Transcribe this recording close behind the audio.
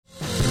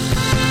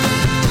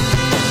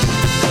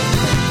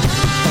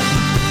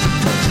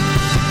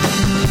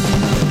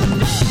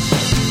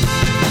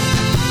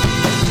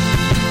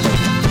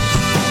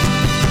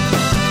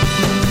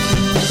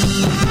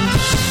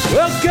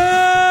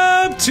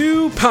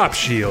Pop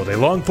Shield, a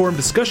long-form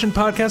discussion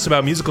podcast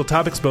about musical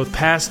topics both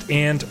past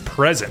and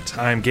present.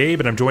 I'm Gabe,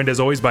 and I'm joined as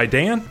always by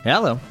Dan.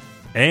 Hello.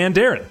 And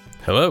Darren.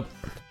 Hello.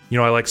 You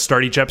know, I like to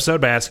start each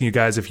episode by asking you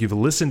guys if you've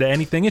listened to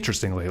anything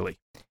interesting lately.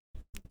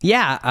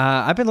 Yeah,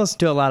 I've been listening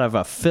to a lot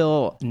of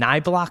Phil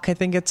Nyblock, I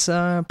think it's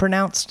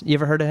pronounced. You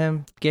ever heard of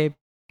him, Gabe?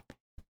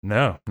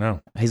 No.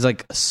 He's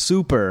like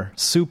super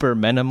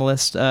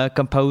minimalist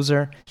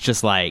composer. It's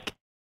just like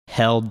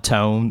held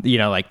tone,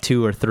 like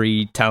 2 or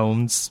 3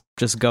 tones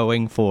just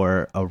going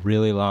for a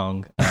really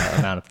long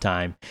amount of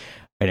time.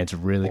 And it's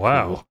really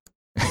cool.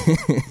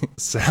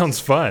 Sounds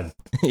fun.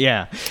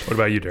 Yeah. What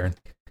about you, Darren?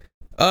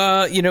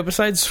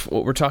 Besides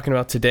what we're talking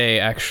about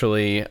today,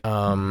 actually,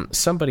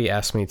 somebody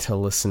asked me to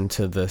listen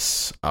to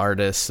this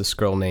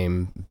girl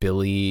named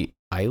Billie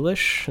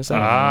Eilish. Is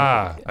that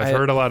I've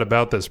heard a lot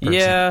about this person.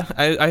 Yeah,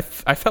 I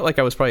felt like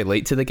I was probably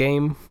late to the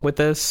game with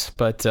this,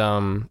 but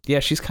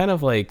she's kind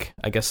of like,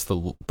 I guess,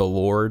 the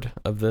lord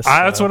of this.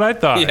 That's what I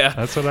thought. Yeah,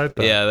 that's what I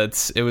thought. Yeah,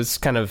 it was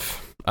kind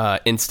of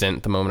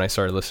instant the moment I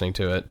started listening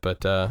to it.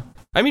 But I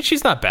mean,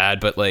 she's not bad,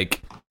 but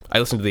like I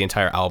listened to the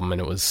entire album and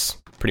it was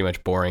pretty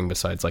much boring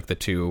besides like the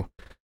 2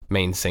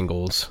 main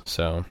singles.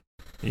 So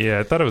yeah,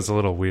 I thought it was a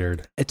little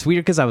weird. It's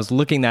weird because I was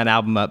looking that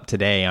album up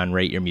today on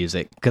Rate Your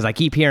Music because I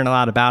keep hearing a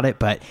lot about it,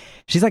 but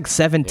she's like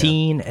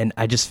 17 and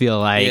I just feel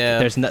like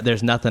there's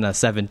nothing a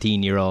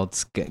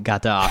 17-year-old's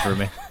got to offer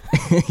me.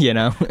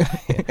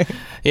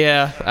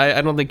 Yeah,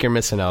 I don't think you're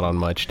missing out on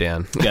much,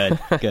 Dan. Good.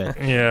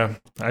 Yeah,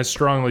 I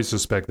strongly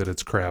suspect that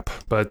it's crap.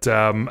 But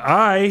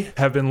I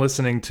have been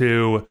listening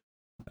to,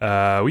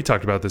 we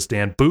talked about this,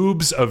 Dan,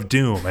 Boobs of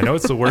Doom. I know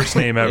it's the worst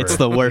name ever. It's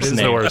the worst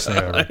name. The worst name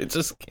ever. I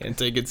just can't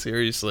take it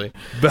seriously.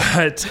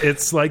 But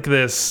it's like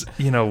this,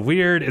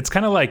 weird, it's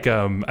kind of like,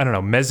 I don't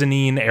know,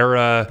 mezzanine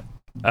era,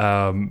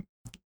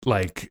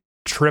 like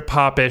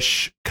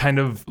trip-hop-ish, kind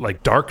of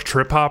like dark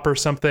trip-hop or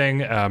something.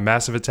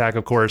 Massive Attack,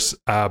 of course,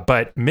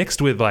 but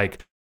mixed with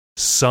like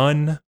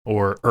sun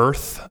or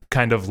earth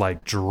kind of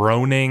like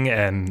droning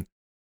and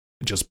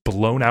just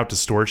blown out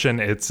distortion.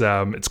 It's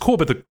cool,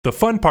 but the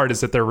fun part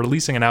is that they're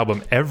releasing an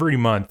album every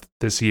month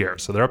this year.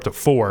 So they're up to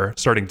 4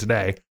 starting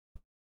today.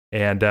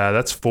 And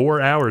that's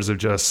 4 hours of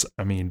just,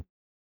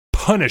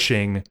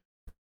 punishing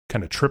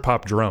kind of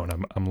trip-hop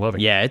drone. I'm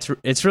loving it. Yeah,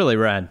 it's really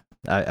rad.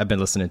 I've been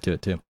listening to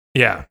it too.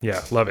 Yeah,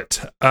 love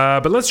it.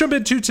 But let's jump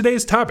into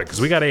today's topic because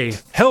we got a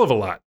hell of a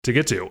lot to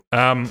get to.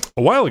 A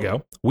while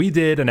ago, we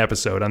did an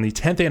episode on the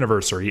 10th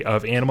anniversary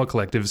of Animal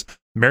Collective's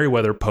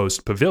Merriweather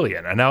Post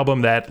Pavilion, an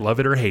album that, love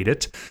it or hate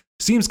it,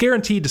 seems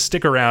guaranteed to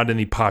stick around in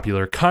the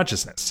popular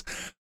consciousness.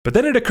 But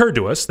then it occurred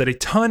to us that a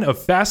ton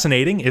of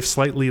fascinating, if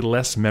slightly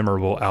less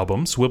memorable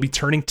albums will be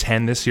turning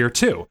 10 this year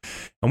too,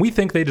 and we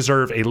think they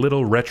deserve a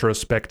little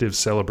retrospective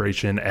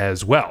celebration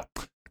as well.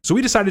 So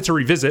we decided to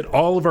revisit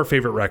all of our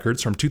favorite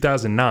records from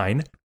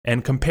 2009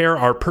 and compare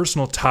our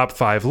personal top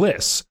 5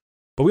 lists.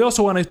 But we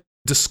also want to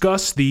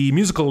discuss the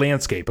musical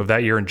landscape of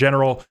that year in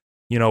general,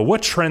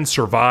 what trends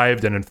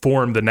survived and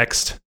informed the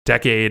next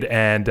decade,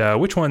 and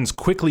which ones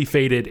quickly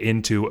faded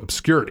into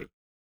obscurity.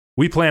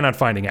 We plan on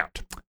finding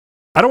out.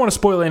 I don't want to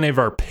spoil any of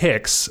our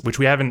picks, which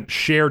we haven't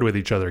shared with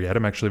each other yet.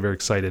 I'm actually very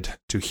excited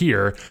to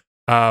hear.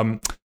 So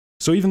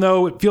even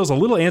though it feels a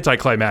little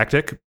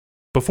anticlimactic,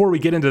 before we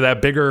get into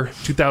that bigger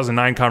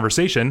 2009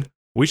 conversation,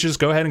 we should just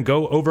go ahead and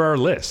go over our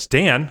list.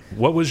 Dan,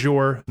 what was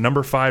your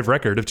number 5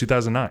 record of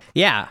 2009?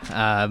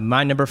 Yeah,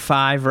 my number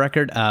 5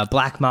 record,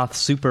 Black Moth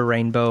Super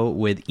Rainbow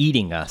with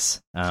Eating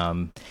Us.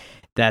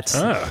 It's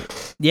a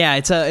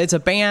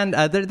band.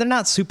 They're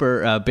not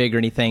super big or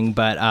anything,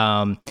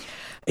 but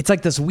it's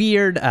like this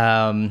weird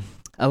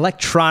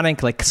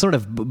electronic, like sort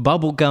of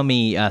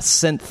bubblegummy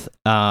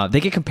synth. They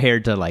get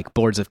compared to like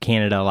Boards of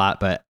Canada a lot,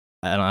 but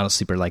I don't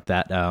super like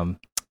that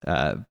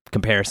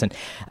comparison.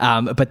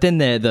 But then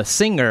the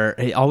singer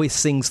always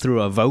sings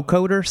through a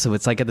vocoder, so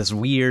it's like this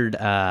weird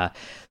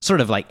sort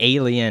of like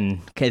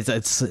alien,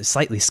 it's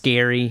slightly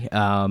scary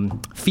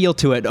feel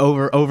to it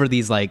over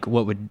these like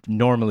what would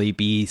normally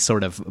be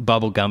sort of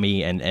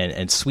bubblegummy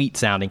and sweet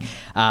sounding.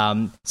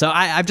 So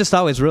I've just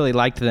always really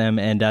liked them,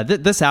 and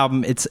this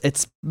album,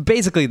 it's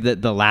basically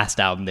the last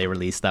album they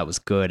released that was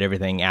good.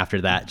 Everything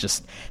after that,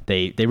 just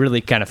they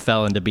really kind of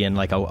fell into being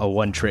like a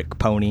one-trick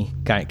pony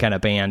kind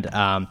of band.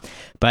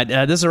 But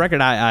this is a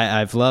record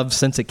I've loved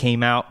since it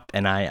came out,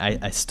 and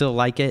I still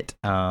like it.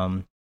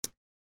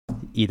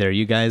 Either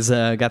you guys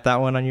got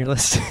that one on your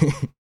list?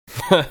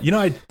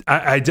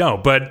 I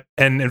don't,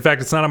 and in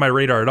fact, it's not on my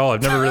radar at all.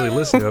 I've never really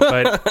listened to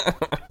it,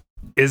 but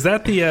is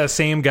that the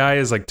same guy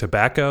as like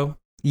Tobacco?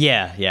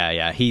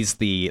 Yeah. He's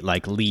the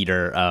like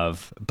leader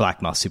of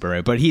Black Moth Super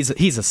Rainbow, but he's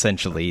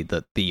essentially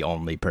the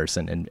only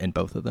person in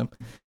both of them.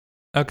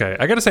 Okay,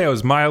 I gotta say I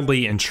was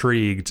mildly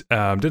intrigued.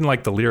 Didn't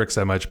like the lyrics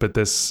that much, but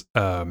this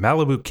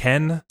Malibu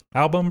Ken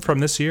album from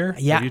this year,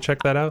 have you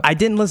checked that out? I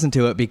didn't listen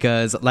to it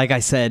because, like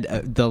I said,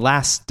 the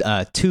last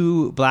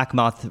 2 Black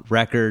Moth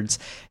records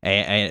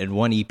and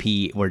 1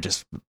 EP were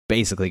just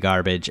basically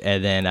garbage.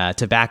 And then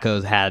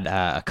Tobacco's had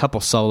a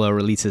couple solo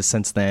releases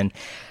since then,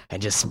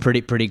 and just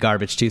pretty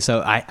garbage too.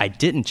 So I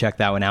didn't check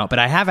that one out, but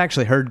I have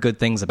actually heard good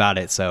things about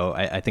it, so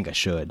I think I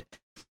should.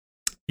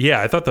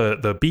 Yeah, I thought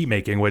the beat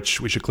making,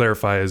 which we should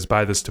clarify is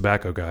by this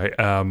Tobacco guy,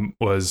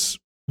 was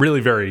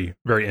really very,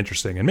 very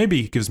interesting, and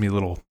maybe gives me a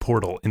little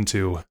portal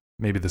into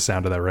maybe the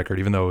sound of that record,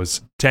 even though it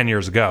was 10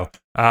 years ago.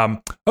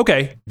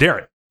 Okay,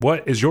 Darren,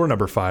 what is your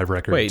number 5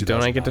 record? Wait,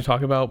 don't I get to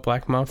talk about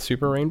Black Moth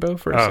Super Rainbow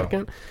for a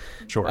second?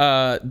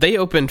 Sure. They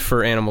opened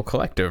for Animal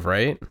Collective,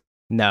 right?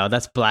 No,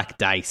 that's Black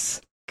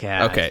Dice.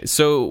 God. Okay,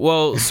 so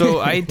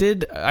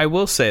I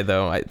will say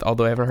though,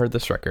 although I haven't heard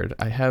this record,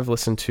 I have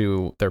listened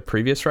to their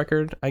previous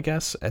record, I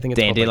guess. I think it's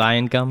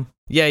Dandelion Gum?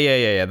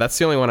 Yeah. That's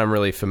the only one I'm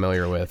really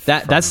familiar with.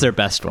 That's their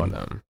best one.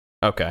 Them.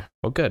 Okay,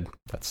 well good.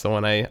 That's the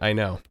one I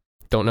know.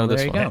 Don't know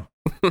this one. There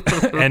you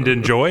go. And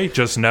enjoy?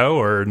 Just know,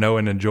 or know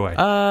and enjoy?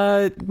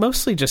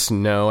 Mostly just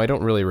know. I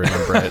don't really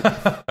remember it.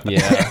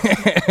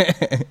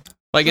 Yeah.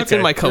 Like, it's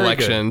in my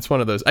collection. It's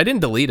one of those. I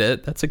didn't delete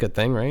it. That's a good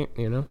thing, right?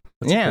 You know?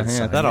 Yeah,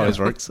 that always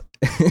works.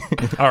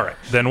 All right.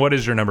 Then what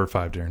is your number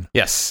 5, Darren?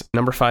 Yes.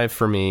 Number 5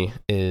 for me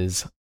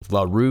is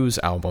La Rue's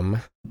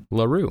album,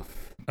 La Rue.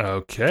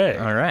 Okay.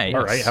 All right.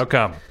 How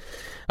come?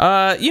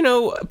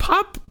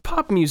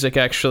 Pop music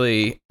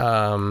actually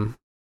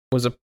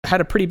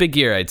had a pretty big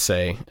year, I'd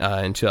say,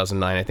 in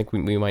 2009. I think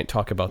we might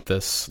talk about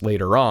this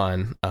later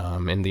on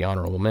in the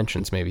honorable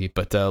mentions, maybe.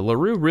 But La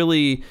Rue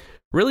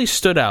really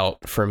stood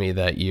out for me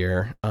that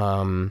year.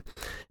 And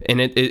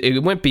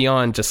it went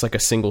beyond just like a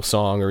single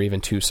song or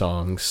even 2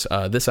 songs.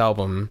 This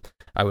album,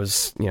 I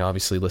was,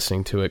 obviously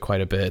listening to it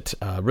quite a bit,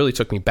 really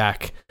took me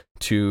back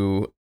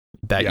to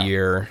that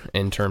year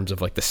in terms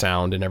of like the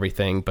sound and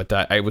everything. But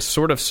I was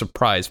sort of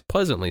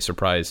pleasantly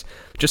surprised,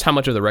 just how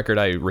much of the record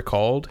I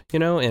recalled,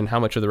 and how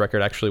much of the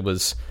record actually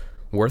was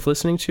worth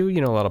listening to.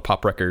 A lot of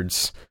pop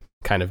records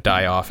kind of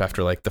die off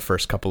after like the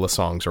first couple of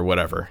songs or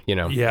whatever,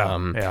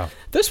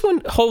 This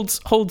one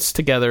holds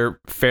together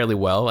fairly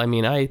well. I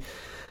mean, I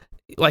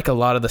like a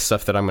lot of the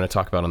stuff that I'm going to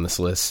talk about on this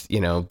list,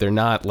 they're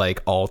not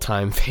like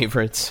all-time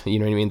favorites, you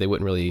know what I mean? They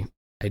wouldn't really,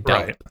 I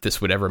doubt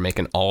this would ever make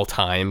an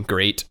all-time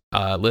great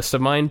list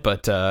of mine,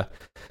 but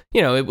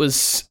it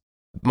was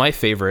my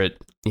favorite,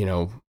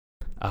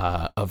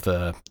 of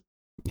the,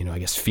 I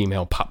guess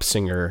female pop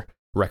singer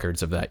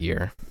records of that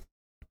year.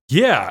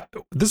 Yeah,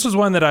 this was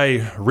one that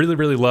I really,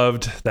 really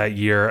loved that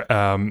year.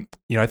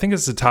 I think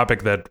it's a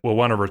topic that we'll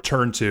want to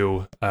return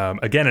to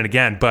again and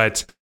again.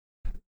 But,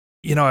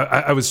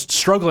 I was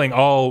struggling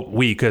all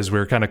week as we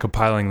were kind of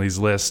compiling these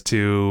lists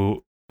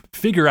to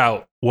figure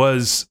out,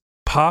 was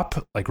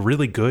pop like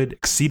really good,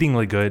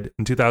 exceedingly good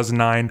in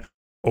 2009,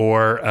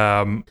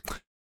 or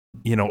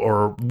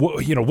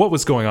what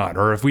was going on,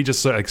 or if we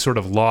just like sort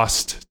of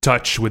lost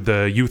touch with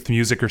the youth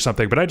music or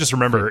something. But I just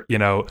remember,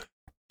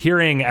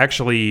 hearing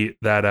actually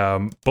that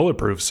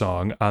Bulletproof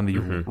song on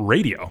the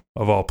radio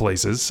of all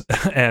places.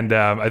 And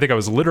I think I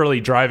was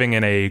literally driving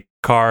in a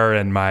car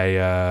and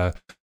my,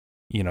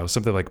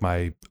 something like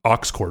my aux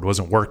cord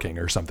wasn't working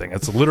or something.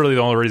 That's literally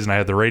the only reason I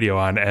had the radio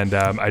on. And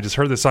I just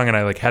heard this song and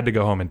I like had to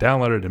go home and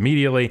download it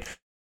immediately.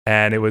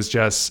 And it was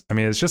just,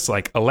 it's just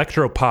like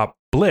electro pop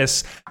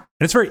bliss. And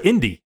it's very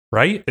indie,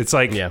 right? It's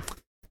like,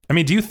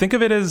 do you think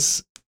of it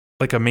as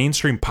like a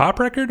mainstream pop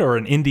record or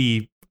an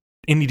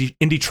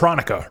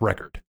indie-tronica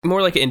record?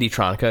 More like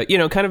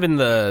indie-tronica, kind of in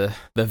the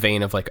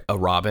vein of like a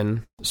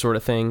Robin sort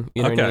of thing,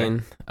 what I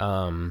mean?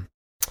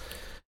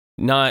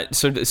 Not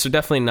so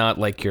definitely not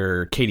like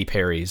your Katy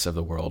Perry's of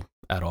the world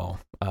at all.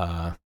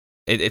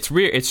 It's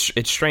weird.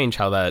 It's strange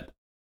how that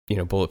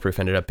Bulletproof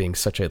ended up being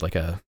such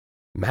a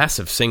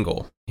massive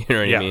single. You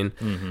know what I mean?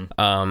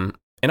 Mm-hmm.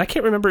 And I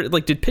can't remember.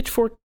 Like, did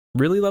Pitchfork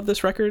really love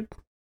this record?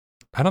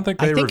 I don't think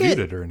they reviewed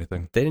it or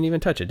anything. They didn't even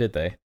touch it, did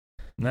they?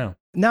 No,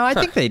 I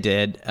think they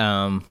did.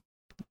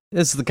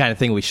 This is the kind of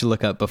thing we should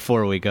look up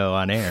before we go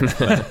on air.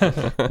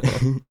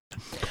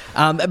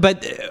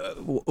 But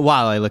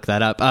while I look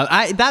that up,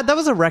 that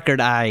was a record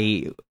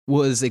I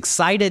was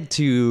excited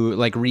to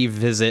like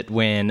revisit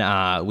when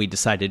we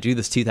decided to do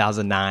this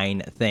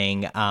 2009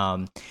 thing.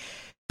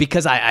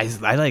 Because I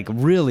like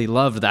really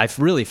loved that. I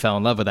really fell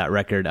in love with that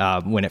record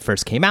when it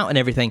first came out and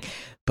everything.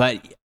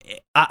 But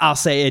I'll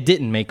say it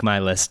didn't make my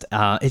list.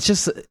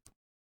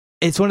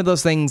 It's one of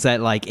those things that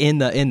like in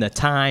the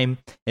time,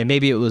 and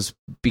maybe it was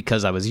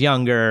because I was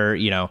younger,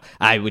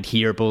 I would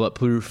hear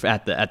Bulletproof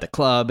at the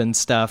club and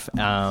stuff.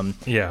 But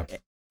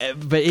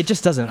it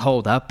just doesn't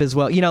hold up as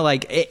well.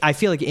 I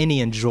feel like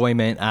any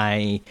enjoyment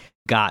I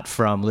got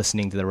from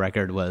listening to the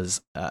record was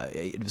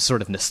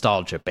sort of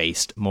nostalgia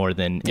based more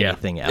than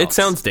anything else. It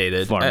sounds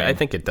dated. I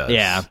think it does.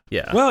 Yeah.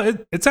 Well,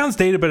 it sounds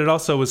dated, but it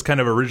also was kind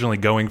of originally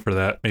going for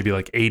that maybe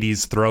like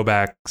 80s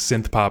throwback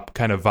synth pop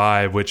kind of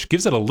vibe, which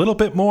gives it a little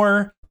bit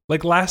more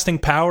like lasting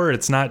power.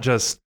 It's not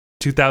just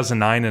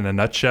 2009 in a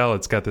nutshell.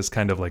 It's got this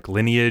kind of like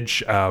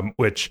lineage,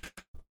 which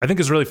I think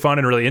is really fun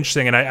and really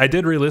interesting. And I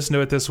did re-listen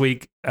to it this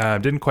week.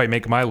 Didn't quite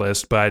make my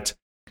list, but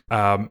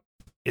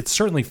it's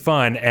certainly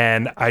fun.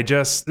 And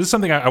this is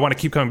something I want to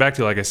keep coming back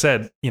to. Like I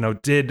said,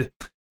 did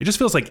it just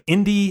feels like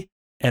indie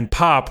and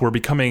pop were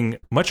becoming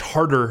much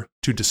harder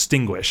to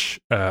distinguish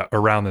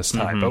around this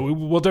time. But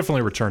we'll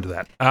definitely return to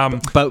that.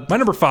 But my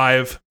number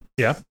 5,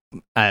 yeah.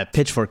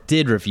 Pitchfork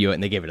did review it,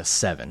 and they gave it a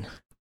 7.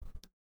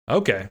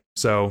 Okay,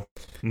 so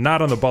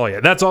not on the ball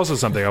yet. That's also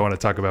something I want to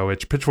talk about,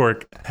 which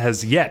Pitchfork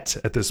has yet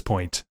at this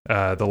point,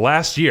 the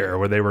last year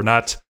where they were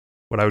not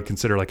what I would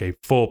consider like a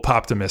full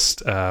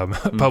poptimist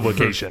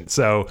publication.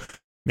 So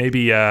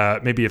maybe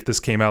if this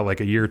came out like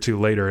a year or two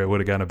later, it would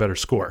have gotten a better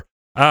score.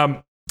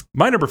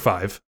 My number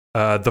 5,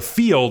 The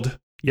Field,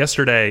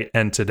 Yesterday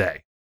and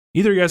Today.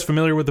 Either of you guys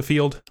familiar with The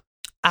Field?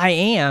 I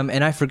am,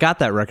 and I forgot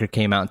that record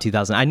came out in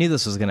 2000. I knew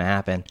this was going to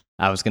happen.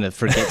 I was going to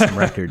forget some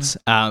records.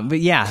 But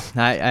yeah,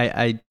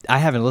 I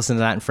haven't listened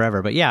to that in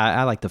forever. But yeah,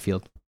 I like The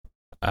Field.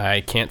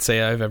 I can't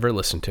say I've ever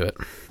listened to it.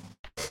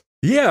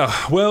 Yeah,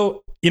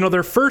 well,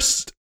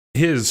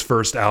 his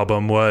first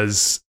album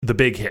was the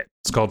big hit.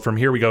 It's called From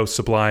Here We Go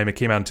Sublime. It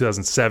came out in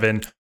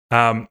 2007.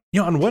 On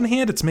one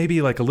hand, it's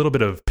maybe like a little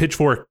bit of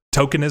Pitchfork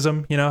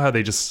tokenism, how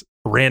they just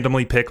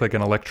randomly pick like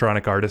an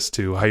electronic artist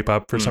to hype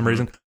up for some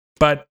reason.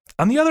 But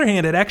on the other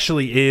hand, it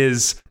actually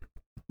is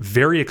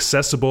very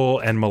accessible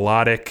and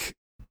melodic,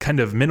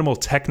 kind of minimal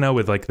techno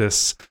with like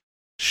this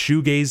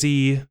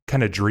shoegazy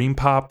kind of dream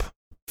pop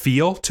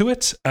feel to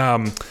it.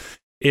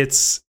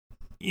 It's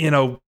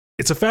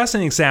a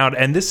fascinating sound,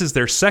 and this is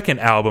their second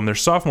album, their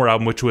sophomore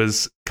album, which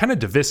was kind of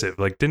divisive,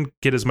 like didn't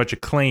get as much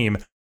acclaim.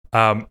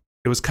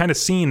 It was kind of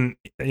seen,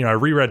 I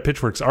reread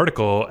Pitchfork's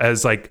article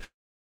as like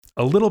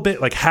a little bit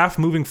like half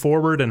moving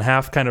forward and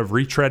half kind of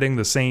retreading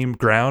the same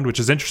ground, which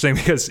is interesting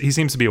because he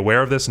seems to be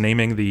aware of this,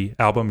 naming the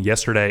album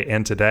Yesterday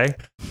and Today.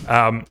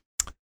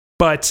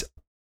 But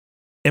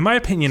in my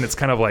opinion, it's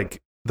kind of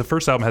like the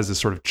first album has this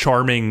sort of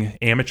charming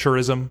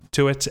amateurism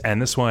to it,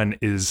 and this one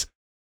he's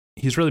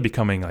really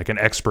becoming like an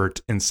expert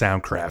in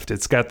soundcraft.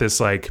 It's got this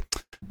like,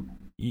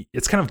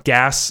 it's kind of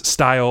gas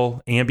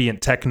style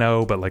ambient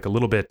techno, but like a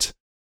little bit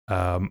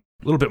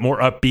more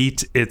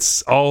upbeat.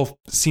 It's all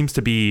seems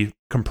to be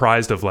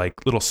comprised of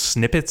like little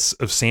snippets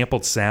of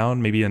sampled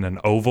sound, maybe in an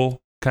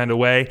oval kind of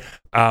way.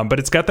 But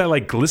it's got that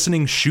like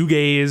glistening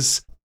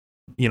shoegaze,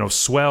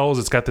 swells.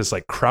 It's got this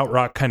like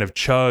krautrock kind of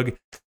chug.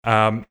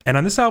 And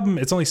on this album,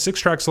 it's only 6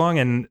 tracks long,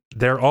 and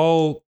they're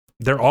all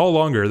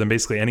longer than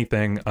basically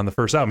anything on the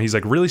first album. He's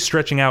like really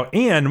stretching out,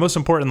 and most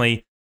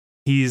importantly,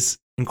 he's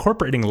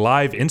incorporating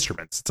live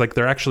instruments. It's like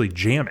they're actually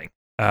jamming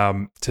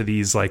to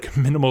these like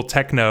minimal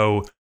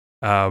techno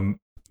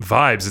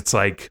vibes. It's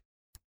like,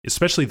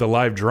 especially the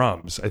live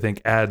drums, I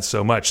think add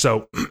so much.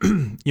 So,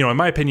 in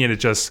my opinion, it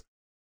just,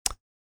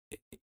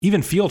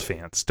 even Field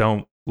fans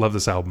don't love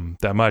this album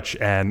that much.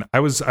 And I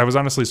was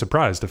honestly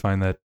surprised to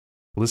find that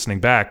listening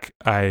back,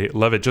 I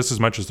love it just as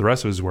much as the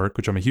rest of his work,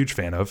 which I'm a huge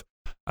fan of.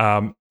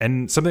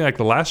 And something like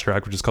the last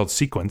track, which is called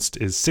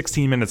Sequenced, is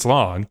 16 minutes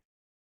long.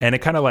 And it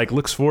kind of like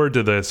looks forward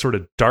to the sort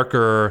of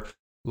darker,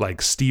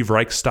 like Steve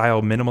Reich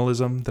style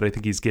minimalism that I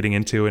think he's getting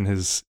into in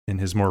his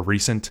more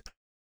recent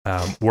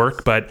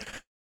work. But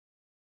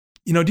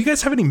do you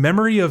guys have any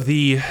memory of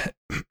the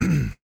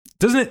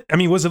was it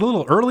a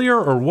little earlier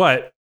or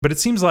what? But it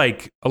seems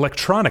like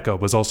electronica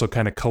was also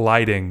kind of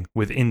colliding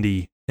with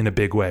indie in a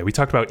big way. We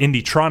talked about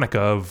indie-tronica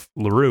of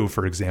LaRue,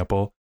 for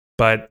example,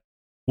 but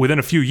within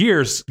a few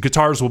years,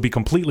 guitars will be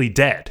completely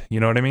dead. You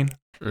know what I mean?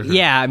 Mm-hmm.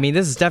 Yeah,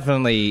 this is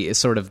definitely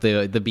sort of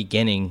the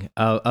beginning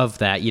of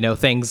that.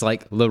 Things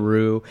like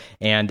LaRue,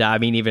 and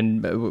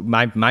even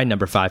my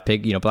number 5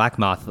 pick, Black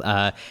Moth.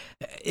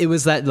 It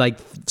was that like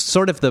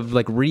sort of the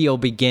like real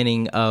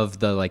beginning of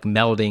the like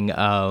melding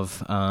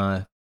of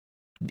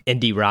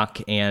indie rock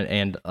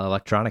and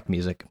electronic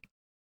music.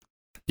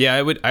 Yeah,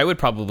 I would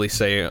probably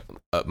say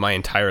my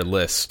entire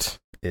list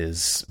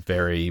is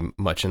very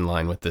much in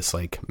line with this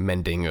like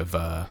mending of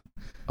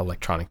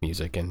electronic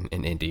music and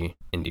indie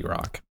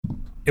rock.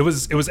 It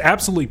was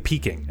absolutely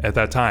peaking at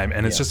that time,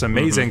 and it's just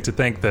amazing to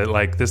think that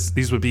like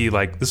this would be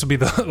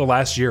the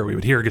last year we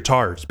would hear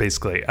guitars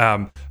basically.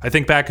 I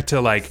think back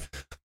to like,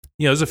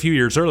 it was a few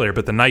years earlier,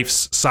 but the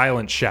Knife's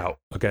Silent Shout,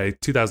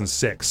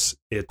 2006.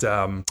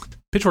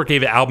 Pitchfork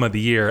gave it Album of the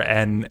Year,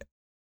 and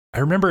I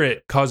remember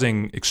it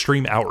causing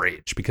extreme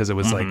outrage because it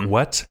was like,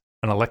 what,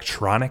 an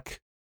electronic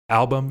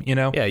album?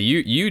 Yeah,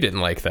 you didn't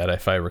like that,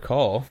 if I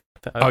recall.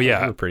 I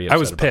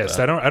was pissed.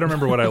 I don't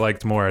remember what I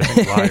liked more. I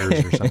think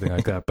Liars or something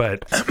like that.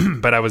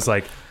 But I was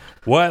like,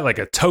 what? Like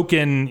a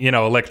token,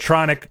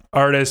 electronic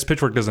artist.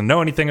 Pitchfork doesn't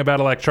know anything about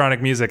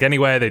electronic music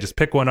anyway. They just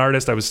pick one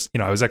artist. I was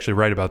actually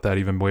right about that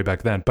even way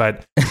back then.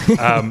 But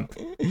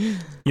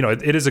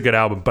it is a good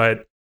album.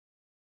 But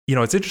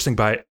it's interesting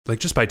by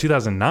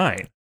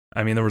 2009.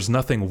 There was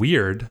nothing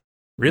weird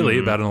really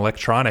about an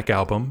electronic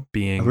album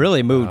being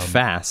really moved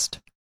fast.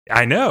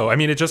 I know.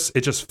 It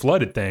just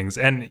flooded things,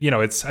 and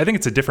I think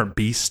it's a different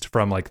beast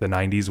from like the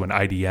 90s when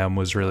IDM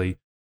was really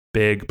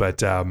big.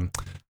 But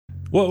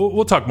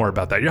we'll talk more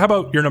about that. How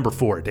about your number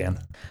 4, Dan?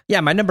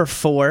 Yeah, my number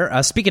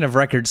 4. Speaking of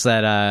records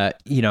that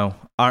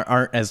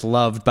aren't as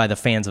loved by the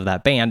fans of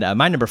that band,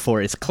 my number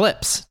 4 is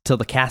Clips, Till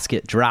the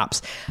Casket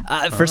Drops.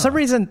 For some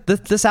reason,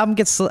 this album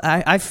gets,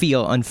 I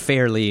feel,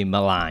 unfairly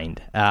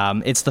maligned.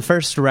 It's the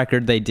first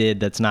record they did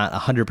that's not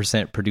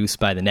 100% produced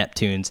by the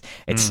Neptunes.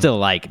 It's still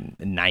like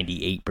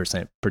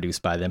 98%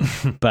 produced by them,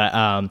 but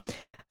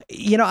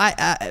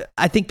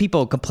I think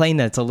people complain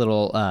that it's a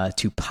little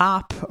too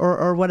pop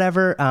or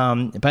whatever,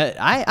 but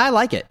I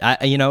like it.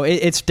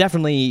 It's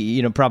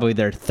definitely probably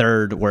their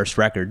third worst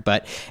record,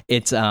 but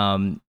it's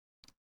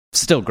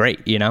still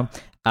great.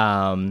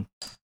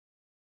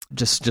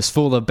 Just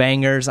full of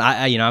bangers.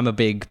 I'm a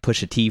big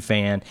Pusha T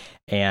fan,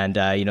 and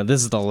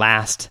this is the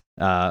last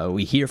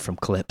we hear from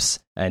Clips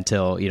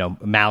until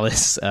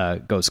Malice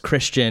goes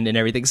Christian and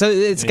everything. So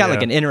it's got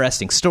like an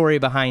interesting story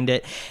behind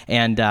it,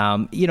 and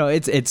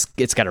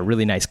it's got a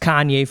really nice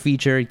Kanye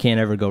feature. You can't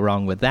ever go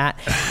wrong with that.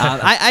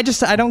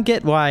 I don't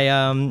get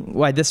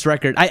why this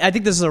record. I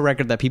think this is a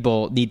record that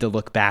people need to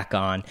look back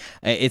on.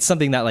 It's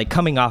something that, like,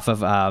 coming off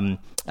of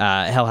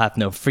Hell Hath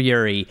No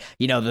Fury,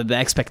 the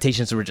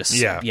expectations were just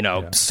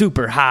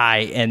super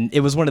high, and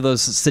it was one of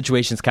those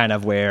situations kind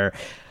of where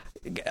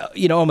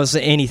almost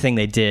anything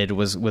they did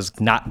was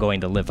not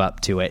going to live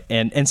up to it,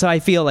 and so I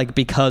feel like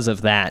because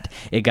of that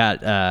it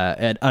got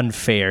an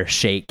unfair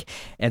shake,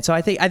 and so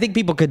I think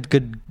people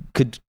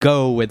could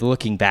go with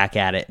looking back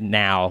at it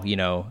now,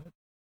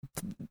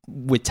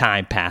 with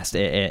time past,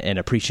 and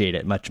appreciate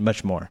it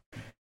much more.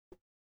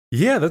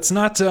 Yeah, that's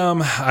not.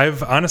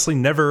 I've honestly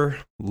never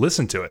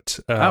listened to it.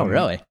 Oh,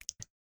 really?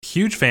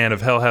 Huge fan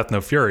of Hell Hath No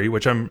Fury,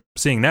 which I'm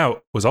seeing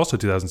now was also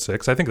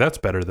 2006. I think that's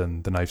better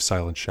than The Knife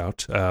Silent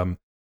Shout.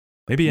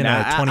 Maybe in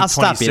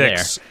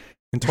 2026.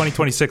 In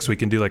 2026, we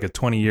can do like a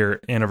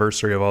 20-year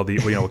anniversary of all the,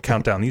 we'll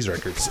count down these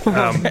records.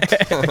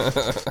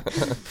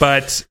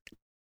 But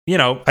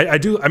I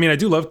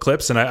do love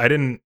Clips, and I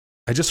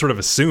just sort of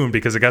assumed,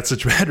 because it got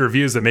such bad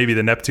reviews, that maybe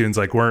the Neptunes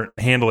like weren't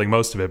handling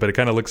most of it, but it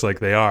kind of looks like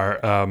they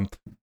are.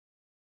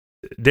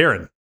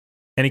 Darren,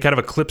 any kind of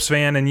a Clips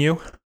fan in you?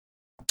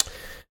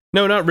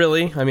 No, not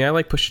really. I mean, I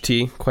like Pusha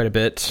T quite a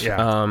bit.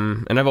 Yeah.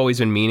 And I've always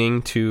been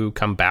meaning to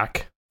come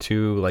back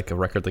to like a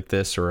record like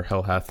this or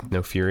Hell Hath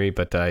No Fury,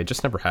 but I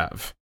just never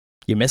have.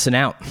 You're missing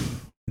out.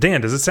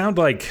 Dan, does it sound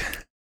like,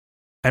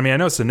 I mean, I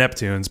know it's the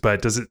Neptunes,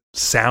 but does it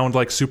sound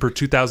like super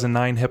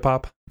 2009 hip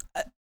hop?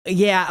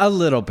 Yeah, a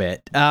little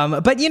bit.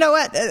 But you know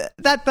what?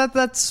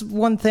 That's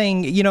one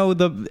thing.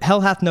 The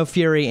Hell Hath No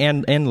Fury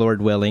and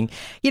Lord Willing.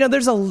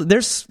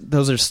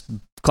 Those are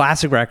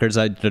classic records.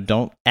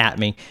 Don't at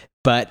me.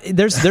 But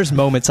there's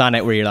moments on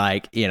it where you're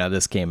like,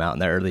 this came out in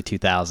the early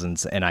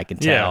 2000s, and I can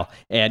tell.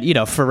 Yeah. And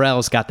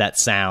Pharrell's got that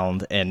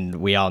sound, and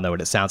we all know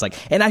what it sounds like.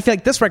 And I feel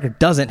like this record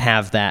doesn't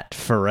have that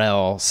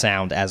Pharrell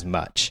sound as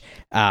much.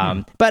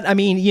 But I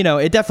mean,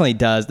 it definitely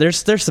does.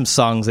 There's some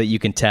songs that you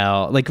can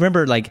tell. Like,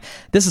 remember, like,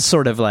 this is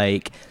sort of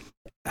like,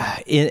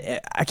 I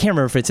can't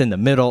remember if it's in the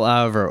middle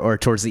of or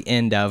towards the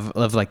end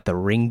of like the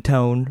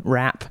ringtone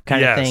rap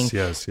kind of thing.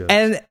 Yes.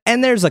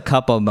 And there's a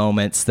couple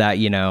moments that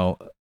you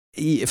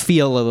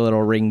feel a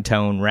little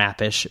ringtone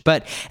rapish,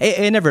 but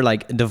it never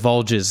like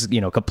divulges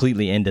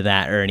completely into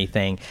that or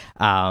anything.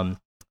 But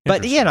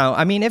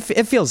I mean, it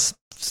feels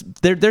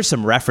there's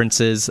some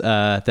references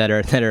that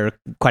are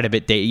quite a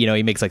bit dated.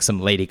 He makes like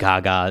some Lady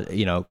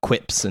Gaga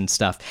quips and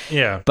stuff.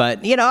 Yeah,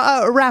 but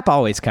rap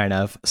always kind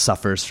of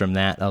suffers from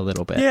that a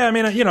little bit. Yeah, I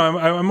mean,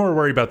 I'm more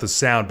worried about the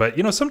sound, but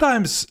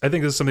sometimes I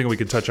think this is something we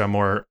could touch on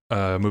more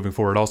moving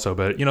forward also.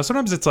 But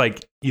sometimes it's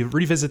like you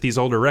revisit these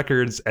older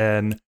records,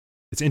 and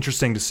it's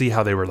interesting to see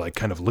how they were like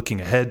kind of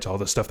looking ahead to all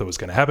the stuff that was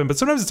going to happen. But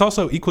sometimes it's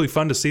also equally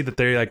fun to see that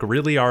they like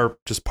really are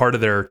just part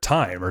of their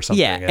time or something.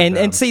 Yeah,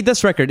 and see,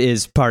 this record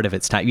is part of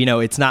its time.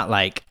 It's not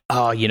like,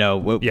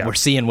 we're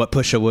seeing what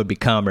Pusha would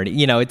become, or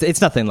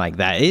it's nothing like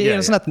that.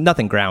 It's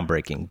nothing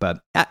groundbreaking,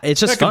 but it's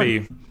just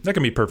fun. That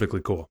can be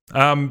perfectly cool.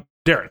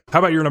 Darren, how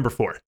about your number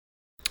 4?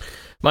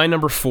 My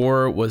number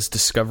 4 was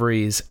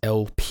Discovery's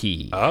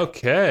LP.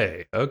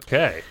 Okay.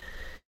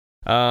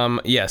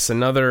 Yes,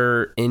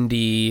 another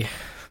indie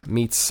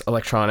meets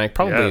electronic,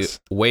 probably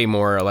way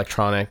more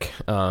electronic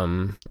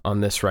on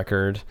this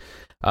record.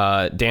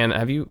 Dan,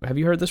 have you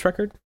heard this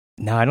record?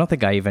 No, I don't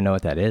think I even know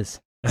what that is.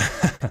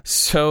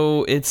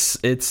 So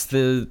it's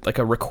like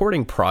a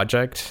recording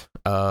project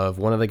of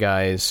one of the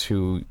guys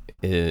who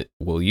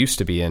used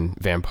to be in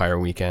Vampire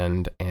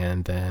Weekend,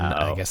 and then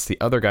I guess the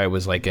other guy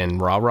was like in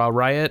Rah Rah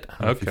Riot. I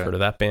don't know if you've heard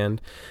of that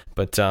band,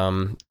 but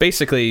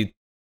basically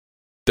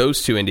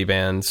those two indie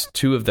bands,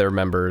 2 of their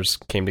members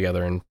came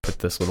together and put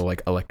this little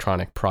like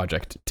electronic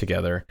project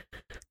together.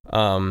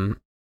 And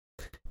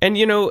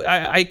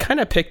I kind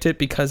of picked it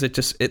because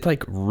it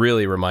like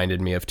really reminded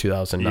me of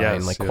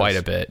 2009, quite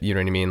a bit. You know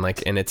what I mean?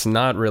 Like, and it's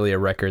not really a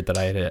record that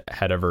I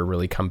had ever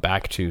really come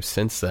back to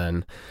since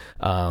then.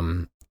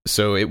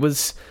 So it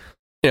was,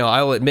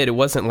 I'll admit it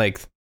wasn't like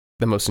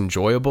the most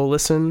enjoyable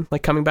listen,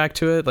 like coming back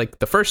to it. Like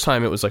the first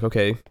time it was like,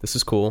 okay, this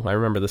is cool. I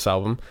remember this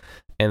album.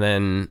 And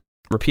then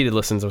repeated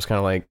listens, I was kind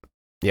of like,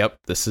 Yep,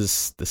 this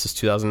is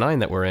 2009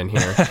 that we're in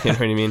here. You know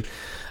what I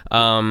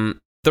mean?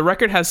 The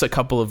record has a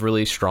couple of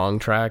really strong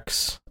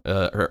tracks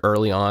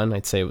early on.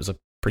 I'd say it was a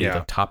pretty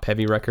like, top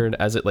heavy record.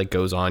 As it like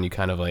goes on, you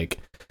kind of like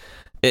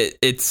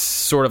it's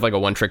sort of like a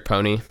one trick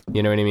pony.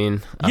 You know what I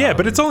mean? Yeah,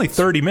 but it's only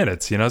 30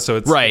 minutes. You know, so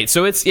it's right.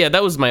 So it's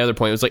that was my other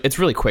point. It was like it's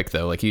really quick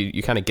though. Like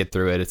you kind of get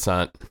through it. It's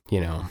not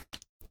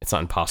it's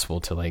not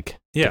impossible to like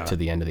get to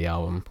the end of the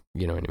album.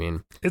 You know what I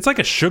mean? It's like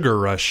a sugar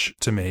rush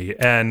to me,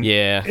 and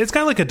it's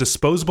kind of like a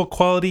disposable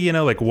quality. You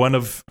know, like one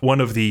of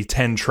the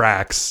 10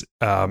 tracks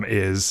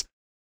is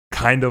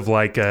kind of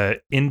like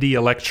a indie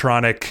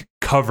electronic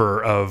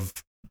cover of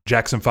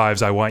Jackson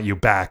 5's "I Want You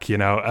Back," you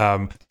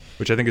know,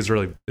 which I think is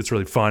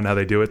really fun how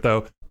they do it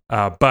though.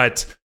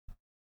 But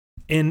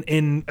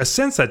in a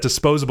sense, that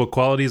disposable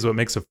quality is what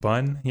makes it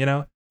fun. You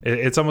know,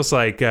 it's almost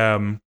like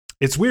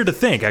it's weird to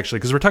think actually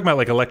because we're talking about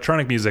like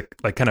electronic music,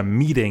 like kind of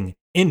meeting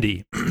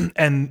indie,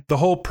 and the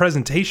whole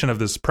presentation of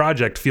this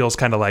project feels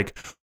kind of like,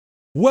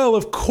 well,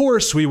 of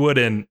course we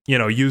wouldn't,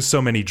 use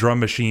so many drum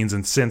machines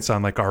and synths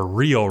on like our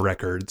real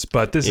records,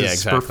 but this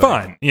is for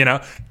fun,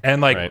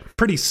 and like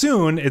pretty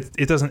soon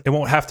it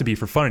won't have to be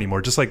for fun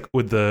anymore. Just like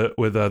with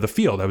the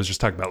Field I was just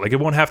talking about, like it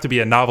won't have to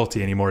be a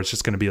novelty anymore. It's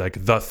just going to be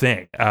like the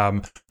thing.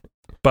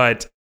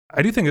 But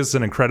I do think this is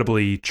an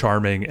incredibly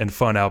charming and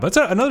fun album.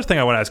 That's another thing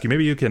I want to ask you.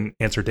 Maybe you can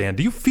answer, Dan.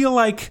 Do you feel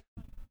like,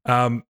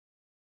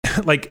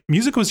 like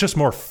music was just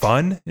more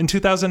fun in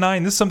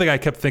 2009? This is something I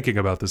kept thinking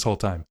about this whole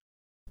time.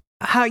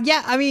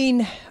 Yeah, I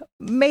mean,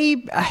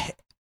 maybe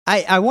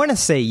I want to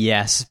say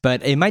yes,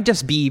 but it might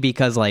just be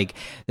because like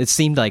it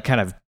seemed like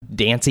kind of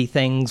dancey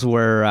things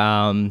were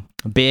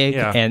big,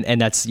 and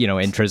that's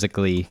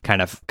intrinsically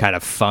kind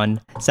of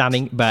fun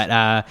sounding.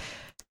 But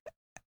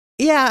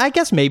yeah, I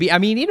guess maybe. I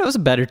mean, it was a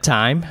better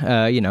time.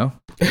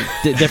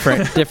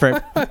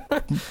 Different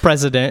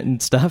president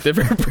and stuff.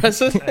 Different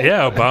president.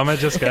 Yeah, Obama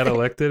just got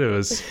elected. It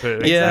was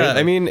yeah.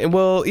 I mean,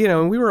 well,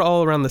 we were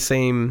all around the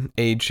same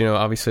age.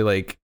 Obviously,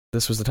 like.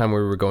 This was the time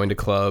where we were going to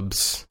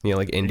clubs,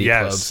 like indie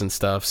clubs and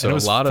stuff. So a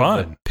lot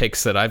of the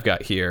picks that I've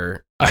got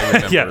here, I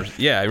remember.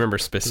 I remember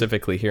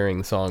specifically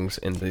hearing songs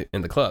in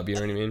the club. You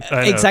know what I mean?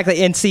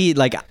 Exactly. And see,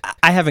 like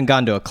I haven't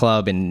gone to a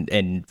club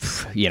in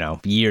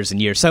years and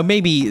years. So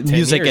maybe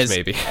music is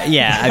maybe.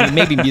 Yeah, I mean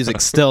maybe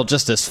music's still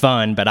just as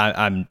fun, but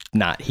I'm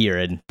not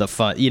hearing the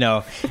fun.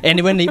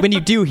 And when you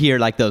do hear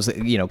like those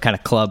kind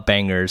of club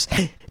bangers.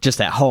 Just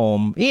at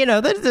home,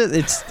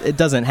 it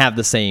doesn't have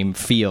the same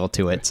feel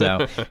to it.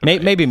 So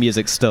maybe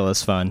music still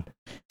is fun.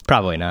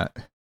 Probably not.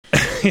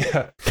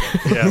 yeah,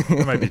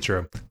 that might be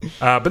true.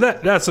 But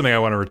that's something I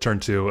want to return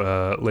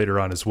to later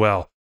on as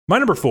well. My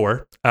number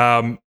 4,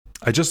 I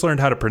just learned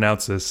how to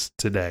pronounce this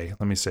today.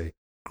 Let me see.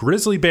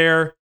 Grizzly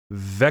Bear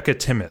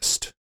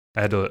Veckatimist.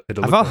 I've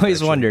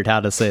always wondered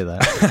how to say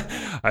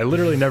that. I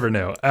literally never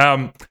know.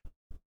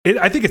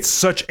 I think it's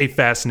such a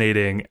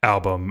fascinating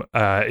album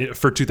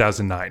for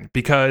 2009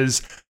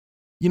 because,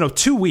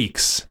 2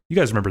 weeks. You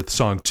guys remember the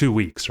song 2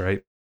 Weeks,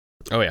 right?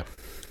 Oh, yeah.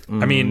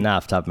 I mean, not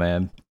off the top of my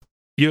head.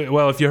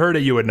 If you heard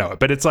it, you would know it.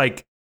 But it's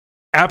like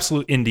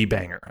absolute indie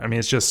banger. I mean,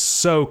 it's just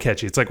so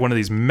catchy. It's like one of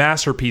these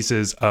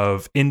masterpieces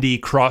of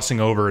indie crossing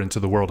over into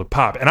the world of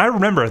pop. And I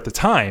remember at the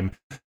time,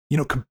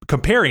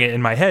 comparing it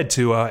in my head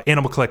to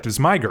Animal Collective's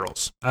My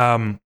Girls,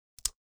 and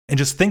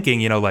just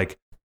thinking, like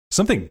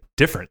something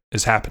different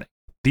is happening.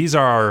 These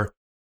are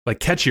like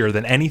catchier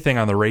than anything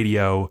on the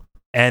radio,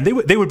 and they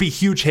would be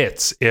huge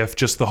hits if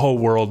just the whole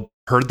world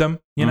heard them.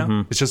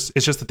 Mm-hmm. It's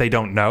just that they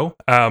don't know.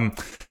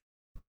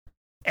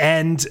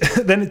 And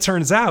then it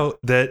turns out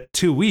that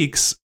 2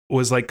 weeks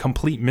was like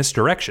complete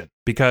misdirection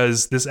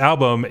because this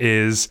album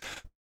is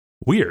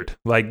weird.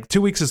 Like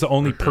 2 weeks is the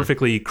only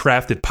perfectly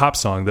crafted pop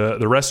song.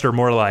 The rest are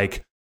more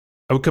like,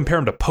 I would compare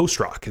them to post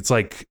rock. It's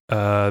like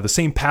the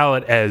same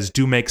palette as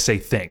Do Make Say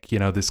Think.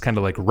 This kind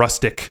of like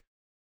rustic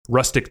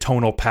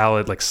tonal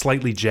palette, like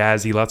slightly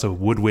jazzy, lots of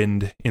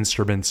woodwind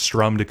instruments,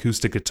 strummed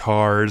acoustic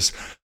guitars.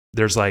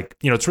 There's like,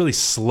 it's really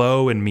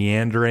slow and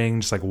meandering,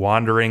 just like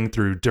wandering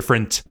through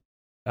different,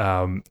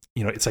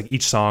 it's like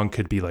each song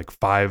could be like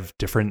 5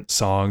 different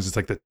songs. It's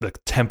like the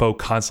tempo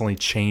constantly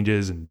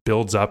changes and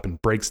builds up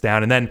and breaks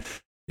down. And then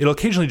it'll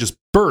occasionally just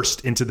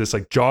burst into this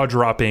like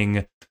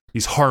jaw-dropping,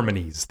 these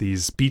harmonies,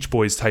 these Beach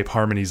Boys type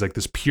harmonies, like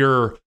this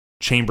pure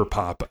chamber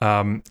pop.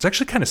 It's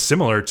actually kind of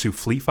similar to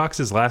Fleet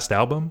Foxes' last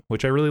album,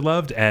 which I really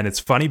loved. And it's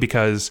funny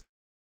because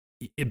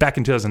back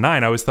in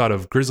 2009, I always thought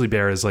of Grizzly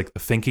Bear as like the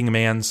thinking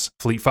man's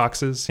Fleet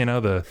Foxes,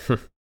 the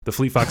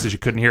Fleet Foxes you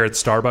couldn't hear at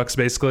Starbucks,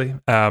 basically.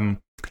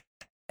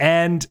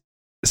 And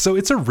so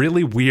it's a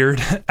really weird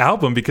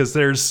album because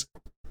there's,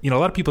 a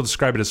lot of people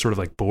describe it as sort of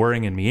like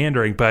boring and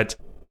meandering, but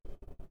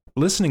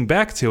listening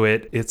back to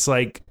it, it's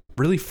like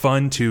really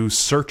fun to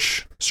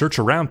search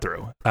around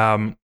through.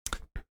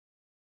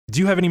 Do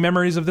you have any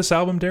memories of this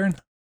album, Darren?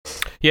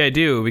 Yeah, I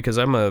do, because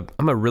I'm a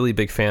really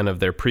big fan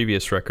of their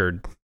previous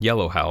record,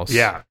 Yellow House.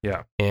 Yeah.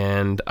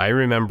 And I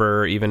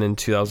remember even in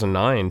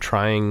 2009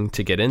 trying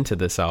to get into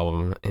this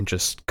album and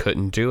just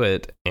couldn't do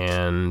it.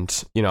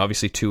 And,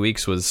 obviously 2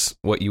 weeks was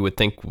what you would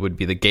think would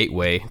be the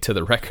gateway to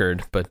the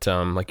record. But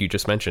like you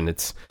just mentioned,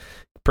 it's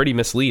pretty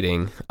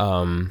misleading.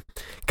 I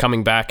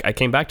came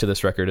back to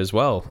this record as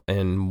well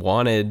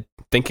and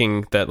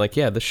thinking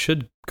that this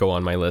should go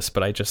on my list.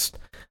 But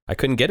I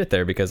couldn't get it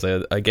there because,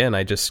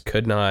 I just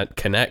could not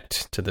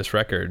connect to this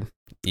record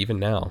even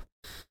now.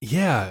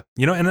 Yeah.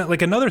 And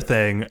another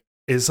thing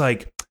is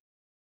do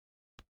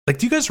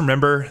you guys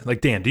remember,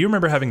 Dan, do you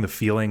remember having the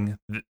feeling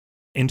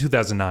in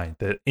 2009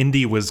 that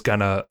indie was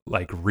gonna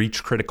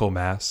reach critical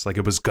mass?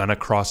 It was gonna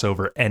cross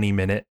over any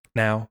minute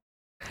now?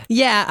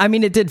 Yeah. I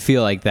mean, it did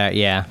feel like that.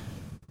 Yeah.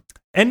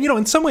 And,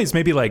 in some ways,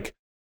 maybe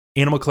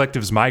Animal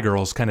Collective's My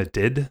Girls kind of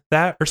did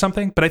that or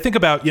something. But I think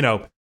about,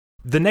 by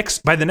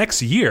the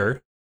next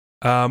year,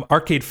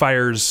 Arcade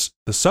Fire's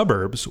The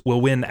Suburbs will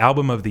win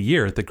Album of the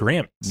Year at the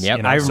Grammys.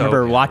 Yep, I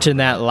remember watching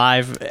that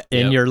live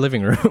in your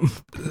living room.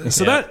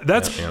 So that's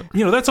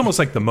that's almost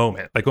like the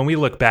moment. When we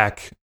look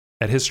back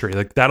at history,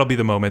 that'll be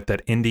the moment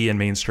that indie and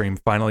mainstream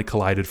finally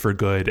collided for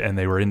good, and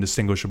they were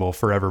indistinguishable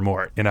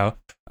forevermore.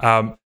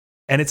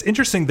 And it's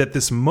interesting that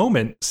this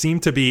moment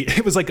seemed to be,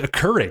 it was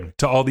occurring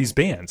to all these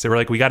bands. They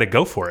were we got to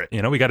go for it.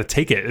 We got to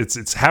take it.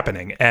 It's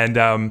happening.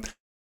 And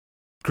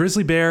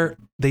Grizzly Bear,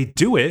 they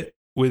do it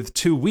with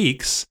 2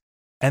 weeks,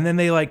 and then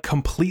they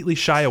completely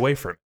shy away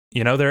from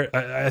it.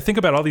 I think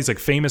about all these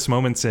famous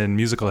moments in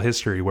musical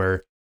history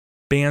where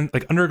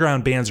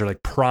underground bands are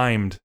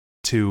primed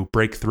to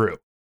break through.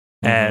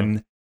 Mm-hmm.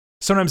 And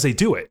sometimes they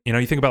do it.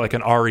 You think about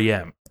an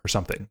REM or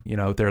something.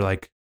 They're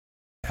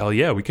hell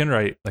yeah, we can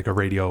write a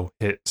radio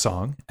hit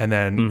song, and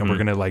then we're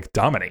gonna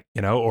dominate.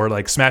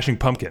 Or Smashing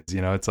Pumpkins.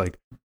 It's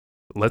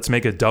let's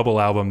make a double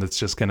album that's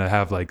just gonna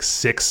have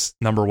 6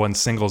 number one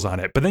singles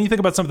on it. But then you think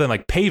about something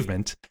like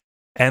Pavement,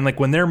 and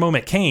when their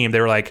moment came,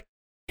 they were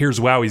here's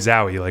Wowie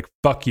Zowie,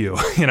 fuck you.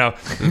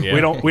 Yeah, we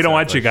don't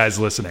want you guys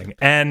listening.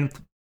 And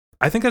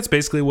I think that's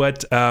basically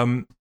what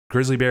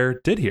Grizzly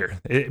Bear did here.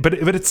 But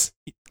it's,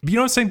 what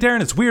I'm saying,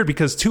 Darren? It's weird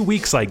because 2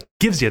 weeks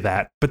gives you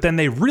that, but then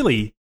they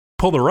really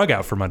pull the rug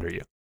out from under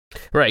you.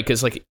 Right,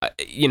 because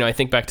I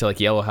think back to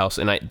Yellow House,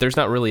 and there's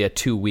not really a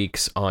 2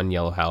 weeks on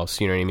Yellow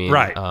House. You know what I mean?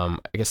 Right. I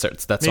guess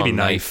that's maybe on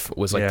Knife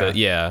was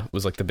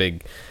the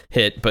big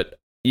hit, but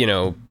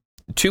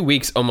 2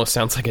 weeks almost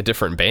sounds like a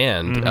different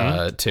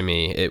band to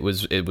me. It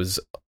was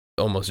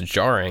almost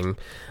jarring,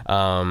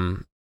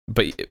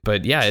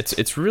 but yeah,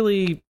 it's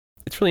really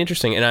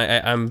interesting,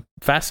 and I'm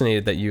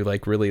fascinated that you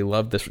really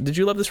love this. Did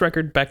you love this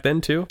record back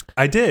then too?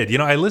 I did.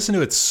 I listened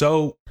to it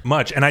so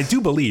much, and I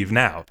do believe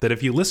now that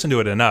if you listen to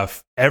it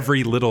enough,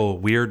 every little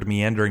weird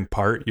meandering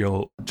part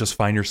you'll just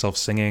find yourself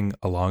singing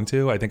along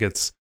to. I think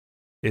it's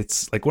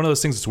one of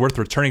those things that's worth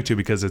returning to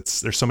because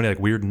there's so many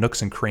weird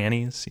nooks and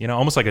crannies,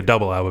 almost like a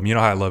double album. You know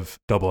how I love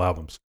double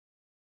albums.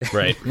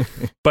 Right.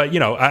 But,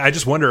 I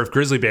just wonder if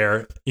Grizzly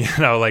Bear,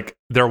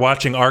 they're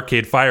watching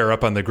Arcade Fire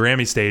up on the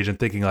Grammy stage and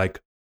thinking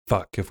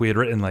fuck, if we had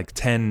written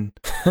 10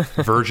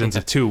 versions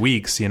of 2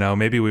 weeks,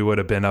 maybe we would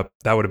have been that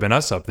would have been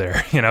us up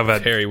there,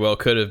 but very well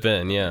could have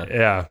been.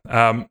 Yeah.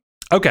 Yeah.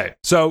 Okay.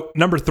 So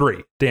number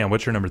 3, Dan,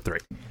 what's your number 3?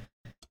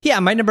 Yeah,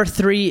 my number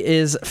 3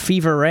 is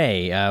Fever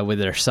Ray with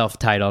their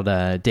self-titled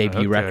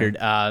debut record.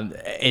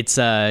 It's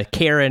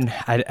Karen,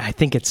 I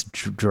think it's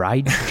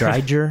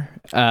Dreiger,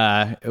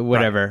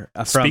 whatever.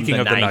 Right. From Speaking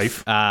of the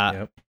Knife.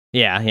 Yep.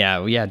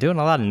 Yeah, doing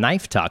a lot of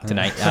Knife talk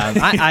tonight.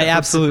 I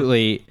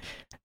absolutely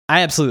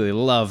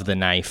love the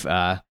Knife.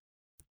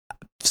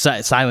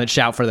 Silent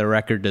Shout, for the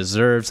record,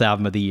 deserves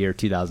Album of the Year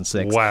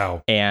 2006.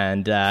 Wow.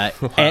 And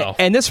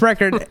and this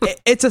record,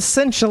 it's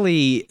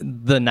essentially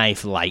the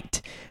Knife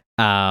light.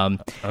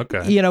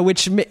 Okay.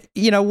 Which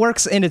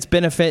works in its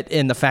benefit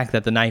in the fact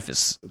that the Knife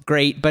is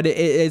great, but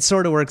it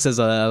sort of works as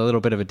a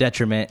little bit of a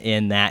detriment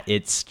in that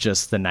it's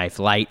just the Knife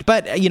light.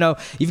 But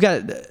you've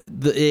got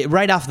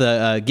right off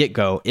the get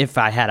go. If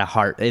I Had a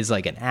Heart is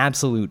an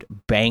absolute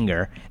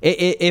banger.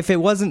 If it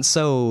wasn't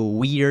so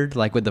weird,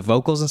 with the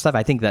vocals and stuff,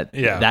 I think that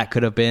that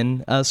could have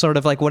been sort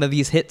of one of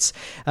these hits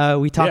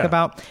we talk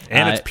about.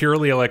 And it's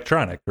purely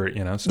electronic,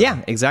 so.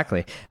 Yeah,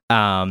 exactly.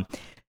 So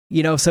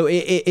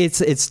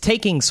it's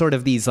taking sort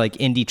of these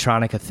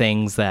indie-tronica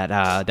things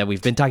that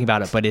we've been talking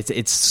about, but it's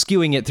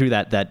skewing it through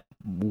that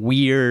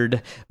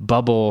weird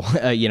bubble,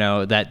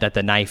 that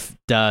the Knife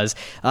does.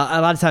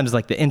 A lot of times,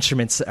 the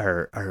instruments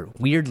are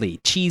weirdly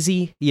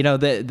cheesy.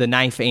 The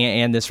Knife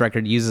and this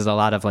record uses a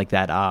lot of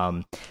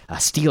that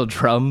steel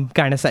drum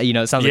kind of stuff.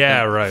 It sounds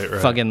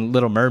like fucking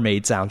Little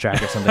Mermaid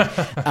soundtrack or something.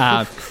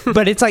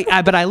 But it's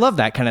but I love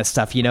that kind of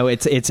stuff.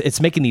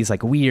 It's making these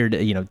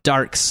weird,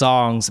 dark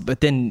songs,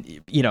 but then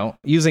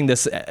using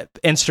this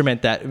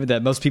instrument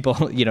that most people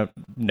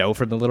know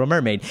from the Little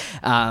Mermaid.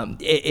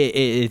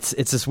 It's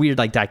this weird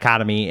dichotomy.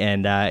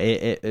 And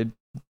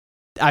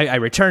I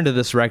returned to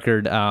this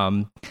record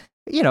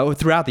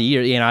throughout the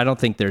year, I don't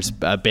think there's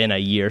been a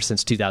year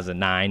since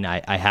 2009.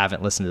 I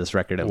haven't listened to this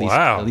record at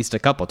least a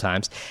couple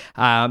times.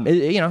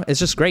 It's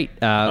just great.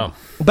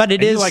 But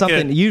it is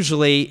something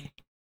usually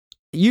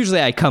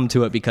I come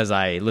to it because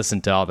I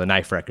listen to all the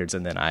Knife records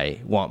and then I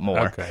want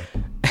more. Okay.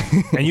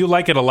 And you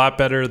like it a lot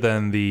better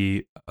than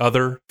the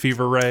other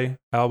Fever Ray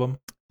album?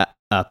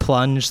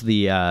 Plunge,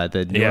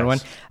 the newer one.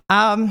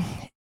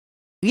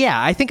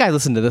 Yeah, I think I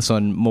listened to this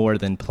one more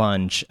than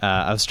Plunge.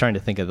 I was trying to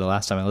think of the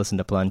last time I listened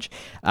to Plunge.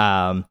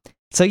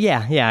 So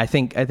yeah, I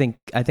think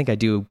I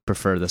do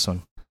prefer this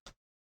one.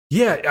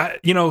 Yeah,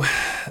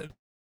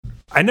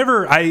 I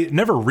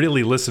never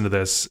really listened to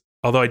this.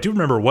 Although I do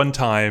remember one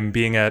time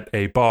being at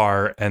a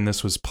bar and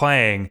this was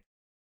playing,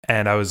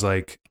 and I was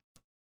like,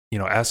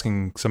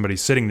 asking somebody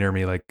sitting near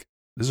me, like,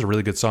 this is a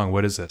really good song.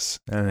 What is this?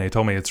 And they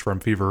told me it's from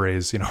Fever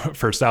Ray's,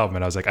 first album.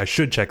 And I was like, I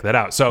should check that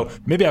out. So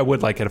maybe I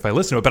would like it if I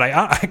listen to it. But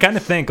I kind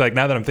of think, like,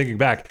 now that I'm thinking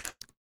back,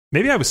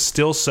 maybe I was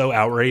still so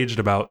outraged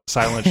about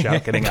Silent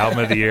Shout getting album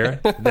of the year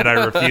that I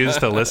refused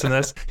to listen to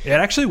this. It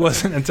actually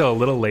wasn't until a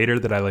little later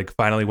that I like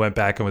finally went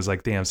back and was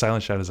like, damn,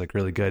 Silent Shout is like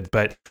really good.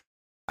 But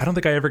I don't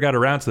think I ever got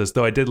around to this,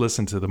 though I did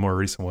listen to the more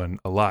recent one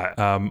a lot.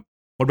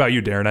 What about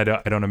you, Darren?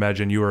 I don't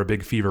imagine you were a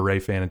big Fever Ray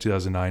fan in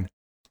 2009.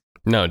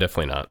 No,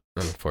 definitely not,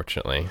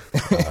 unfortunately.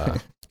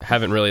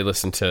 Haven't really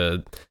listened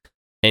to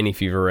any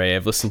Fever Ray.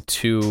 I've listened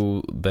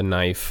to The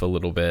Knife a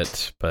little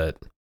bit, but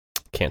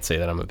can't say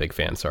that I'm a big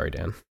fan. Sorry,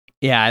 Dan.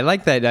 Yeah, I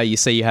like that you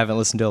say you haven't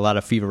listened to a lot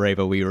of Fever Ray,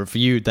 but we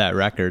reviewed that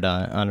record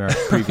on our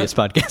previous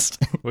podcast.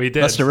 We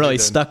did. Must have really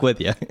stuck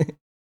with you.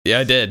 Yeah,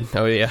 I did.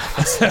 Oh, yeah.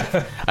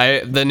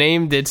 The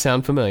name did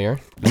sound familiar.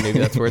 Maybe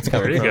that's where it's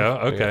coming from. There you go.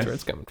 Okay. Maybe that's where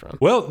it's coming from.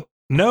 Well,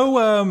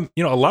 no,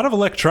 a lot of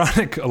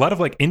electronic, a lot of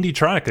like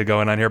indie-tronica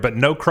going on here, but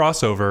no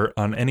crossover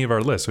on any of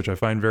our lists, which I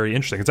find very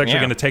interesting. It's actually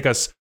going to take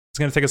us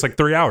like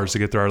 3 hours to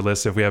get through our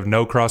list if we have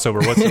no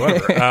crossover whatsoever.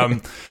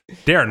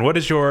 Darren, what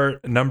is your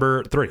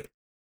number 3?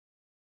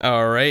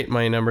 All right,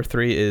 my number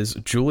 3 is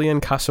Julian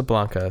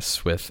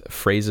Casablancas with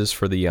Phrases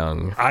for the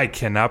Young. I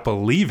cannot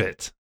believe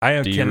it. I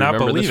Do you cannot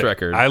remember believe this it.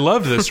 record? I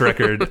love this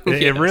record.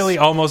 Yes. It really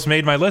almost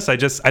made my list. I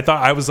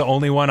thought I was the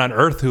only one on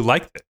earth who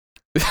liked it.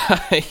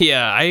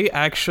 Yeah, I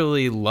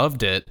actually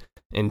loved it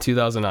in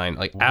 2009.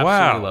 Like,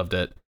 absolutely loved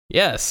it.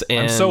 Yes,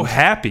 and I'm so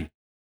happy.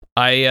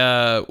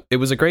 It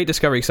was a great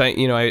discovery because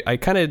I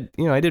kind of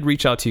I did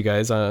reach out to you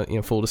guys.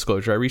 Full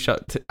disclosure, I reached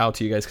out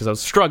to you guys because I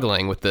was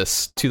struggling with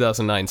this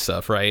 2009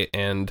 stuff, right?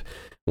 And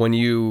when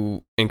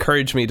you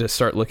encouraged me to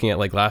start looking at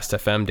like Last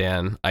FM,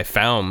 Dan, I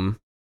found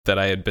that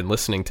I had been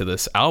listening to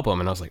this album,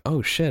 and I was like,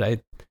 oh shit,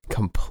 I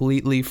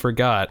completely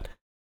forgot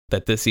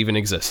that this even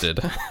existed.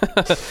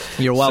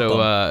 You're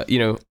welcome.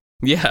 So,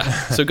 yeah.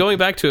 So going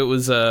back to it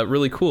was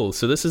really cool.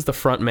 So this is the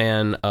front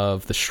man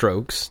of The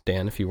Strokes,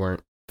 Dan, if you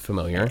weren't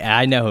familiar.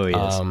 I know who he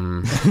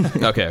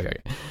is. Okay.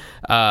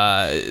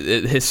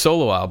 His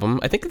solo album.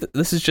 I think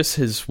this is just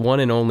his one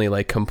and only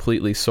like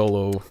completely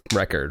solo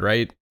record,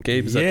 right,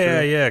 Gabe? Is that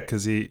true? Yeah,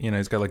 because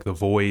he's got like the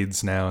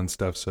Voids now and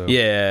stuff. So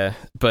yeah,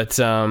 but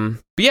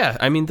yeah,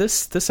 I mean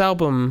this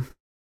album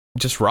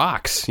just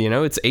rocks.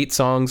 It's 8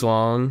 songs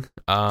long.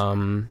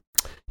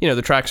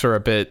 The tracks are a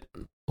bit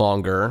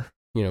longer,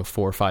 4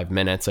 or 5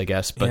 minutes, I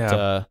guess,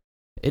 but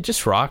it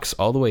just rocks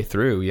all the way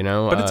through,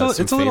 But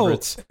it's a little,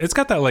 it's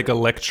got that like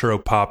electro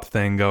pop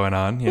thing going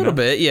on, a little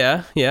bit,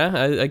 yeah.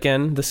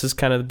 Again, this has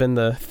kind of been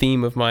the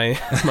theme of my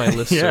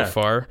list so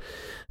far.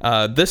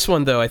 This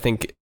one though, I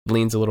think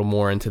leans a little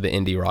more into the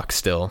indie rock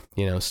still.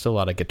 Still a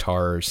lot of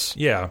guitars,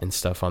 and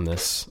stuff on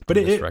this. But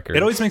this record.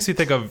 It always makes me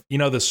think of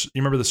this. You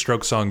remember the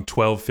Strokes song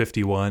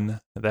 1251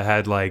 that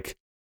had like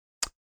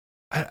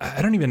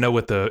I don't even know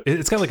what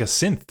it's got like a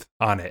synth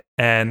on it,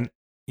 and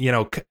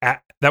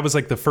that was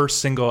like the first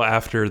single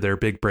after their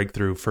big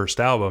breakthrough first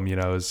album.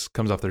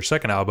 Comes off their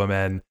second album,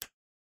 and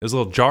it was a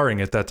little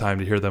jarring at that time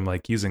to hear them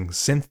like using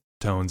synth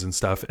tones and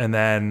stuff. And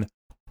then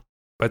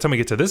by the time we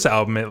get to this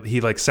album,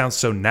 he like sounds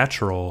so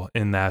natural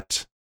in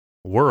that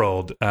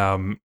world.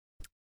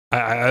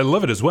 I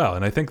love it as well,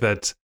 and I think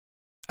that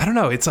I don't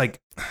know. It's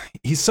like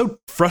he's so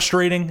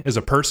frustrating as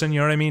a person. You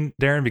know what I mean,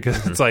 Darren?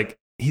 Because it's like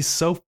he's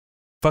so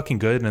fucking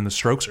good, and the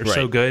Strokes are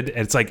so good, and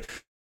it's like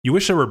you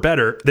wish they were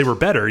better,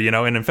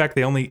 and in fact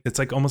it's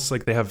like almost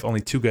like they have only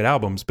 2 good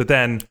albums. But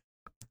then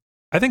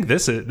I think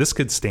this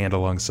could stand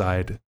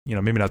alongside,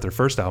 maybe not their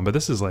first album, but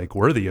this is like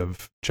worthy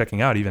of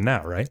checking out even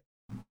now, right?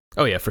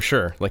 Oh yeah, for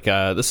sure. Like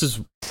this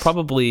is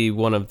probably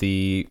one of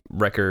the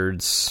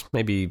records,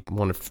 maybe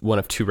one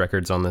of 2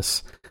 records on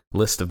this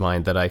list of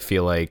mine that I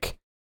feel like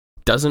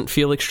doesn't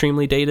feel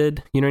extremely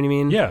dated, you know what I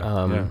mean?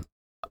 Yeah.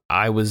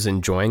 I was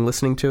enjoying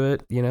listening to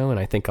it, and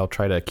I think I'll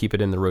try to keep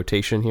it in the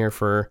rotation here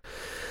for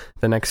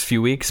the next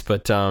few weeks.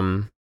 But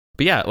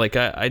yeah, like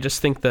I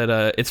just think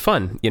that it's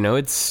fun.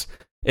 It's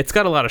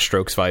got a lot of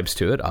Strokes vibes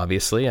to it.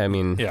 Obviously, I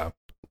mean,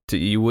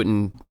 it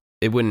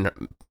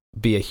wouldn't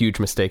be a huge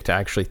mistake to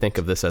actually think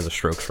of this as a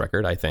Strokes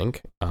record, I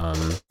think.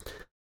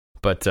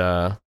 But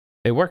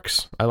it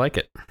works. I like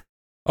it.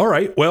 All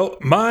right. Well,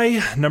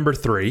 my number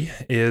 3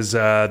 is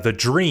The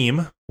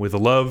Dream with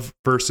Love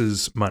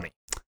versus Money.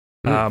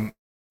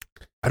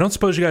 I don't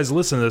suppose you guys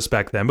listened to this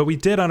back then, but we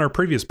did on our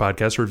previous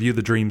podcast review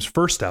the Dream's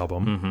first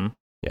album. Mm-hmm.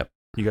 Yep.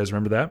 You guys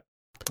remember that?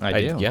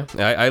 I do. Yeah.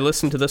 I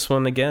listened to this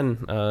one again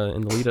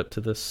in the lead up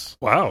to this.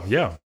 Wow.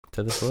 Yeah.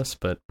 To this list,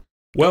 but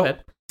well,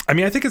 I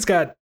mean, I think it's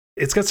got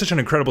such an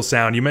incredible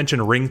sound. You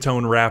mentioned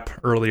ringtone rap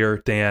earlier,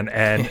 Dan,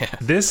 and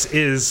this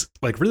is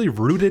like really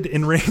rooted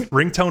in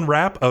ringtone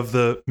rap of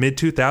the mid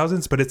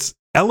 2000s, but it's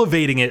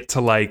elevating it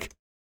to like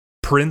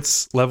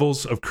Prince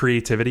levels of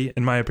creativity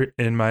in my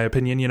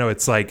opinion. You know,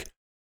 it's like,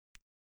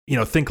 you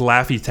know, think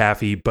Laffy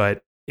Taffy,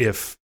 but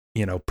if,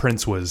 you know,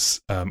 Prince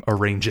was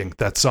arranging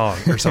that song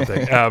or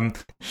something.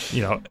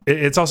 You know,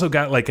 it's also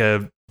got like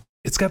the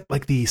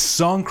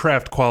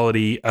songcraft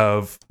quality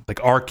of like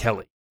R.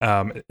 Kelly,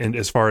 and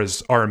as far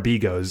as R&B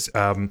goes.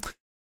 And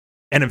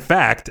in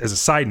fact, as a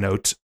side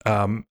note,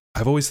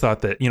 I've always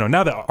thought that, you know,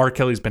 now that R.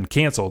 Kelly's been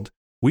canceled,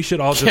 we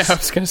should all just... Yeah, I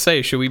was going to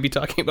say, should we be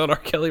talking about R.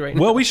 Kelly right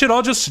now? Well, we should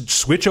all just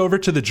switch over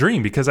to The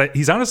Dream, because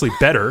he's honestly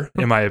better,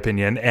 in my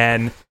opinion.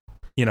 And,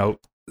 you know,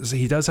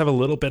 he does have a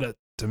little bit of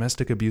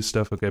domestic abuse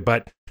stuff, okay,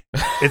 but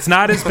it's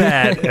not as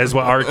bad as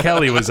what R.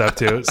 Kelly was up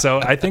to. So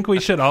I think we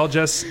should all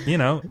just, you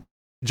know,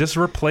 just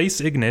replace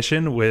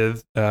Ignition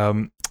with,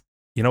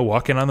 you know,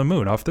 Walking on the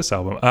Moon off this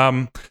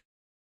album.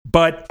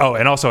 But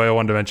and also I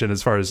wanted to mention,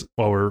 as far as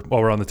while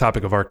we're on the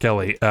topic of R.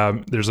 Kelly,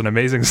 there's an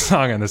amazing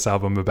song on this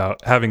album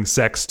about having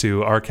sex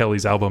to R.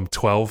 Kelly's album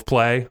 12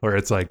 Play, where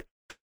it's like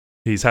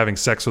he's having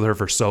sex with her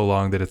for so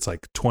long that it's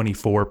like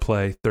 24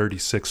 play,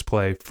 36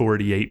 play,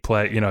 48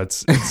 play. You know,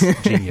 it's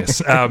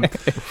genius.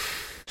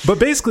 But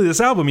basically,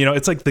 this album, you know,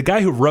 it's like the guy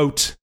who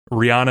wrote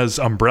Rihanna's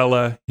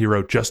Umbrella, he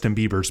wrote Justin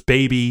Bieber's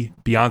Baby,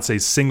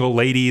 Beyonce's Single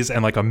Ladies,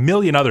 and like a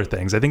million other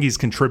things. I think he's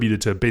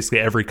contributed to basically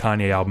every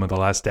Kanye album of the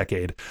last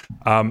decade.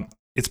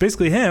 It's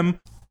basically him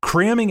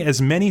cramming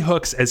as many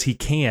hooks as he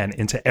can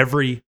into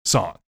every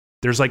song.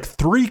 There's like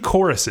 3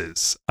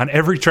 choruses on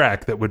every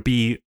track that would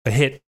be a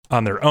hit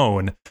on their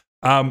own.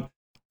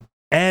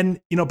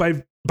 And, you know,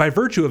 by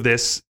virtue of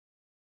this,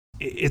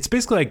 it's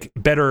basically like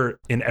better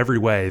in every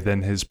way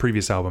than his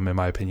previous album, in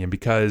my opinion,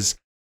 because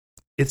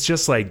it's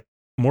just like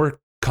more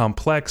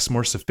complex,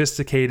 more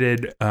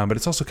sophisticated, but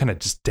it's also kind of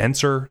just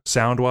denser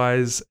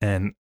sound-wise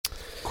and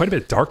quite a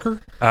bit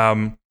darker.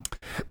 And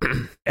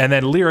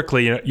then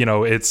lyrically, you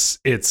know, it's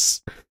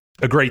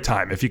a great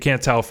time. If you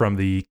can't tell from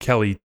the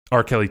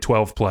R. Kelly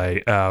 12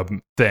 Play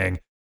thing,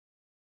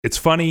 it's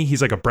funny.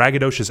 He's like a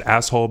braggadocious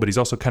asshole, but he's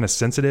also kind of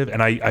sensitive,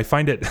 and I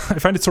find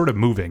it sort of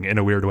moving in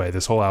a weird way.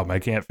 This whole album, I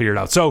can't figure it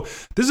out. So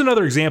this is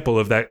another example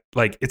of that.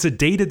 Like, it's a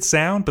dated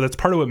sound, but that's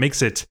part of what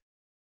makes it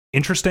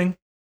interesting.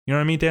 You know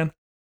what I mean, Dan?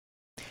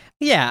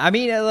 Yeah, I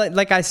mean,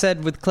 like I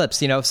said with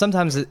Clips, you know,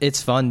 sometimes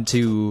it's fun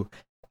to,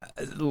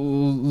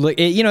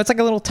 you know, it's like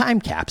a little time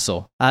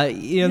capsule.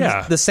 You know,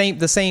 yeah. the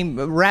same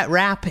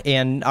rap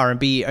and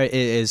R&B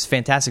is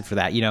fantastic for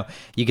that. You know,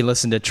 you can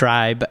listen to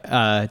Tribe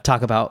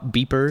talk about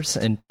beepers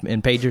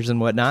and pagers and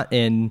whatnot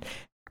in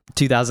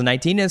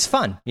 2019. It's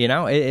fun. You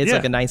know, it's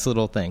like a nice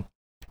little thing.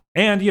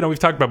 And, you know, we've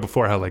talked about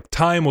before how like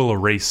time will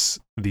erase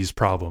these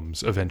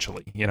problems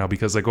eventually, you know,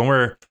 because like when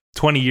we're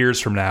 20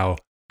 years from now,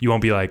 you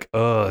won't be like,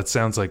 oh, it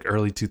sounds like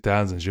early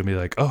 2000s. You'll be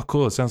like, oh,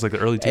 cool, it sounds like the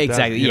early 2000s.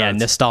 Exactly, you know, yeah,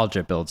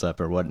 nostalgia builds up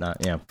or whatnot,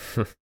 yeah.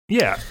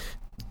 Yeah.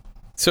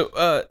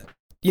 So,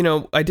 you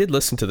know, I did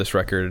listen to this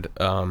record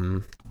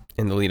in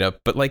the lead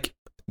up, but like,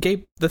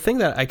 Gabe, the thing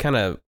that I kind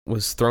of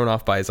was thrown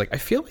off by is like, I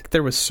feel like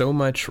there was so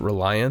much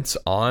reliance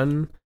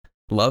on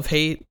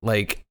love-hate.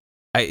 Like,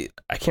 I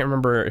can't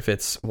remember if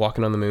it's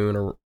Walking on the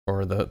Moon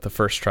or the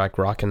first track,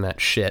 Rockin'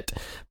 That Shit,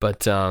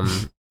 but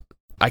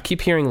I keep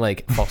hearing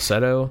like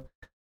falsetto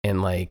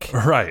and like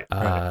right.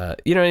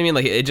 You know what I mean,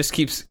 like it just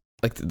keeps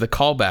like the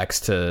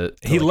callbacks to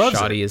he like, loves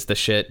Shoddy it. Is the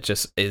shit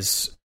just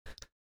is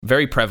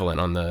very prevalent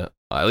on the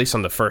at least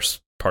on the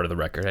first part of the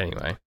record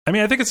anyway. I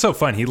mean, I think it's so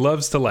fun. He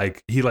loves to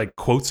he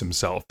quotes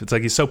himself. It's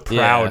like he's so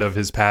proud of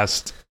his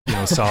past, you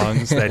know,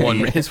 songs that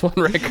his one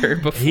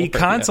record before, he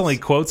constantly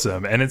quotes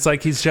them, and it's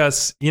like he's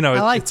just, you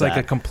know, it's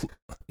like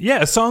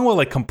a song will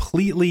like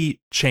completely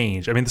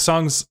change. I mean, the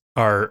songs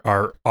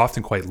are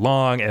often quite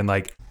long and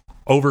like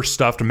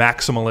overstuffed,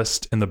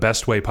 maximalist in the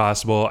best way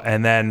possible,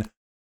 and then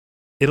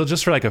it'll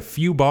just for like a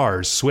few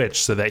bars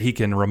switch so that he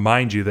can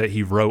remind you that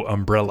he wrote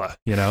Umbrella,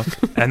 you know,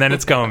 and then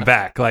it's going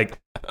back. Like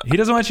he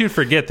doesn't want you to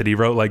forget that he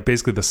wrote like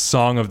basically the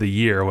song of the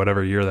year,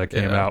 whatever year that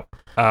came out.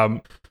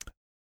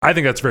 I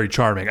think that's very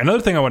charming.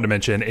 Another thing I wanted to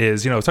mention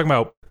is, you know, talking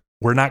about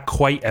we're not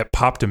quite at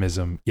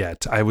poptimism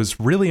yet. I was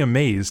really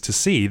amazed to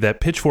see that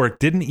Pitchfork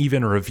didn't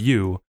even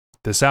review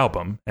this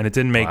album, and it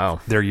didn't make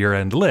their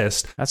year-end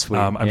list. That's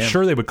weird. I'm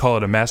sure they would call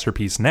it a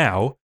masterpiece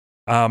now.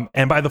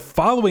 And by the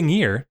following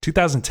year,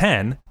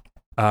 2010,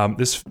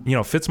 this, you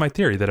know, fits my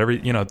theory that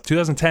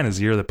 2010 is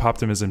the year that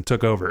poptimism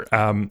took over.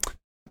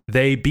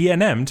 They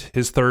BNM'd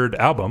his third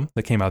album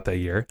that came out that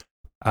year.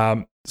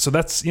 So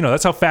that's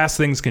how fast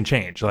things can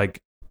change.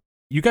 Like,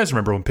 you guys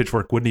remember when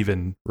Pitchfork wouldn't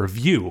even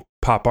review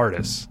pop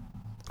artists?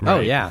 Right? Oh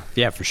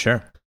yeah, for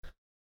sure.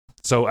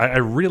 So I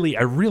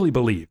really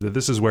believe that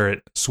this is where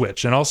it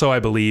switched, and also I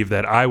believe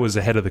that I was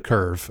ahead of the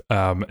curve.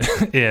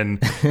 In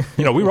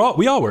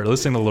we all were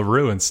listening to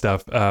LaRue and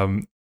stuff.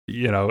 We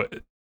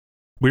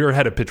were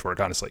ahead of Pitchfork,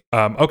 honestly.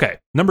 Okay,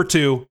 number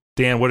 2,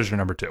 Dan. What is your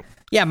number 2?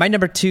 Yeah, my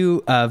number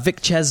 2,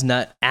 Vic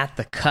Chesnutt, At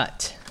the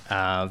Cut.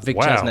 Vic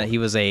Chesnutt, he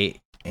was a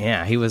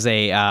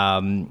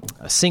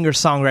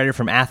singer-songwriter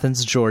from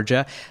Athens,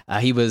 Georgia.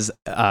 He was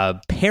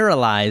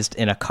paralyzed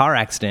in a car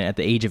accident at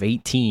the age of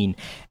 18,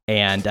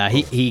 and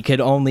he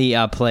could only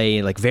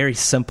play like very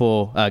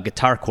simple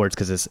guitar chords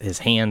because his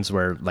hands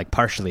were like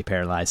partially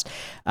paralyzed.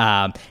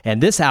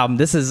 And this album,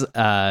 this is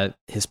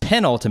his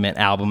penultimate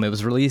album. It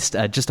was released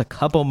just a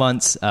couple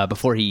months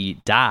before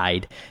he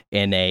died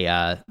in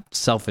a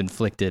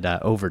self-inflicted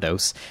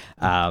overdose,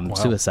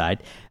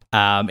 suicide.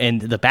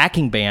 And the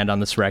backing band on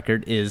this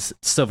record is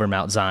Silver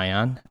Mount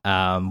Zion,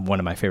 one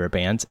of my favorite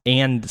bands,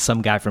 and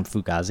some guy from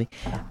Fugazi,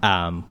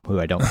 who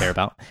I don't care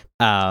about.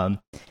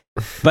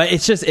 But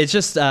it's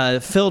just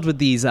filled with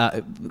these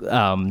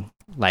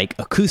like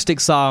acoustic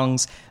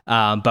songs,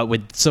 but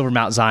with Silver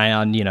Mount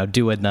Zion,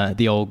 doing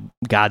the old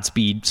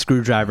Godspeed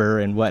Screwdriver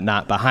and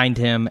whatnot behind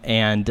him,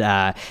 and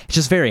it's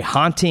just very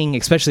haunting,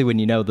 especially when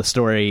you know the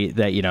story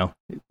that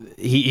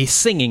he's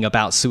singing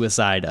about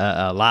suicide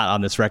a lot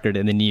on this record,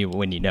 and then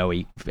when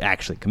he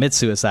actually commits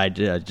suicide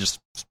just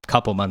a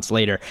couple months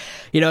later,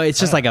 it's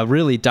just like a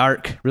really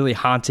dark, really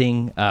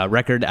haunting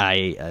record.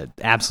 I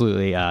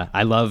absolutely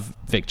I love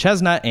Vic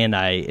Chesnutt, and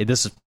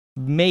this is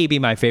maybe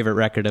my favorite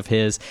record of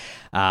his.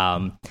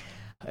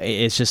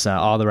 It's just an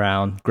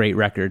all-around great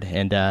record,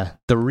 and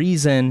the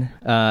reason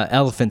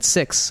Elephant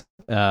Six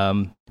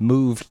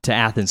moved to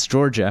Athens,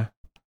 Georgia,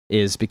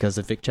 is because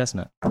of Vic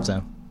Chesnutt.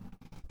 So,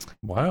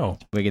 wow,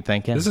 we could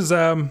thank him. This is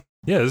this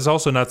is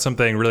also not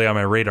something really on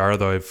my radar,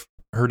 though I've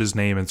heard his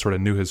name and sort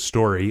of knew his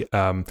story.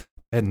 I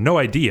had no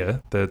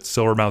idea that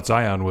Silver Mount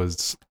Zion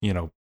was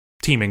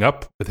teaming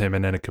up with him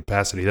in any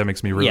capacity. That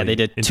makes me really they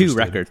did two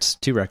records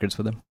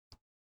with him.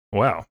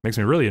 Wow, makes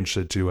me really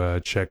interested to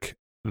check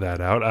that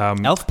out.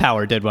 Elf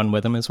Power did one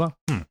with him as well.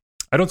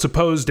 I don't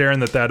suppose, Darren,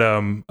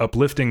 that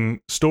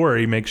uplifting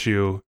story makes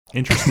you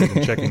interested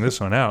in checking this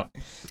one out.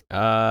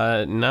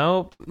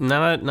 No,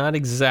 not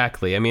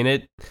exactly. I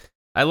mean,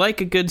 I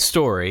like a good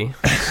story,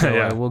 so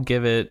yeah. I will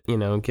give it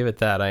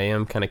that. I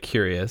am kind of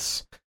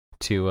curious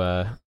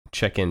to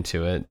check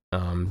into it.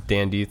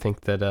 Dan, do you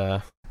think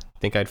that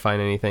think I'd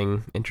find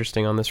anything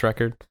interesting on this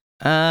record?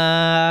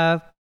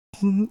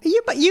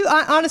 You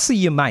honestly,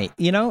 you might.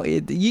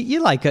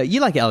 You like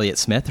Elliott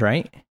Smith,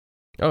 right?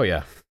 Oh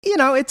yeah.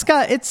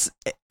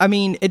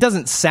 It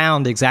doesn't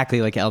sound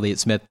exactly like Elliott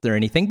Smith or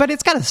anything, but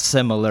it's got a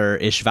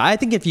similar-ish vibe. I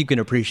think if you can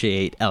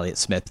appreciate Elliott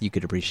Smith, you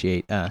could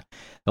appreciate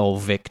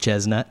old Vic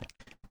Chesnutt.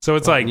 So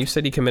it's like you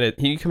said he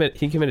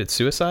committed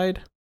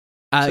suicide.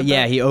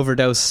 Yeah, he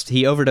overdosed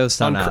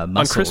on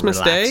muscle Christmas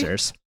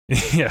relaxers. Day.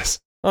 Yes,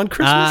 on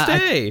Christmas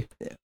Day.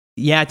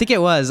 I think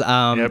it was.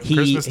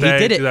 Christmas Day, he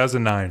did it.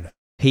 2009.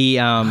 He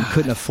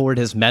couldn't afford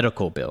his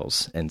medical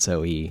bills, and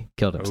so he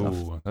killed himself.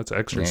 Oh, that's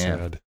extra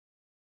sad.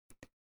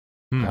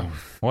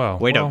 Wow.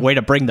 Way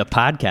to bring the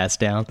podcast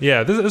down.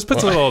 Yeah, this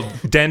puts a little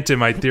dent in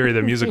my theory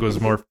that music was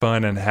more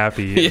fun and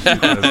happy.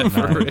 Yeah,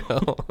 for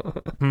real.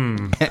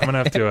 I'm gonna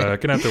have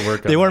to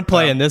work. They weren't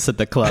playing this at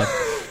the club.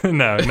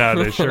 No,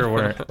 they sure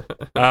weren't.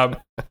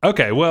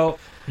 Okay, well,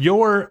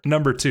 your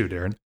number 2,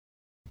 Darren.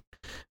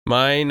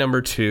 My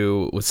number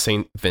 2 was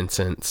St.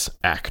 Vincent's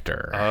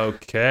Actor.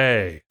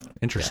 Okay,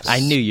 interesting. I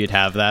knew you'd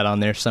have that on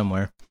there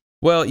somewhere.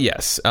 Well,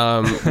 yes.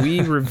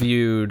 We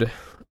reviewed,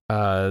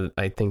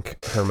 I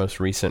think, her most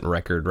recent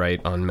record,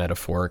 right, on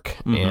Metaphoric.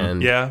 Mm-hmm.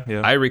 And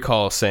yeah. I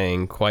recall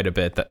saying quite a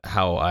bit that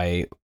how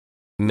I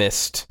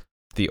missed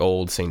the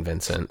old St.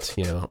 Vincent,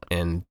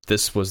 and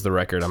this was the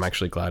record. I'm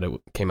actually glad it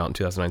came out in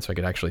 2009 so I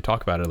could actually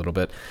talk about it a little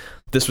bit.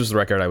 This was the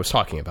record I was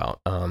talking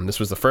about. This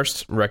was the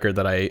first record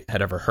that I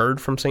had ever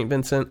heard from St.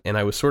 Vincent, and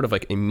I was sort of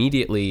like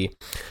immediately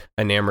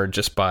enamored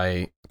just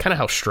by kind of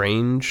how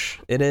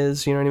strange it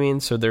is, you know what I mean?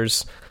 So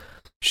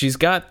she's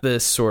got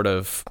this sort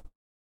of,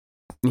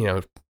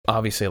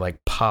 obviously like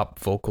pop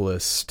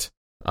vocalist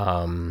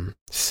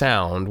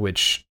sound,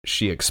 which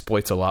she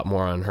exploits a lot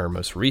more on her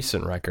most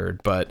recent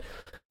record, but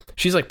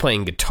she's like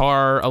playing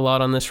guitar a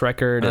lot on this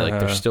record. Like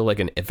there's still like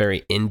a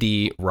very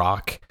indie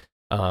rock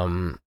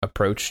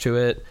approach to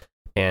it,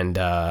 and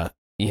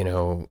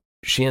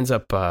she ends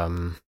up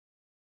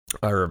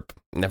or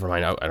never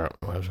mind. I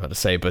don't know what I was about to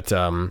say, but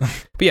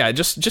yeah,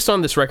 just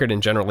on this record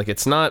in general, like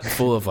it's not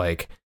full of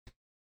like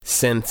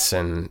synths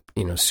and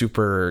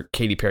super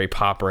Katy Perry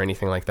pop or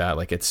anything like that.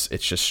 Like it's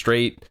just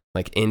straight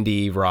like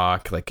indie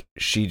rock. Like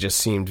she just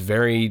seemed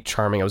very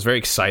charming. I was very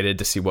excited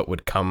to see what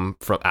would come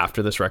from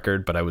after this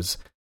record, but I was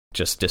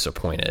just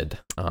disappointed.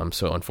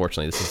 So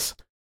unfortunately, this is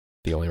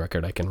the only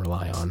record I can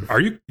rely on. Are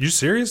you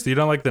serious? You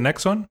don't like the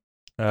next one?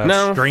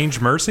 No.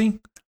 Strange Mercy?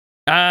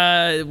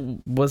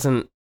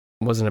 Wasn't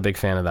a big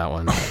fan of that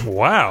one.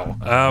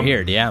 Wow.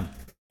 Weird, yeah.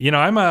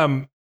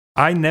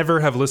 I never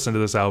have listened to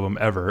this album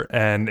ever,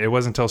 and it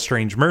wasn't until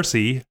Strange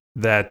Mercy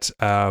that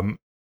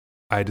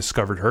I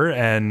discovered her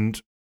and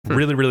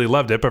really, really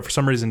loved it, but for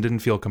some reason didn't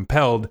feel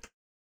compelled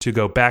to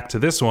go back to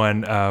this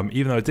one,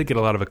 even though it did get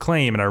a lot of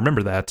acclaim, and I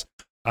remember that.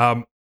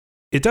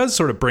 It does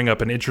sort of bring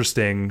up an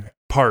interesting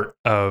part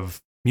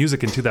of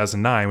music in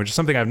 2009, which is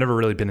something I've never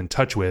really been in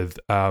touch with.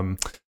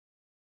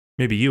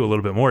 Maybe you a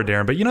little bit more,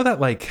 Darren, but you know that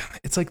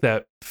it's like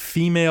that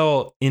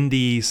female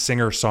indie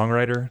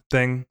singer-songwriter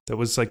thing that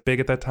was like big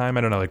at that time?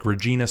 I don't know, like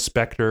Regina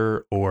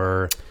Spektor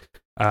or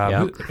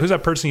who's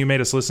that person you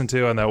made us listen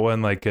to on that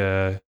one, like,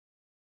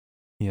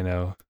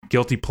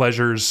 Guilty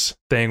Pleasures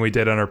thing we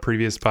did on our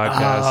previous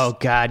podcast? Oh,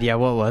 God, yeah,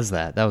 what was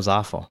that? That was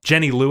awful.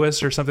 Jenny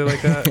Lewis or something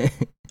like that?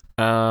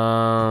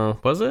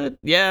 Was it?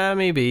 Yeah,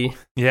 maybe.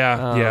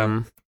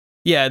 Yeah.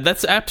 Yeah,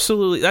 that's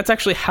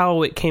actually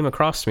how it came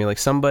across to me. Like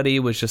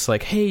somebody was just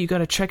like, "Hey, you got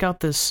to check out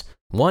this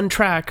one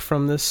track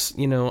from this,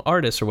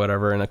 artist or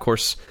whatever." And of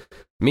course,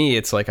 me,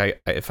 it's like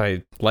if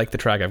I like the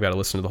track, I've got to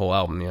listen to the whole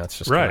album. That's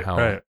just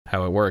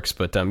how it works.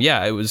 But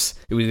it was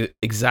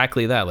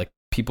exactly that. Like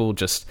people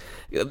just,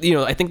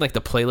 I think like the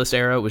playlist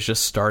era was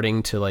just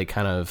starting to like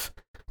kind of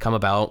come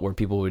about, where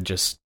people would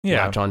just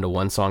latch onto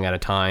one song at a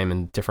time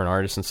and different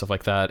artists and stuff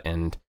like that.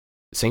 And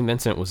St.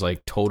 Vincent was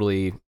like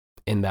totally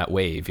in that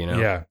wave,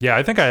 Yeah.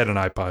 I think I had an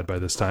iPod by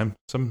this time,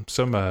 some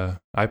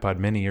iPod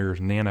Mini or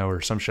Nano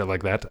or some shit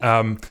like that.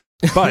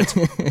 But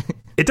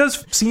it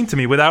does seem to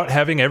me, without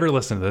having ever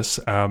listened to this,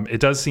 it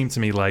does seem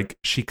to me like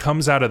she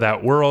comes out of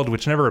that world,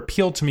 which never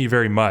appealed to me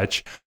very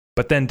much,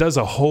 but then does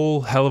a whole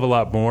hell of a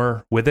lot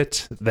more with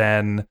it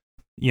than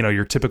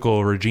your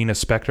typical Regina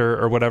Spektor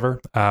or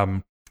whatever.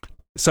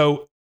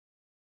 So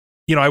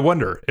I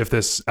wonder if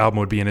this album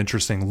would be an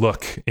interesting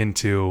look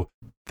into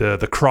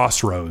the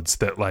crossroads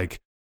that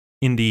like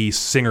indie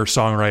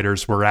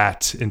singer-songwriters were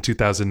at in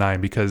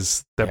 2009,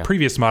 because that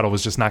previous model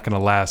was just not going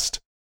to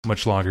last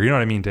much longer. You know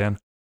what I mean, Dan?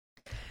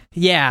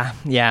 Yeah,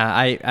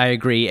 I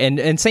agree.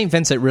 And St.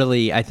 Vincent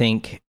really, I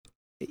think,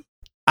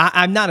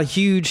 I'm not a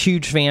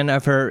huge fan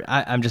of her.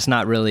 I'm just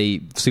not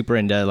really super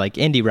into like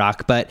indie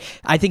rock, but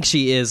I think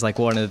she is like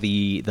one of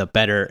the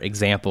better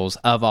examples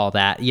of all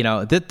that.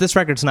 This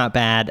record's not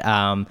bad.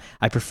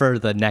 I prefer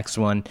the next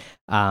one.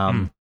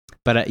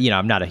 But,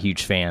 I'm not a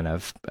huge fan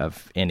of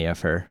any of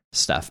her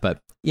stuff,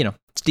 but,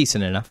 it's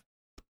decent enough.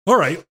 All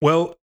right.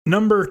 Well,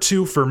 number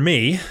 2 for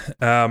me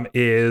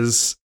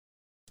is,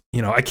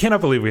 I cannot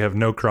believe we have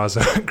no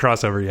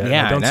crossover yet.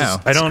 Yeah, I know.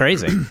 It's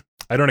crazy.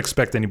 I don't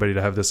expect anybody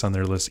to have this on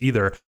their list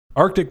either.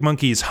 Arctic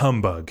Monkeys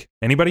Humbug.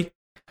 Anybody?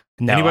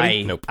 No,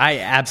 Anybody? Nope. I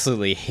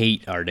absolutely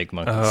hate Arctic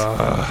Monkeys.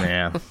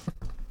 Yeah.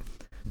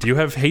 Do you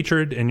have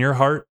hatred in your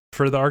heart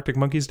for the Arctic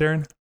Monkeys,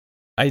 Darren?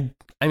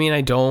 I mean,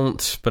 I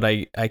don't, but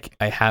I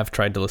have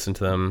tried to listen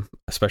to them,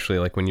 especially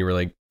like when you were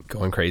like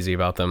going crazy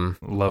about them.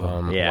 Love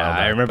them. Yeah,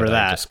 I remember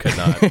that. I just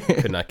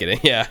could not get in.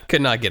 Yeah,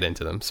 could not get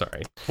into them.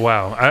 Sorry.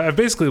 Wow, I've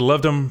basically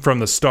loved them from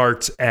the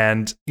start,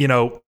 and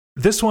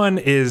this one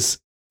is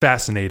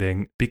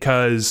fascinating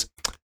because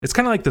it's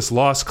kind of like this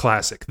lost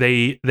classic.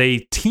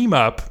 They team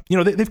up.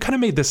 They've kind of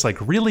made this like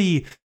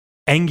really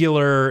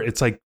angular.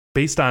 It's like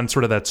based on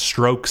sort of that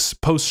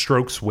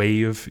post-Strokes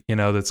wave,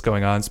 that's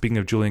going on. Speaking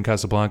of Julian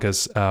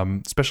Casablancas,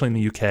 especially in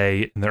the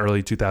UK in the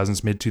early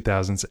 2000s, mid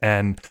 2000s,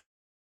 and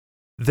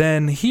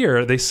then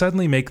here they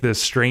suddenly make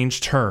this strange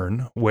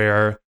turn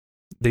where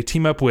they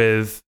team up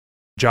with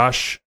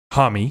Josh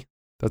Homme.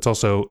 That's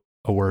also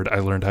a word I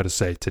learned how to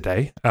say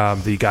today.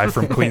 The guy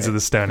from Queens of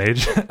the Stone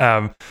Age.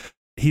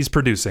 He's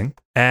producing,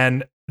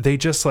 and they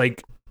just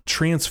like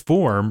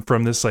transform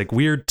from this like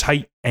weird,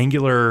 tight,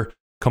 angular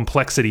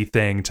complexity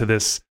thing to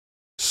this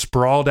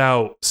sprawled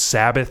out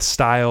Sabbath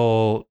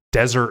style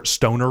desert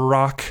stoner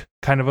rock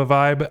kind of a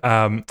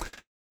vibe.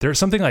 There's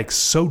something like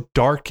so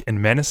dark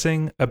and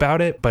menacing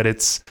about it, but I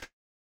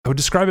would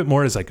describe it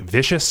more as like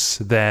vicious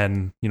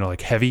than,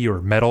 like heavy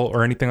or metal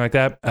or anything like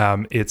that.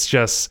 It's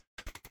just,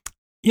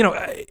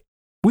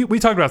 we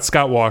talked about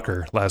Scott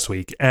Walker last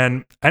week,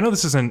 and I know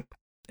this isn't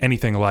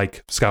anything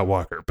like Scott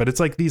Walker, but it's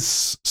like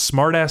these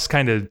smart-ass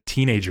kind of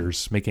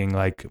teenagers making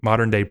like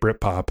modern day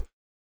Britpop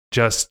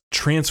just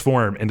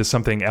transform into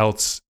something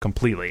else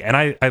completely. And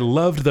I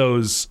loved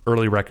those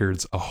early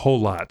records a whole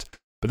lot,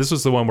 but this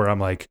was the one where I'm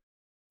like,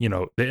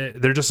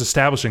 they're just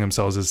establishing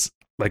themselves as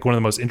like one of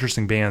the most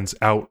interesting bands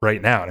out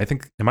right now. And I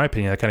think, in my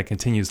opinion, that kind of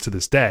continues to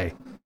this day.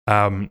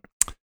 They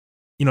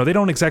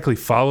don't exactly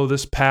follow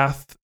this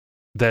path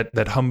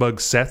that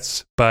Humbug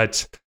sets,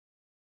 but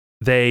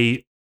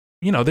they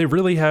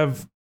really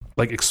have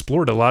like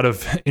explored a lot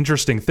of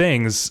interesting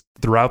things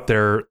throughout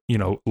their,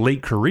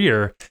 late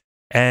career.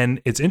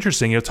 And it's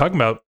interesting, talking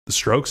about the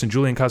Strokes and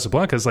Julian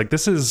Casablancas, like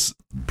this is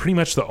pretty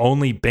much the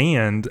only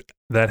band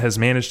that has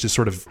managed to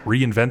sort of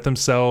reinvent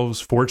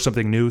themselves, forge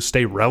something new,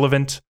 stay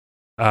relevant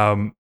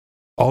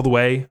all the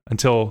way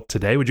until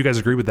today. Would you guys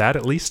agree with that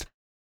at least?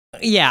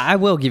 Yeah, I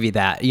will give you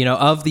that.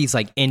 Of these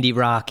like indie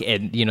rock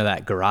and,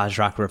 that garage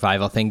rock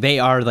revival thing, they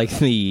are like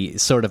the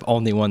sort of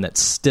only one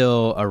that's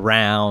still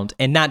around,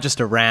 and not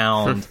just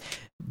around,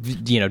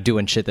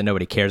 doing shit that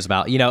nobody cares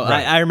about. Right.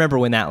 I remember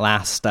when that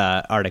last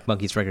Arctic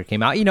Monkeys record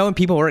came out, and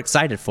people were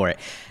excited for it.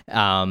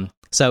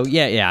 So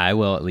yeah, I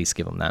will at least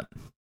give them that.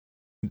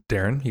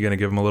 Darren, you gonna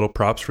give them a little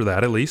props for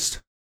that at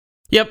least?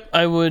 Yep,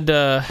 I would.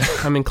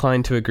 I'm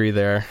inclined to agree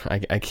there.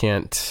 I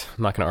can't.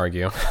 I'm not going to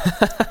argue.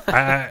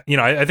 I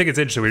think it's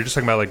interesting. We were just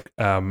talking about like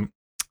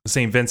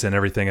St. Vincent and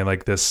everything, and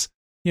like this,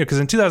 because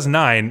in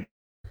 2009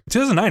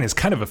 is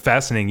kind of a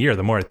fascinating year.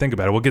 The more I think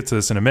about it, we'll get to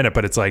this in a minute,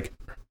 but it's like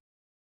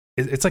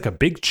a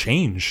big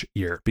change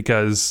year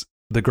because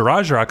the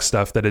garage rock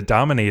stuff that had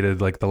dominated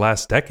like the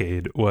last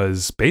decade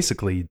was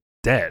basically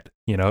dead.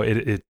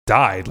 It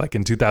died like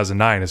in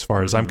 2009, as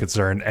far as I'm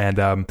concerned,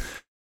 and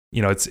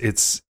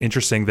it's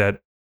interesting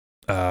that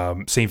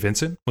St.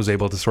 Vincent was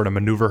able to sort of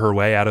maneuver her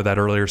way out of that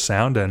earlier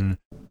sound, and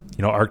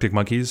Arctic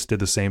Monkeys did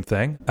the same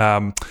thing.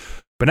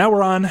 But now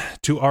we're on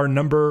to our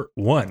number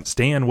one.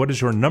 Stan, what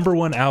is your number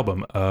one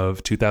album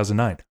of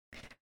 2009?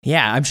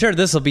 Yeah, I'm sure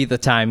this will be the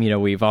time,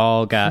 we've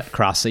all got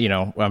cross,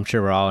 I'm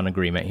sure we're all in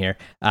agreement here.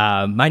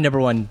 My number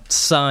one,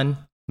 Sun,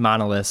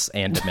 Monoliths,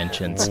 and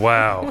Dimensions.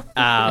 Wow.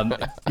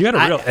 You had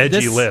a real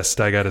edgy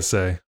list, I gotta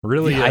say.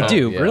 Really, I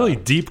do. Really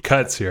deep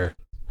cuts here.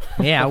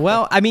 Yeah,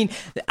 well, I mean,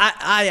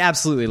 I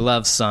absolutely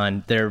love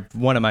Sun. They're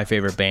one of my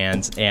favorite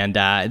bands, and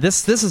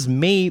this is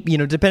maybe,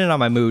 depending on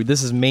my mood,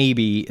 this is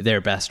maybe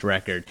their best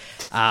record.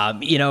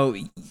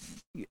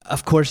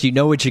 Of course, you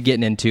know what you're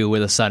getting into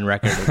with a Sun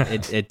record.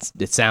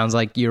 It sounds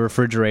like your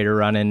refrigerator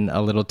running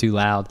a little too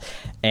loud,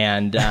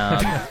 and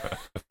but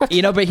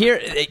here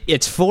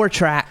it's 4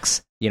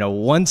 tracks.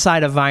 One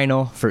side of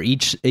vinyl for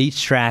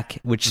each track,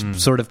 which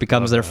sort of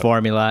becomes their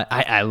formula.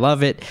 I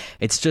love it.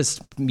 It's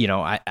just,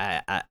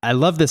 I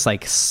love this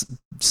like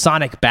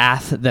sonic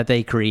bath that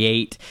they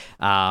create.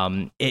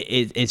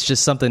 It's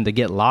just something to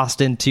get lost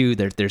into.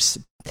 There's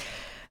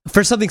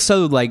for something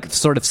so like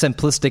sort of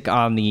simplistic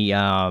on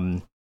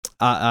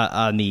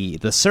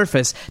the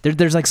surface.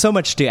 There's like so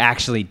much to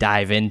actually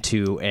dive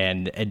into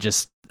and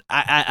just.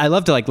 I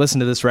love to like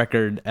listen to this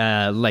record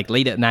like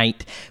late at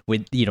night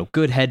with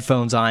good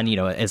headphones on,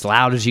 as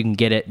loud as you can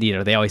get it.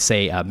 They always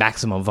say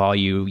maximum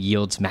volume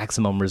yields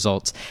maximum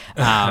results,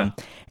 and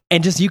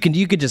just you can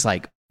just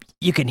like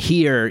you can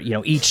hear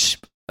each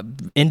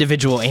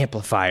individual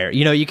amplifier.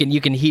 You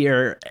can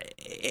hear.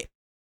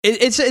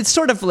 It's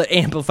sort of like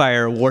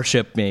amplifier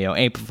worship,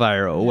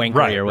 amplifier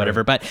wankery or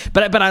whatever. Right.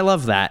 But I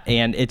love that,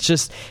 and it's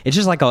just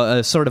like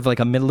a sort of like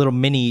a little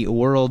mini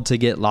world to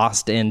get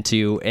lost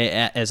into,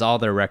 as all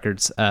their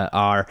records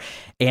are.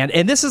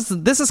 And this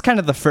is kind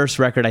of the first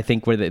record I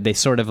think where they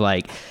sort of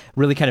like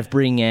really kind of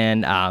bring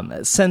in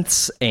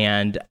synths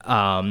and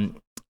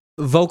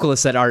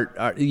vocalists that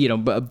are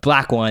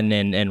Black One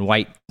and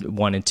White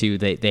 1 and 2.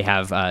 They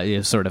have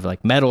sort of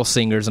like metal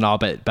singers and all,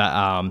 but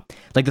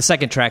like the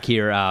second track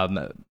here,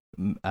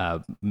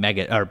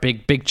 mega or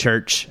big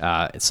church,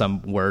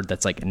 some word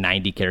that's like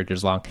 90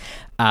 characters long.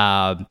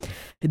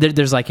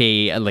 There's like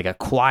a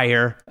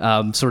choir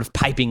sort of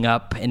piping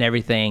up and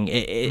everything.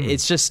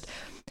 It's just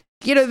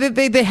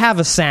they have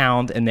a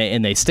sound and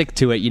they stick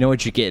to it. You know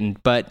what you're getting,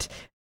 but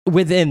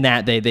within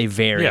that they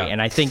vary. Yeah.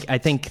 And I think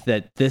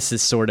that this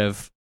is sort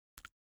of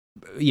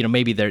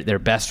maybe their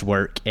best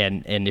work,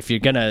 and if you're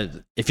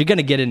gonna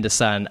get into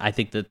Sun, I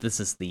think that this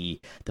is the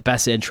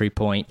best entry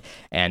point.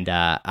 And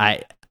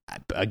I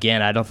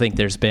don't think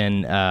there's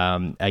been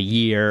a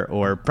year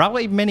or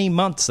probably many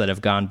months that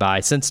have gone by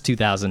since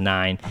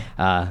 2009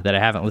 that I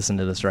haven't listened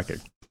to this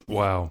record.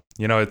 Wow,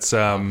 it's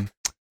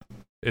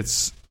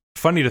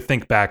funny to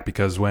think back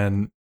because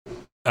when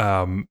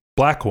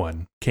Black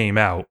One came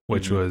out,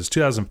 which was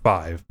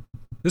 2005,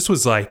 this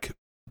was like,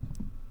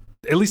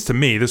 at least to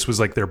me, this was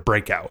like their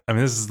breakout. I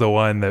mean, this is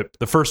the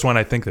first one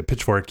I think that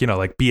Pitchfork,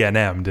 like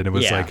BNM'd, and it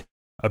was like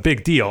a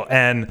big deal.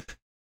 And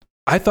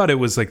I thought it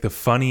was like the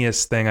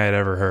funniest thing I had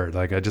ever heard.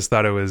 Like, I just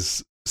thought it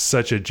was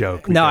such a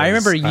joke. No, I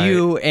remember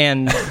you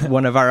and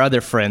one of our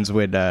other friends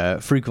would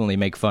frequently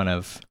make fun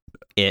of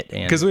it.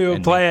 Because we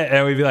would play it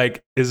and we'd be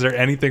like, is there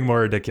anything more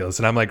ridiculous?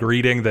 And I'm like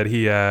reading that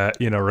he,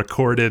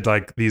 recorded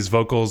like these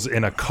vocals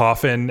in a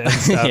coffin and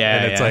stuff.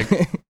 And it's like...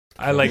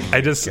 I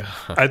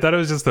thought it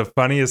was just the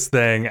funniest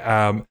thing.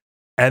 And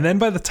then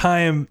by the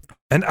time,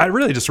 and I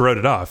really just wrote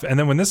it off. And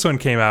then when this one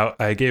came out,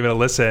 I gave it a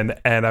listen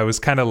and I was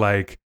kind of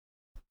like,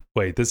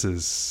 wait, this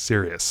is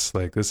serious.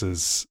 Like, this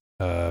is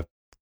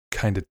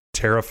kind of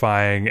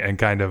terrifying and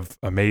kind of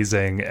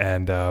amazing.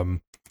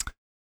 And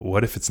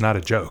what if it's not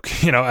a joke?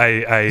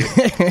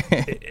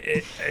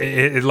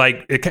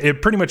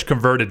 It pretty much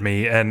converted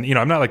me. And,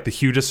 I'm not like the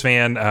hugest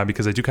fan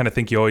because I do kind of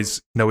think you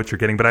always know what you're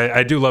getting. But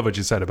I do love what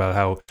you said about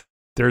how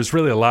there's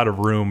really a lot of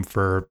room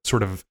for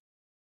sort of,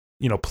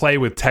 play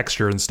with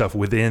texture and stuff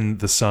within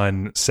the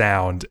Sun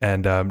sound,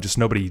 and just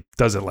nobody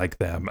does it like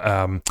them.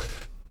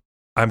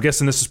 I'm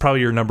guessing this is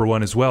probably your number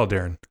one as well,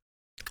 Darren.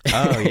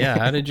 Oh, yeah.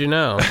 How did you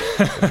know?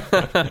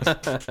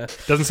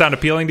 Doesn't sound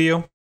appealing to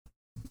you?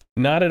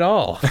 Not at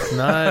all.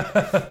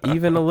 Not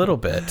even a little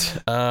bit.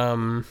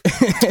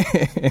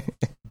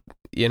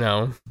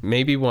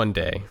 Maybe one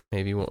day.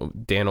 Maybe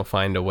Dan will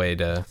find a way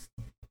to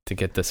to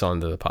get this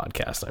onto the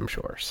podcast, I'm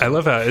sure. So. I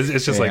love how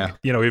it's just like,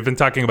 we've been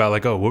talking about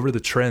like, oh, what were the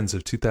trends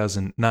of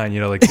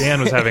 2009? Like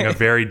Dan was having a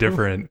very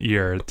different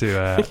year to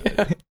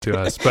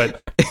us.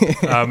 But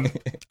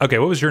okay,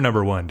 what was your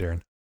number one,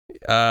 Darren?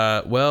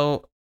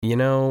 Well,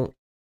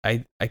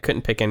 I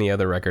couldn't pick any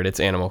other record. It's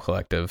Animal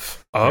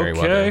Collective.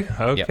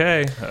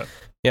 Okay.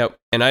 Yep.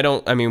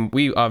 And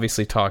we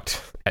obviously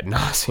talked ad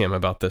nauseum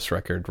about this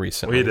record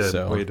recently.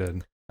 We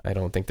did. I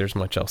don't think there's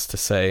much else to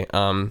say.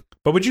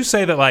 But would you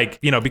say that, like,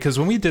 because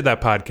when we did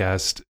that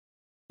podcast,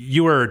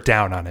 you were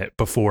down on it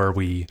before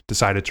we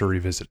decided to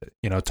revisit it.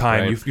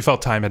 Time, right. You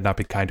felt time had not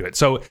been kind to it.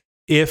 So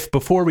if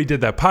before we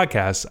did that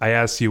podcast, I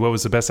asked you what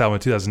was the best album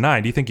of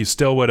 2009, do you think you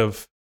still would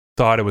have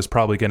thought it was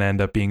probably going to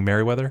end up being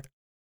Merriweather?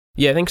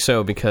 Yeah, I think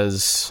so,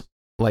 because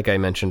like I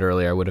mentioned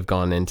earlier, I would have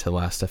gone into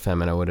Last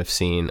FM and I would have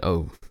seen,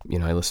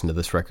 I listened to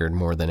this record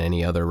more than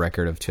any other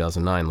record of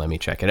 2009. Let me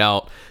check it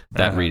out.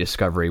 That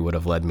rediscovery would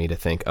have led me to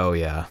think, oh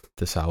yeah,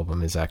 this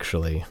album is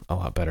actually a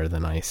lot better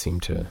than I seem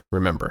to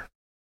remember.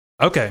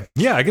 Okay.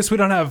 Yeah, I guess we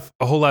don't have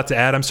a whole lot to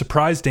add. I'm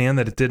surprised, Dan,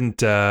 that it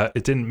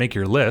didn't make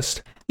your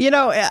list.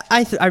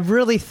 I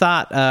really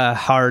thought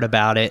hard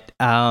about it.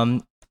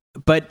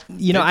 But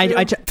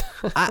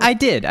I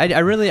did.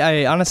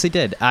 I honestly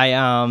did.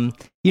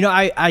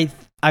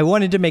 I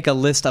wanted to make a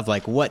list of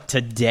like what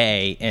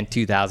today in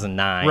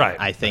 2009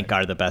 I think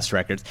are the best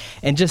records,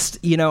 and just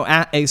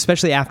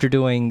especially after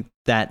doing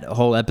that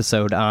whole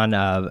episode on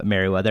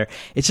Merriweather,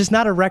 it's just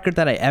not a record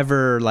that I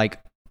ever like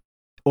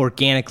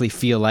organically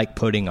feel like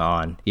putting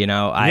on.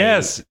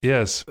 Yes.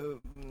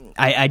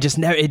 I just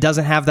never. It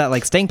doesn't have that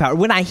like staying power.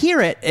 When I hear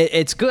it,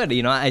 it's good.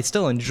 I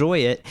still enjoy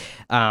it.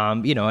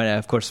 And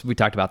of course we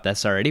talked about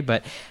this already.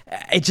 But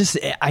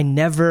I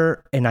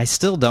never, and I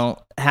still don't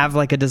have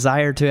like a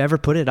desire to ever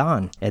put it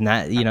on. And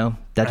that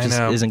that just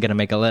isn't going to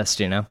make a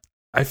list.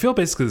 I feel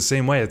basically the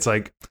same way. It's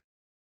like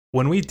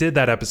when we did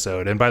that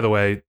episode. And by the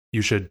way,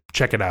 you should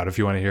check it out if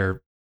you want to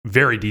hear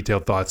very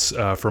detailed thoughts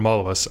from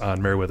all of us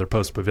on Merriweather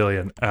Post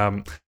Pavilion.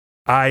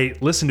 I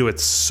listened to it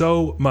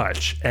so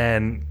much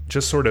and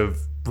just sort of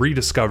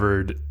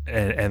rediscovered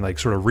and like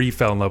sort of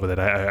fell in love with it.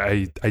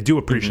 I do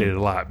appreciate it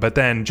a lot. But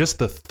then just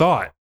the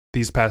thought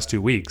these past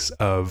 2 weeks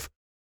of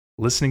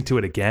listening to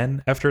it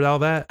again after all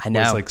that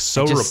was like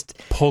so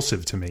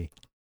repulsive to me.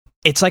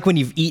 It's like when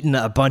you've eaten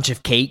a bunch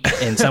of cake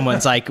and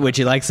someone's like, would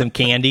you like some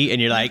candy?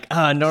 And you're like,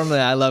 normally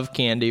I love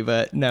candy,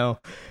 but no.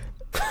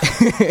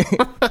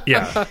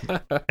 Yeah.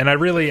 And I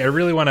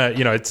really want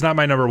to, it's not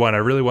my number one. I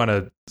really want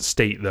to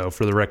state though,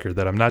 for the record,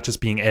 that I'm not just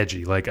being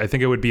edgy. Like I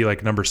think it would be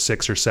like number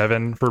 6 or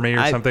 7 for me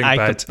or something.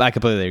 I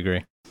completely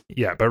agree.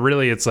 Yeah. But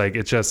really it's like,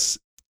 it's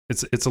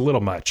a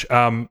little much.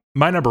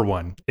 My number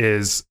one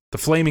is the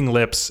Flaming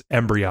Lips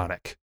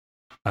Embryonic.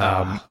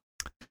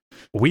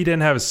 We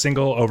didn't have a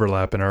single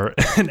overlap in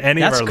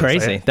any of our lists. That's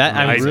crazy.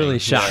 I'm really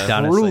shocked,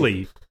 honestly.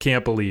 Truly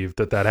can't believe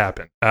that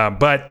happened.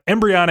 But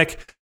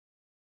Embryonic,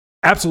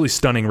 absolutely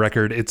stunning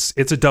record. It's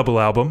a double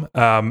album.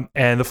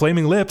 And the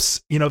Flaming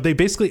Lips, they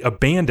basically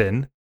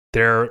abandon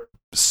their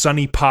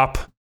sunny pop,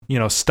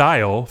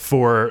 style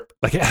for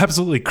like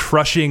absolutely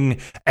crushing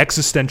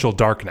existential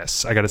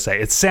darkness. I got to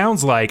say, it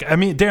sounds like,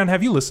 Darren,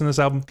 have you listened to this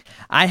album?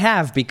 I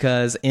have,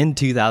 because in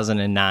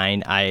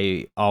 2009,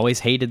 I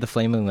always hated the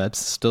Flaming Lips,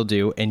 still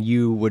do. And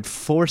you would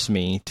force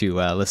me to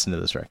listen to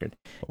this record.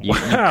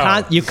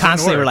 You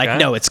constantly were like,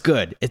 no, it's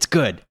good. It's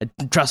good.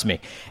 Trust me.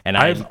 And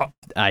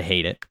I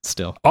hate it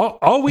still.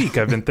 All week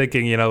I've been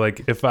thinking,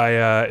 like if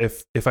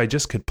I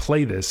just could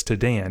play this to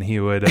Dan, he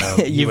would.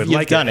 You've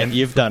like done it.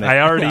 You've done it.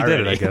 I already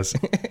did it, I guess.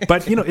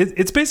 But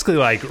it's basically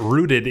like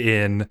rooted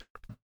in,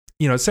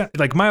 it's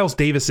like Miles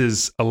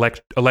Davis's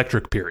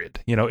electric period.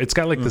 It's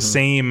got like the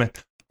same,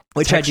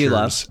 which textures. I do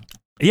love.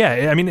 Yeah,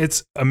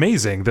 it's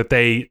amazing that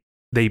they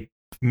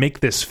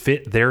make this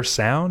fit their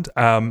sound.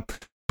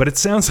 But it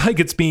sounds like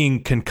it's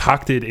being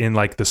concocted in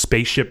like the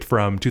spaceship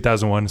from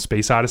 2001: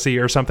 Space Odyssey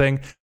or something.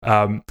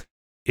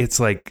 It's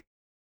like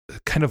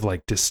kind of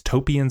like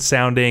dystopian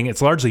sounding.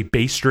 It's largely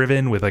bass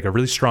driven with like a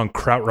really strong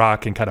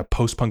krautrock and kind of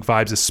post-punk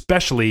vibes,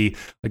 especially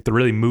like the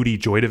really moody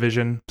Joy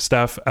Division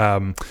stuff.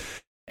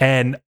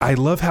 And I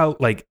love how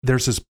like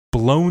there's this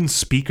blown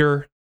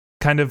speaker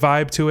kind of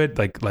vibe to it.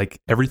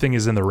 Like everything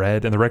is in the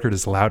red and the record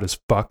is loud as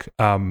fuck.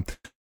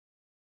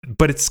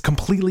 But it's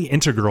completely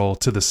integral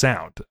to the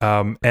sound.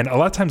 And a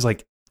lot of times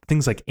like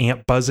things like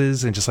amp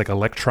buzzes and just like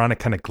electronic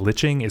kind of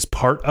glitching is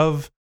part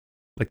of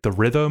like the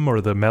rhythm or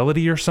the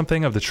melody or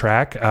something of the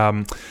track.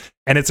 And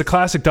it's a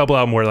classic double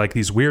album where like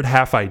these weird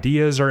half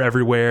ideas are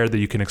everywhere that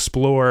you can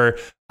explore.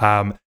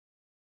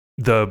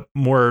 The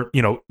more,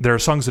 there are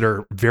songs that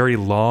are very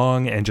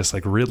long and just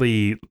like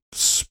really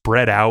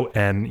spread out.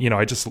 And,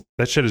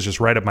 that shit is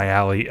just right up my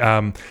alley.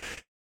 And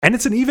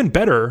it's an even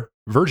better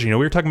version. We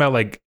were talking about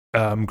like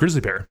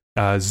Grizzly Bear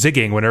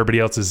zigging when everybody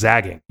else is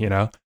zagging,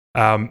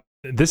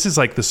 this is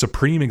like the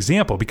supreme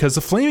example, because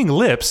the Flaming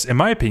Lips, in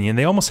my opinion,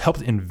 they almost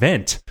helped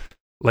invent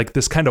like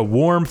this kind of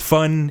warm,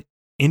 fun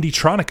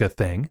indie-tronica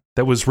thing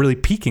that was really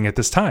peaking at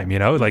this time,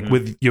 like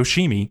with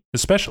Yoshimi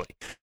especially.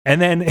 And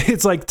then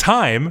it's like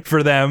time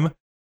for them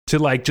to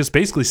like just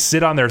basically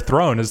sit on their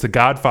throne as the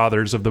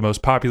godfathers of the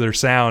most popular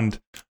sound,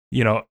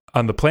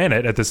 on the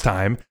planet at this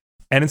time.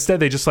 And instead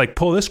they just like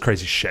pull this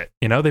crazy shit,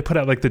 they put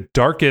out like the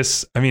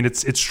darkest, I mean,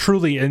 it's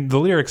truly, in the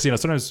lyrics,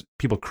 sometimes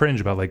people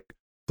cringe about like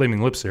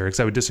Flaming Lips lyrics.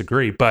 I would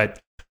disagree,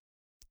 but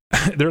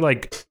they're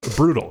like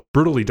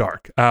brutally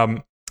dark.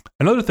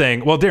 Another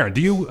thing, well, Darren,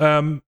 do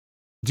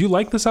you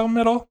like this album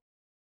at all?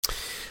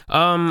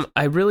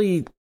 I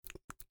really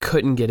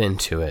couldn't get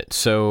into it.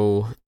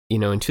 So,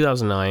 in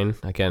 2009,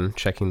 again,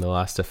 checking the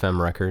Last FM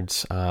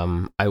records,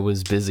 I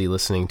was busy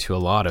listening to a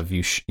lot of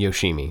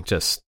Yoshimi,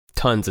 just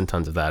tons and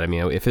tons of that. I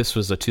mean, if this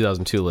was a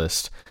 2002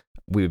 list,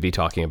 we would be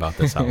talking about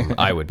this album.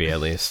 I would be, at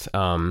least.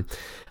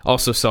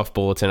 Also, Self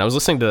Bulletin. I was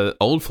listening to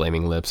old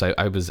Flaming Lips.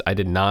 I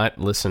did not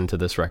listen to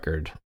this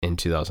record in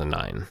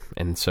 2009,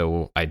 and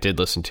so I did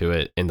listen to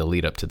it in the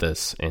lead up to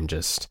this, and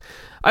just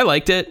I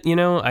liked it.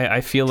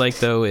 I feel like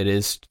though it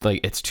is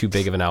like it's too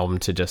big of an album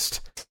to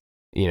just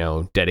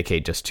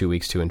dedicate just 2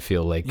 weeks to and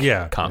feel like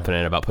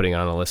confident about putting it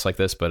on a list like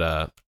this.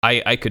 But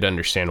I could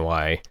understand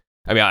why.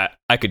 I mean,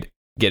 I could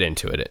get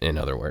into it, in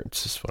other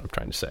words, is what I'm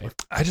trying to say.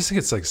 I just think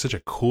it's like such a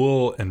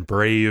cool and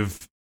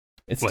brave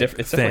it's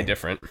definitely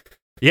different.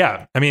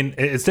 Yeah, I mean,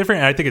 it's different,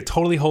 and I think it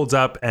totally holds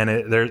up, and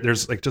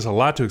there's like just a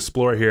lot to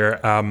explore here.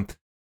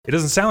 It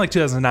doesn't sound like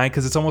 2009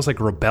 because it's almost like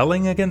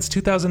rebelling against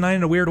 2009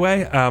 in a weird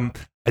way.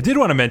 I did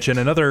want to mention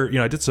another,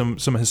 I did some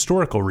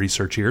historical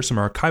research here, some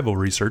archival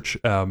research.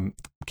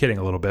 Kidding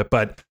a little bit,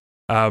 but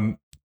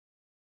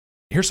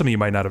here's something you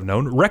might not have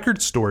known.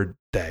 Record Store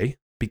Day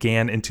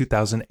began in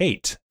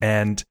 2008,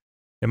 and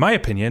in my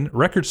opinion,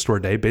 Record Store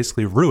Day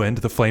basically ruined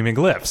the Flaming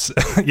Lips,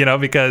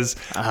 because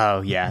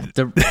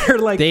they're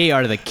like, they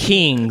are the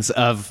kings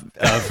of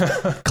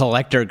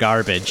collector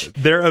garbage.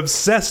 They're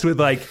obsessed with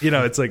like,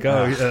 it's like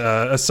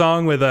a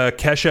song with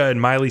Kesha and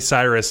Miley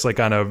Cyrus like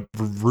on a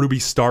Ruby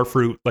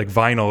Starfruit like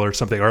vinyl or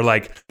something, or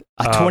like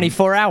a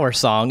 24-hour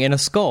song in a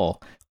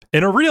skull.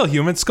 In a real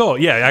human skull.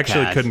 Yeah, I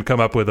actually couldn't come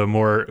up with a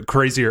more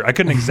crazier. I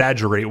couldn't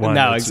exaggerate one.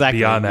 No,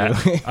 exactly. Beyond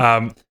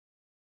that,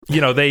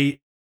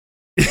 they.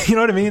 You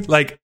know what I mean?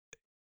 Like,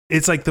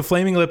 it's like the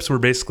Flaming Lips were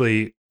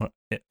basically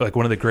like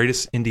one of the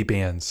greatest indie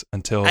bands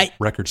until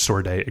Record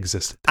Store Day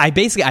existed. I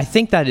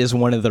think that is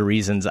one of the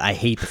reasons I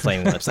hate the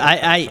Flaming Lips.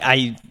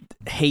 I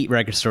hate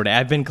Record Store Day.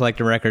 I've been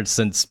collecting records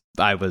since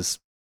I was,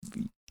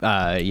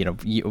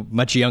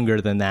 much younger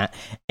than that,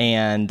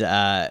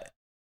 and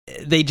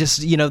they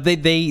just,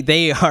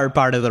 they are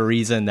part of the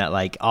reason that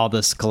like all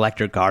this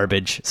collector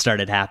garbage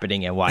started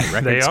happening and why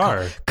records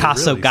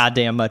cost so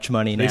goddamn much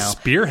money now. They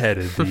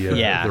spearheaded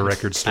the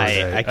Record Store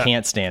Day. I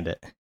can't stand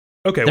it.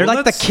 Okay, they're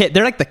like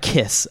they're like the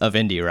Kiss of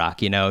indie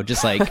rock,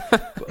 just like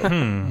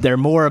they're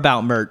more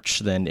about merch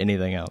than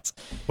anything else.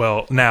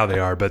 Well, now they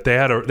are, but they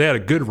had a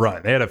good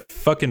run. They had a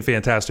fucking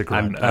fantastic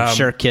run. I'm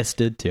sure Kiss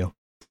did too.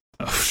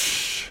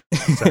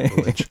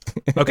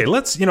 Okay,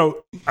 let's, I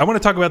want to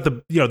talk about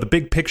the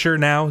big picture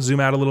now, zoom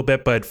out a little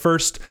bit, but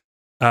first,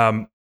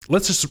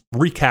 let's just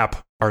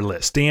recap our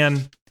list.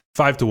 Dan,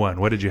 5-1,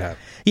 what did you have?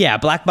 Yeah,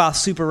 Black Moth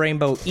Super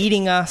Rainbow,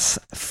 Eating Us.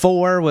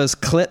 4 was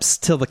Clips,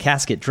 Till the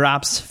Casket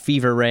Drops.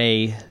 Fever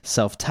Ray,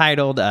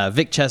 self-titled.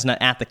 Vic Chestnut,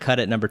 At the Cut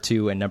at number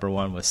 2, and number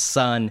 1 was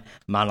Sun,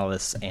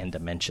 Monoliths, and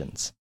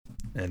Dimensions.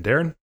 And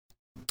Darren?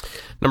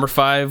 Number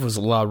 5 was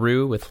La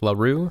Rue with La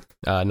Rue.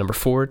 Number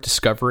 4,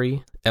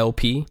 Discovery,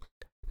 LP.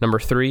 Number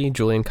 3,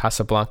 Julian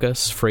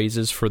Casablancas,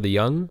 Phrases for the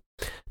Young.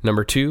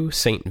 Number 2,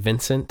 St.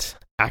 Vincent,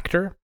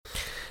 Actor.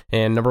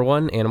 And number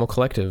 1, Animal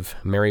Collective,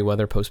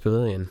 Merryweather Post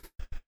Pavilion.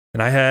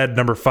 And I had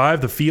number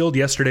 5, The Field,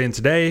 Yesterday and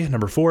Today.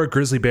 Number 4,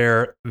 Grizzly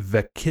Bear,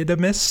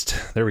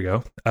 Vekidamist. There we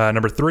go.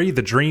 Number 3,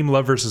 The Dream,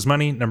 Love vs.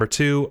 Money. Number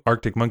 2,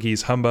 Arctic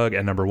Monkeys, Humbug.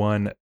 And number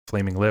 1,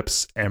 Flaming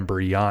Lips,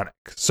 Embryonic.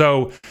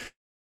 So,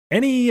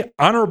 any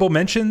honorable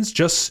mentions?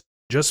 Just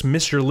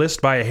missed your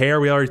list by a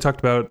hair. We already talked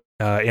about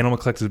Animal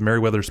Collective's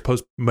Merryweather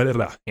Post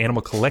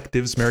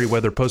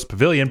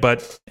Pavilion,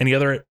 but any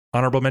other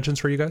honorable mentions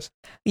for you guys?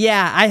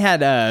 Yeah, I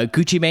had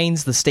Gucci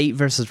Mane's The State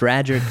versus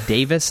Radric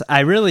Davis.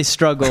 I really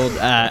struggled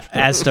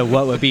as to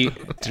what would be.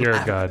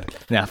 Dear God.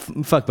 Nah,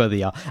 fuck both of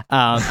y'all.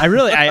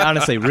 I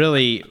honestly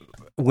really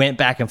went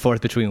back and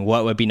forth between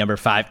what would be number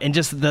 5, and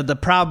just the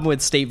problem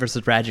with State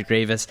versus Radric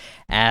Davis,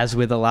 as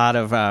with a lot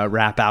of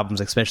rap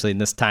albums, especially in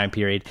this time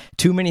period,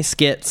 too many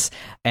skits,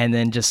 and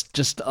then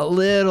just a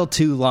little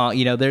too long.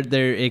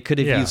 It could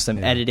have used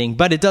some editing,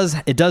 but it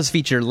does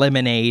feature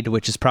Lemonade,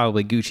 which is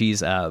probably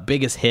Gucci's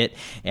biggest hit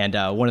and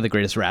one of the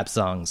greatest rap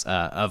songs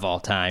of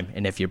all time.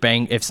 And if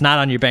it's not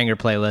on your banger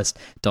playlist,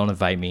 don't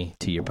invite me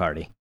to your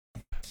party.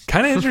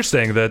 Kind of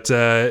interesting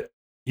that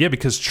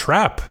because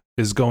trap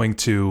is going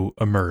to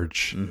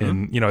emerge,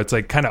 and it's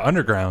like kind of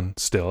underground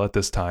still at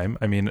this time.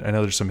 I mean, I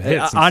know there's some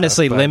hits.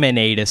 Honestly, stuff,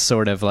 Lemonade is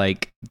sort of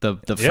like the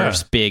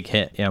first big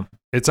hit. Yeah,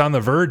 it's on the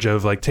verge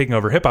of like taking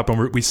over hip hop,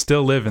 and we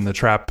still live in the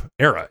trap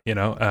era.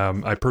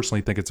 I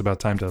personally think it's about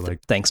time to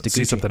like thanks to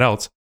see Gucci. Something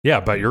else. Yeah,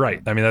 but you're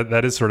right. I mean,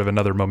 that is sort of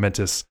another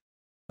momentous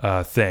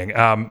thing.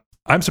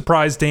 I'm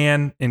surprised,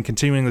 Dan, in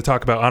continuing to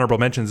talk about honorable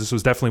mentions. This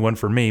was definitely one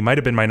for me. Might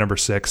have been my number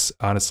 6,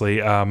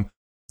 honestly.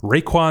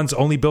 Raekwon's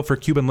Only Built for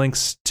Cuban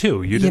Links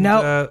too.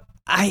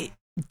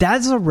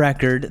 That's a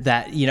record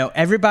that,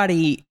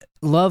 everybody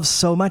loves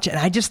so much, and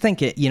I just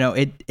think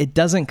it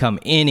doesn't come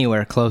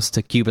anywhere close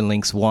to Cuban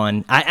Links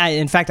 1.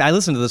 In fact, I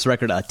listened to this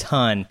record a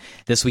ton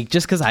this week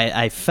just because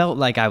I felt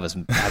like I was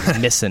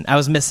missing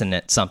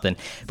something.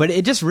 But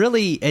it just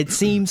really, it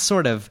seems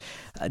sort of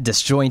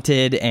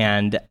disjointed,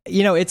 and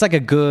it's like a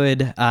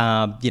good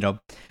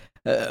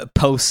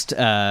post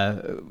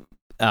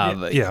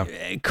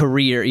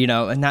career,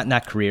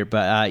 not career,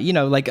 but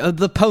like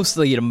the post,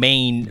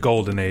 main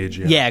golden age.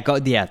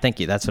 Thank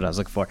you. That's what I was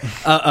looking for.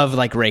 Of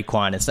like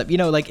Raekwon and stuff.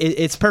 Like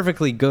it's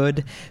perfectly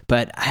good,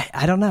 but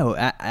I don't know.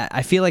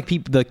 I feel like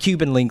the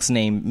Cuban Links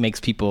name makes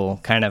people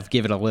kind of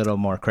give it a little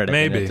more credit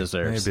than it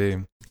deserves.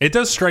 Maybe it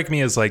does strike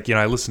me as like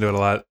I listen to it a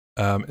lot.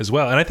 As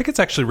well, and I think it's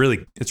actually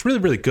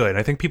really good.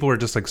 I think people were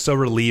just like so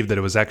relieved that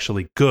it was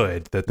actually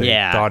good that they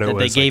thought it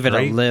was. They gave it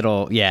great. A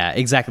little,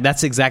 exactly.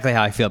 That's exactly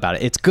how I feel about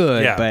it. It's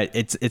good, but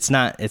it's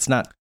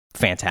not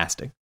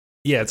fantastic.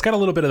 Yeah, it's got a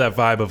little bit of that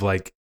vibe of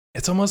like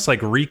it's almost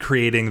like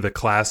recreating the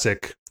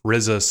classic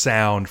RZA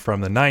sound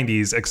from the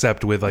 '90s,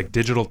 except with like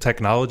digital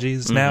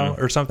technologies now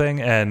or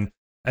something, and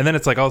then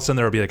it's like all of a sudden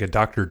there will be like a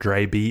Dr.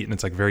 Dre beat, and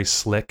it's like very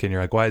slick, and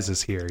you're like, why is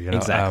this here?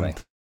 Exactly.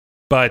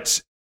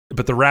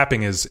 But the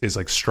rapping is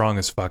like strong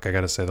as fuck, I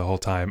gotta say, the whole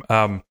time.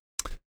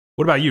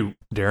 What about you,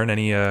 Darren?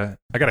 Any I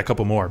got a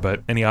couple more,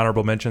 but any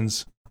honorable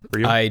mentions for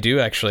you? I do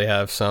actually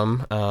have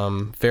some,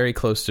 very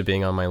close to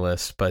being on my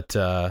list, but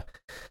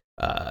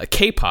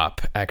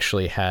K-pop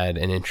actually had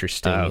an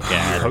interesting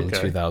year in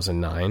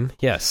 2009.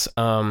 Yes.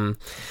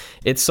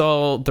 It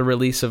saw the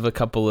release of a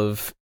couple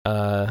of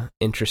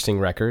interesting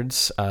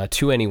records.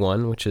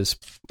 2NE1, which is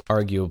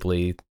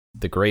arguably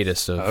the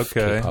greatest of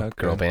K-pop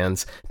girl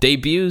bands,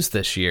 debuts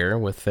this year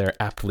with their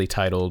aptly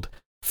titled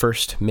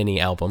first mini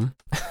album.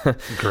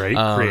 Great,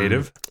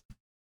 creative.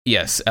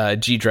 Yes,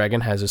 G-Dragon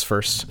has his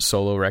first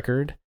solo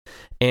record,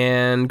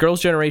 and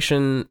Girls'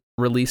 Generation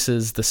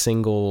releases the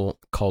single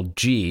called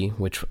G,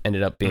 which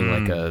ended up being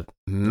like a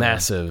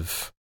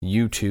massive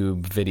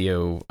YouTube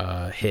video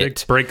hit.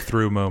 Big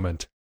breakthrough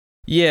moment.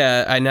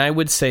 Yeah, and I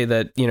would say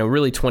that,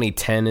 really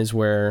 2010 is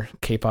where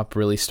K-pop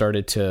really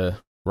started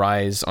to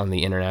rise on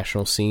the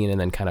international scene, and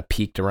then kind of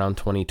peaked around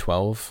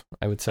 2012,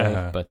 I would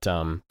say. But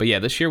yeah,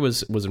 this year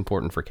was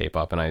important for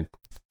K-pop, and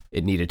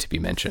it needed to be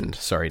mentioned.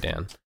 Sorry,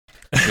 Dan.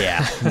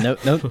 Yeah,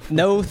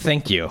 no,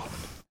 thank you.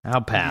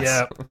 I'll pass.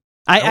 Yeah.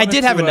 I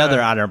did have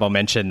another honorable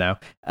mention though.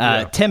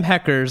 Tim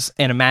Hecker's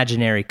An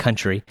Imaginary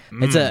Country.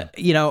 It's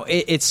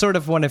it's sort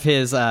of one of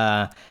his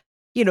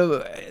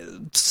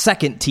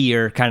second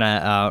tier kind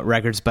of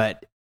records,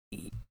 but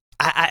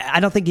I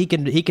don't think he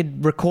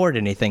could record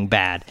anything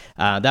bad.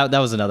 That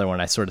was another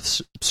one I sort of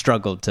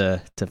struggled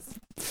to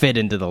fit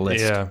into the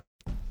list.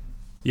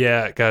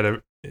 Yeah. Got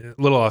a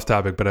little off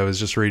topic, but I was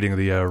just reading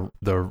the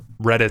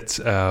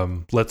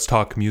Reddit Let's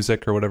Talk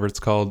Music or whatever it's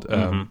called.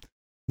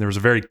 There was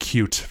a very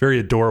cute, very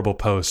adorable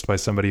post by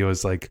somebody who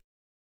was like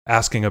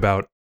asking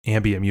about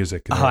ambient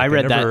music. Oh, I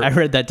read that. I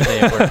read that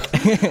today at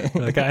work.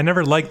 Like, I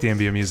never liked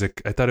ambient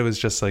music. I thought it was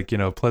just like,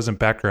 pleasant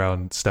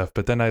background stuff.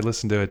 But then I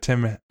listened to a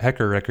Tim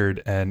Hecker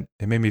record, and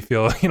it made me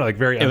feel, like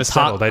very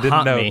unsettled. I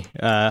didn't know.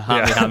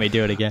 Hot me,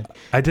 do it again.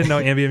 I didn't know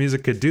ambient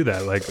music could do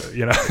that. Like,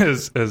 it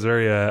was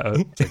very,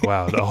 it's like,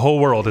 wow, the whole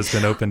world has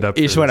been opened up.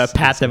 You just want to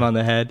pat them on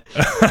the head.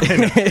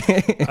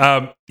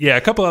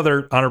 A couple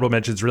other honorable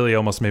mentions really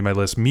almost made my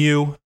list.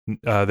 Mew,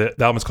 the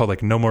album is called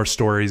like No More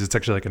Stories. It's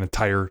actually like an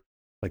entire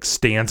like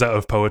stanza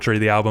of poetry,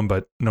 the album,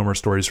 but No More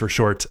Stories for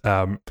short.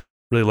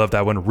 Really love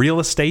that one. Real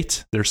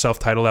Estate, their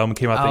self-titled album,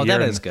 came out that year. Oh,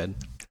 that is good.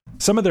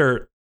 Some of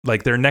their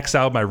next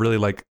album I really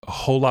like a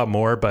whole lot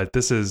more, but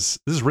this is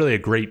really a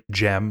great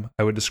gem,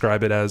 I would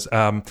describe it as.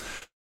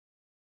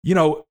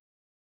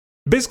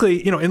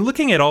 Basically, in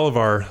looking at all of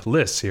our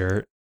lists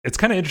here, it's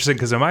kind of interesting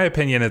because in my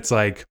opinion, it's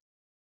like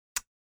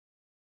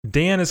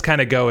Dan is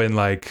kind of going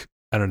like,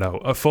 I don't know,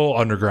 a full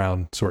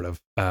underground sort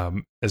of,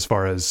 as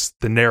far as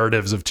the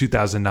narratives of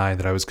 2009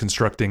 that I was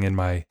constructing in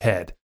my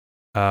head.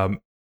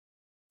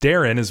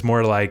 Darren is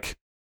more like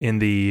in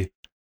the,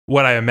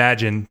 what I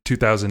imagine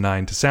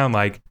 2009 to sound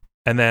like.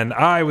 And then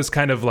I was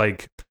kind of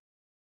like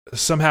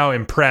somehow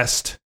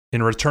impressed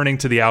in returning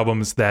to the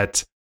albums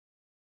that,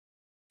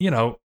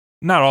 not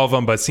all of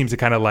them, but seemed to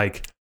kind of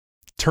like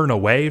turn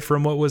away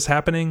from what was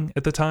happening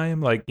at the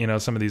time. Like,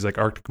 some of these like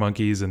Arctic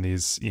Monkeys and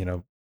these,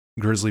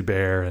 Grizzly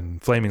Bear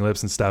and Flaming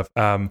Lips and stuff.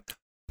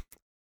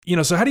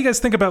 So how do you guys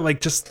think about like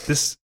just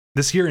this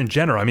year in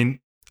general? I mean,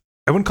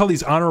 I wouldn't call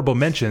these honorable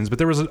mentions, but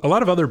there was a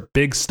lot of other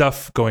big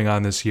stuff going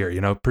on this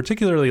year,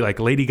 particularly like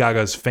Lady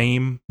Gaga's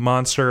Fame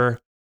Monster.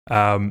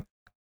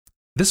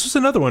 This was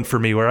another one for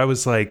me where I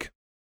was like,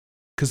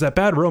 because that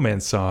Bad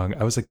Romance song,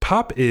 I was like,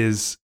 pop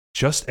is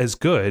just as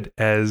good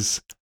as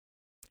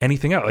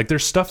anything else. Like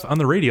there's stuff on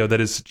the radio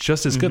that is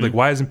just as good. Like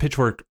why isn't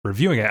Pitchfork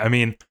reviewing it? I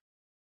mean,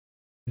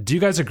 do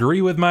you guys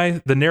agree with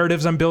the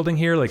narratives I'm building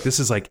here? Like, this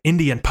is like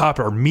indie and pop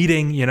are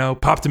meeting,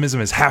 poptimism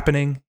is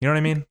happening. You know what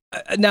I mean?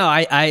 No,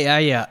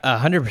 I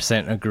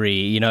 100%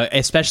 agree,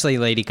 especially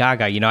Lady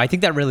Gaga. I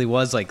think that really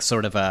was like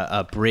sort of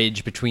a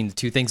bridge between the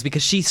two things,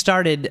 because she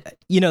started,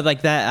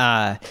 like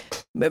that,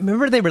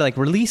 remember they were like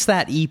released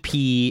that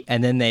EP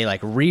and then they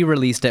like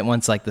re-released it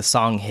once like the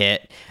song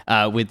hit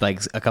with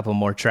like a couple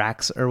more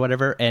tracks or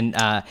whatever. And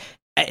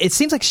it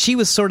seems like she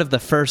was sort of the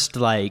first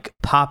like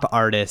pop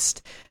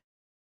artist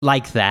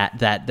like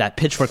that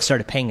Pitchfork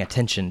started paying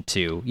attention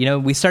to.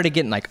 We started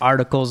getting like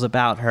articles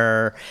about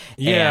her.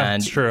 Yeah,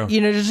 and it's true.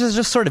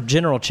 Just sort of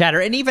general chatter,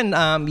 and even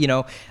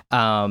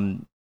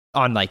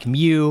on like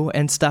Mew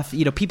and stuff,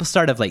 people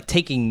started like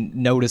taking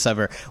notice of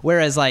her.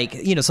 Whereas like,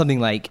 something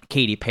like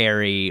Katy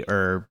Perry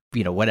or,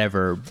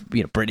 whatever,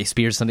 Britney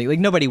Spears, something like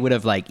nobody would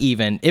have like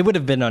it would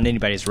have been on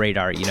anybody's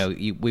radar.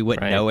 We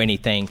wouldn't know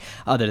anything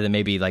other than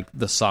maybe like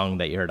the song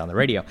that you heard on the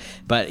radio.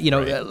 But,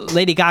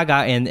 Lady Gaga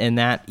and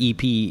that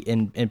EP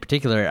in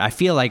particular, I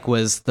feel like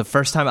was the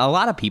first time a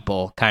lot of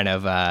people kind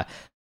of,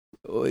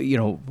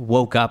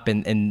 woke up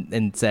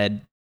and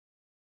said,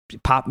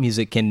 pop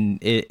music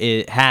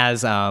it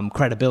has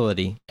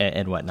credibility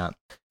and whatnot.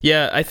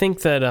 Yeah, I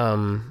think that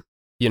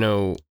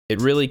it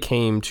really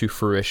came to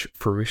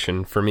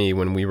fruition for me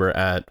when we were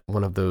at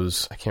one of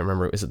those, I can't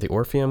remember, is it the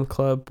Orpheum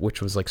Club,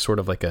 which was like sort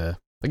of like an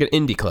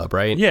indie club,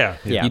 right? Yeah.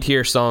 You'd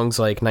hear songs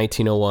like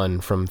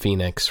 1901 from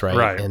Phoenix,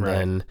 right? And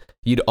then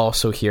you'd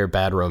also hear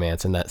Bad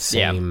Romance in that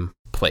same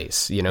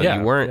place. You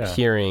weren't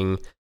hearing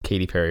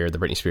Katy Perry or the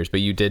Britney Spears,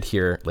 but you did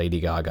hear Lady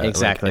Gaga.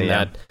 Exactly.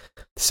 That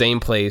same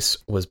place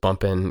was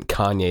bumping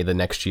Kanye the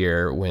next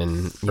year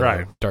when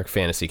Dark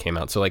Fantasy came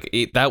out. So like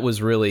that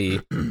was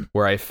really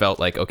where I felt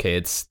like, okay,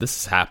 this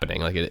is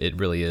happening. Like it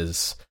really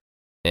is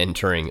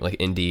entering, like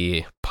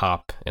indie,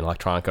 pop, and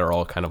electronica are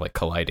all kind of like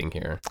colliding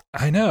here.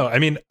 I know. I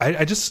mean,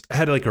 I just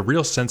had like a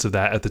real sense of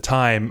that at the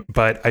time,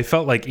 but I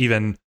felt like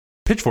even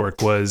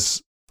Pitchfork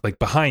was like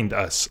behind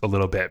us a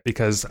little bit,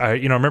 because I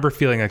remember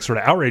feeling like sort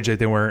of outraged that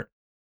they weren't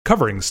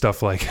covering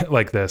stuff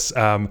like this.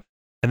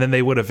 And then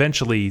they would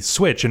eventually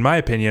switch, in my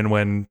opinion,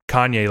 when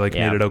Kanye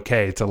made it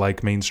okay to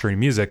like mainstream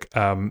music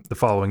the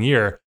following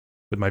year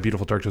with My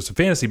Beautiful Dark Twisted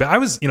Fantasy. But I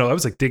was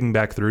like digging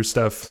back through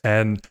stuff,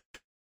 and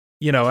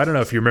I don't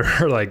know if you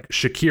remember like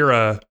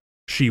Shakira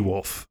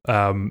She-Wolf,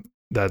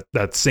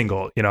 that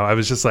single. I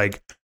was just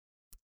like,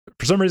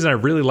 for some reason I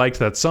really liked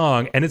that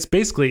song, and it's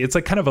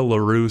like kind of a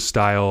LaRue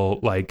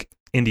style like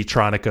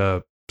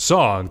indie-tronica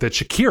song that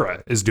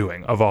Shakira is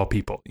doing, of all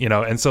people,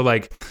 and so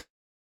like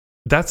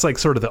that's like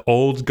sort of the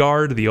old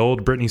guard, the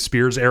old Britney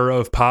Spears era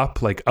of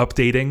pop, like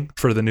updating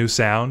for the new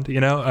sound,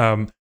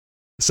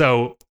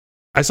 so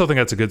I still think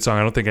that's a good song.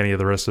 I don't think any of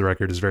the rest of the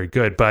record is very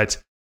good,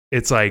 but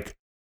it's like,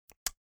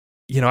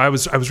 I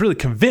was really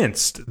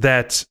convinced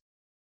that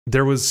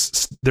there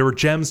were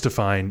gems to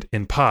find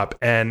in pop.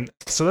 And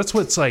so that's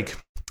what's like,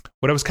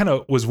 what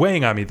I was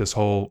weighing on me this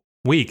whole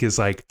week is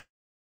like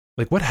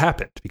what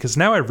happened? Because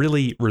now I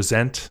really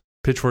resent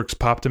Pitchfork's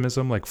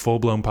poptimism, like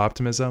full-blown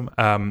poptimism.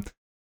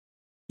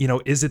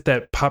 Is it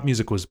that pop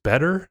music was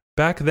better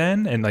back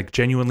then and like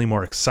genuinely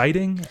more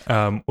exciting?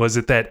 Was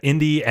it that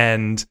indie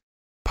and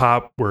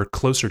pop were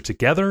closer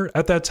together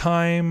at that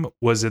time?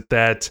 Was it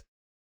that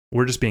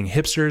we're just being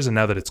hipsters and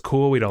now that it's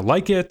cool, we don't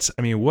like it?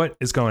 I mean, what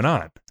is going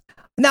on?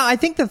 No, I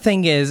think the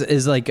thing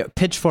is like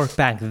Pitchfork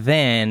back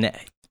then,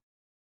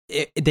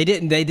 they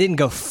didn't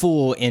go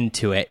full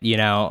into it.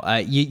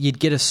 You'd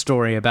get a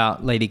story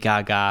about Lady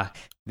Gaga.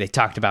 They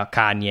talked about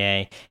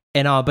Kanye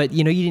and all, but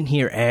you didn't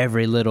hear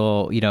every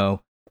little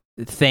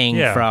thing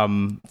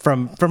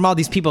from all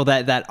these people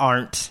that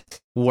aren't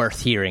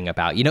worth hearing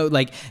about.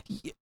 Like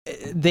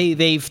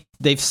they've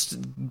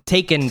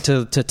taken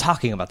to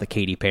talking about the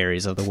Katy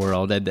Perrys of the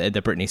world and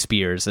the Britney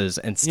Spearses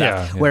and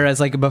stuff. Whereas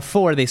like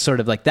before, they sort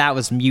of like that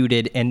was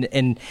muted,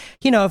 and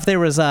if there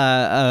was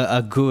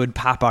a good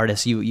pop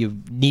artist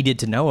you needed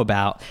to know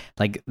about,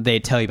 like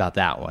they'd tell you about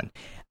that one.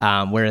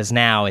 Whereas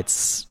now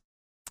it's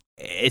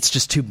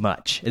just too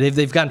much.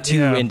 They've gone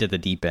too into the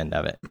deep end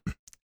of it.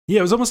 Yeah,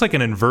 it was almost like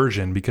an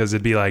inversion, because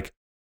it'd be like,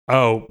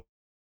 oh,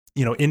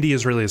 indie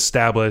is really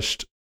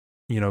established.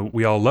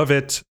 We all love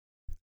it.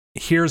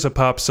 Here's a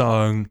pop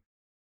song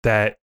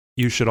that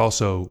you should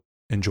also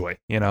enjoy.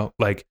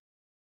 Like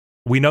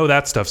we know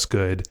that stuff's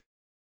good.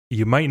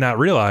 You might not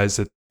realize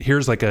that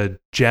here's like a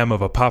gem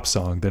of a pop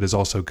song that is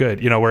also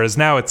good. Whereas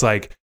now it's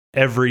like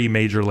every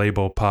major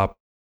label pop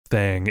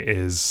thing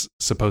is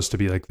supposed to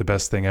be like the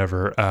best thing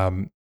ever.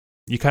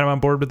 You kind of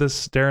on board with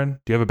this, Darren?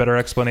 Do you have a better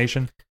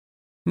explanation?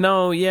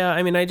 No, yeah.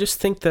 I mean, I just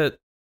think that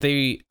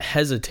they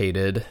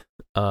hesitated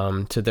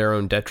to their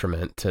own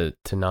detriment to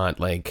not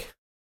like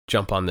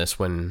jump on this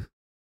when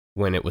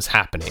it was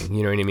happening.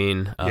 You know what I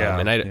mean?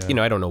 And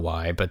I don't know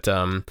why, but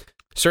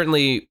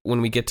certainly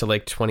when we get to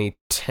like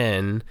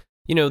 2010,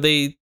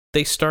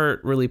 they start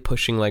really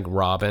pushing like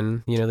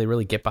Robin. They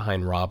really get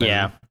behind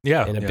Robin.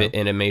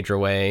 In a major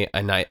way,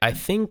 and I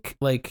think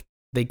like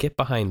they get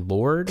behind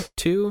Lorde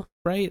too,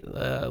 right?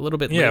 A little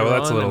bit. Yeah, later well,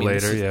 that's on. a little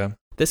later.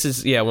 this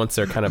is once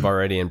they're kind of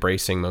already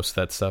embracing most of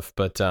that stuff.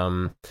 But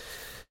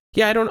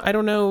yeah, I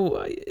don't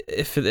know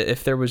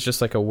if there was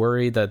just like a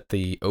worry that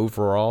the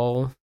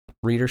overall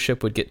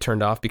readership would get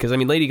turned off, because I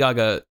mean Lady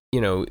Gaga,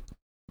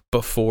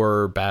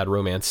 before Bad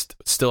Romance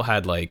still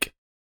had like,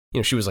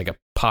 she was like a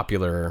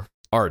popular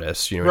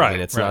artist, what I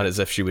mean? It's not as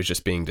if she was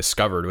just being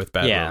discovered with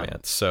Bad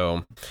Romance.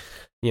 So,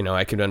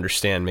 I could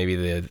understand maybe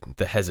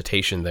the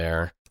hesitation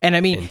there. And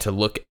I mean, and to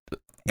look,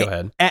 go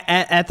ahead.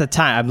 At the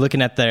time, I'm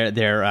looking at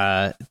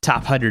their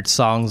top 100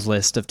 songs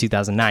list of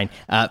 2009.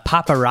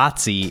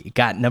 Paparazzi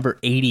got number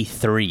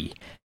 83.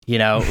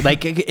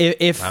 Like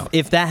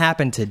if that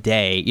happened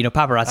today,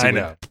 Paparazzi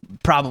would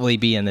probably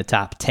be in the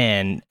top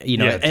 10,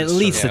 at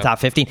least the top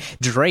 15.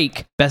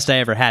 Drake, Best I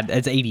Ever Had,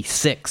 it's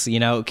 86.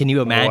 Can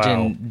you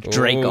imagine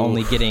Drake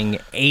only getting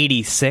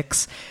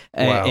 86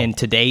 in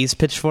today's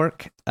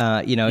Pitchfork?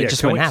 It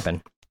just wouldn't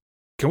happen.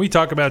 Can we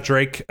talk about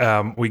Drake?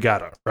 We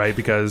gotta, right?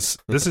 Because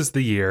this is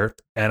the year,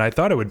 and I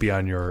thought it would be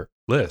on your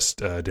list,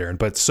 Darren,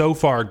 but So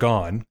Far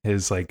Gone,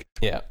 his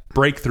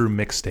breakthrough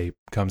mixtape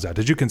comes out.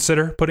 Did you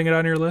consider putting it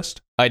on your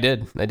list? I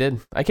did.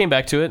 I came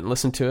back to it and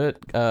listened to it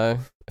a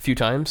few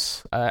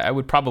times. I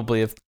would probably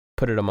have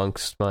put it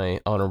amongst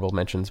my honorable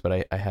mentions,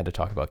 but I had to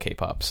talk about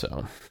K-pop,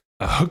 so...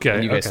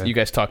 Okay. And you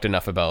guys talked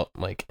enough about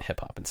like hip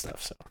hop and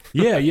stuff. So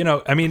yeah,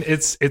 I mean,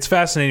 it's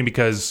fascinating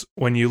because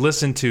when you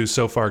listen to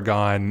So Far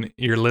Gone,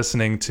 you're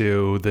listening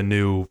to the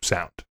new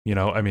sound.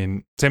 I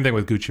mean, same thing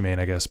with Gucci Mane,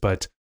 I guess,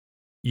 but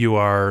you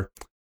are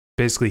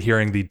basically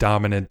hearing the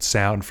dominant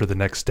sound for the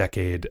next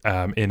decade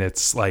in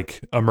its like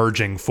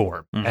emerging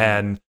form. Mm-hmm.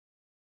 And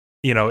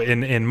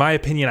in my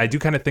opinion, I do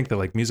kind of think that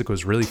like music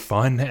was really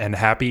fun and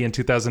happy in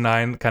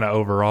 2009, kind of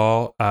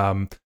overall,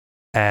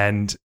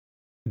 and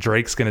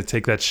Drake's gonna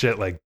take that shit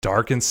like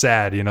dark and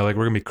sad, like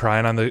we're gonna be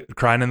crying in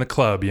the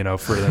club,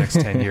 for the next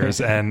 10 years,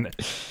 and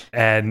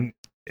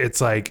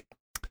it's like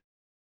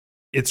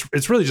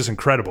it's really just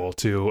incredible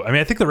to. I mean,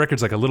 I think the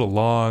record's like a little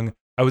long.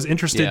 I was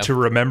interested to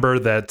remember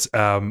that.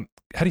 How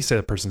do you say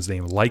the person's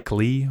name? Like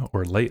Lee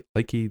or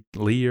Likey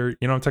Lee, or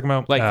what I'm talking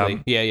about?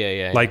 Likely,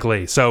 yeah. Like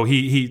Lee. So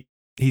he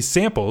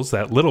samples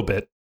that Little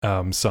Bit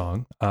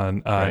song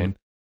on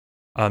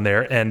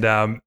there,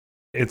 and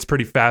it's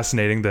pretty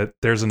fascinating that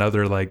there's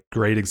another like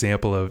great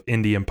example of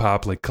indie and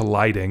pop like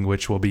colliding,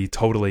 which will be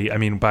totally,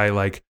 by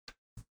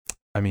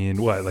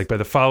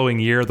the following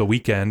year, The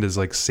Weeknd is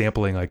like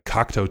sampling like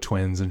Cocteau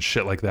Twins and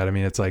shit like that. I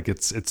mean, it's like,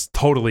 it's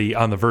totally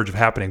on the verge of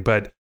happening,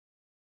 but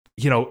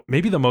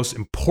maybe the most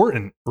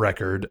important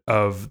record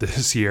of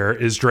this year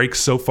is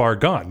Drake's So Far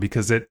Gone,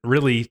 because it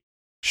really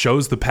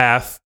shows the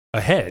path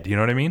ahead. You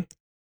know what I mean?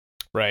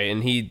 Right.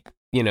 And he,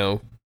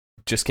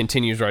 just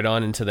continues right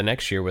on into the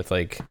next year with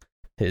like,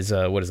 his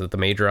what is it, the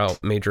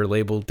major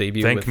label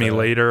debut? Thank Me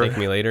Later,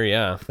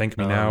 yeah. Thank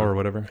Me Now, or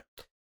whatever.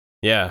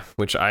 Yeah,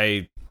 which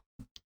I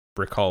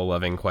recall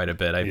loving quite a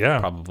bit. I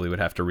probably would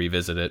have to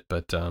revisit it,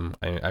 but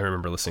I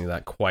remember listening to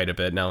that quite a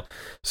bit. Now,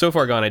 So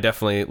Far Gone, I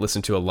definitely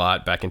listened to a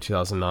lot back in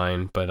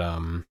 2009, but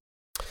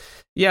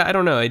yeah, I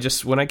don't know.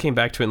 When I came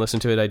back to it and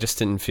listened to it, I just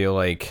didn't feel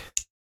like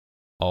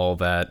all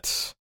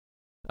that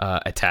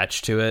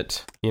attached to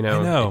it. I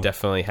know. It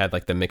definitely had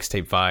like the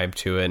mixtape vibe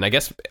to it, and I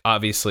guess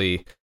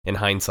obviously, in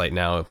hindsight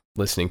now,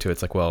 listening to it,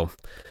 it's like, well,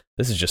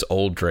 this is just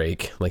old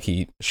Drake. Like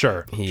he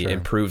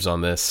improves on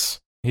this.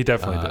 He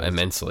definitely does.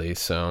 Immensely.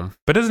 So,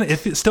 but doesn't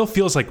it still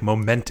feels like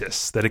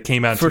momentous that it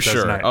came out in for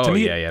 2009. Sure? Oh to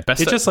me, yeah.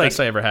 Best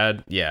I ever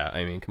had. Yeah,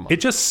 I mean, come on. It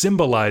just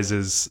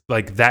symbolizes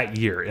like that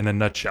year in a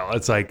nutshell.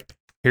 It's like,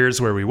 here's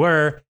where we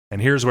were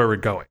and here's where we're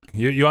going.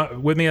 You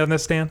with me on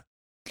this, Dan?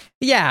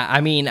 Yeah,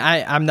 I mean,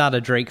 I'm not a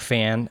Drake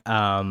fan,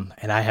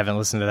 and I haven't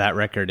listened to that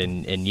record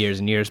in years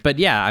and years. But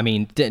yeah, I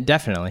mean,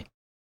 definitely.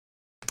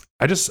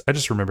 I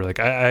just remember like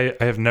I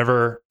have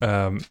never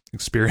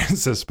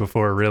experienced this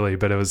before really,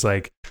 but it was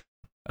like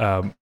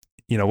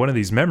one of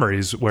these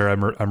memories where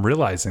I'm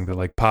realizing that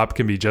like pop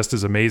can be just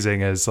as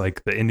amazing as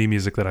like the indie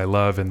music that I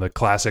love and the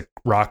classic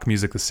rock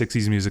music, the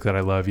 60s music that I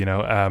love.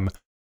 I'm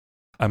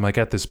like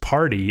at this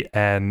party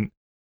and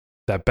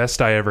that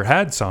Best I Ever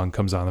Had song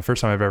comes on, the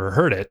first time I've ever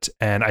heard it,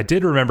 and I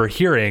did remember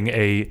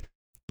hearing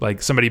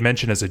somebody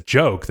mentioned as a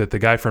joke that the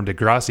guy from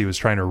Degrassi was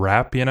trying to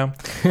rap.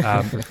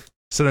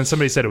 So then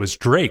somebody said it was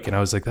Drake, and I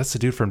was like, that's the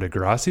dude from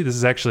Degrassi? This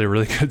is actually a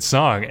really good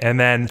song. And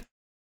then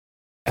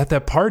at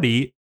that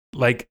party,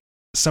 like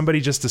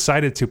somebody just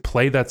decided to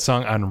play that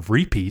song on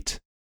repeat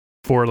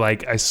for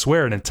like, I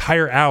swear, an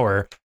entire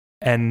hour,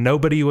 and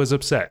nobody was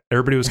upset.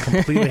 Everybody was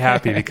completely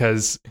happy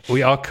because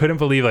we all couldn't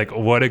believe like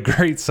what a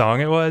great song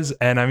it was.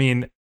 And I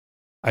mean,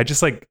 I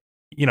just like,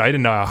 I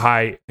didn't know how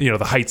high, the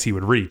heights he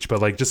would reach,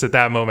 but like just at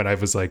that moment, I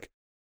was like,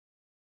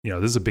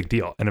 this is a big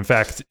deal. And in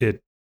fact,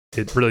 it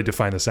really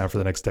defined the sound for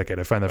the next decade.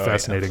 I find that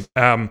fascinating.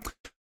 Yeah.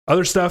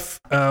 Other stuff,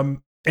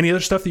 any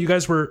other stuff that you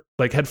guys were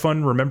like had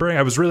fun remembering?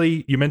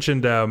 You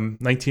mentioned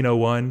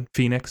 1901,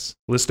 Phoenix,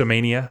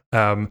 Listomania.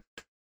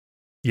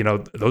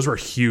 Those were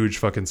huge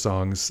fucking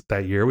songs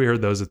that year. We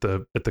heard those at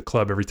the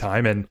club every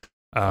time. And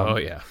Oh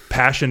yeah,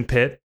 Passion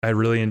Pit, I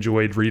really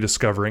enjoyed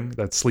rediscovering.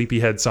 That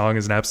Sleepyhead song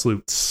is an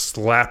absolute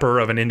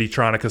slapper of an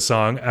Indie-tronica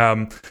song.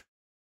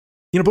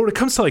 But when it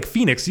comes to like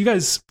Phoenix, you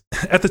guys,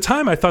 at the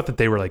time, I thought that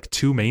they were like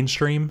too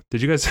mainstream.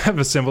 Did you guys have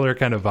a similar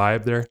kind of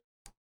vibe there?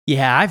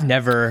 Yeah, I've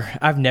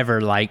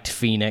never liked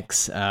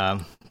Phoenix.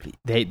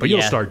 But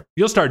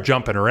you'll start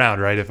jumping around,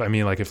 right? If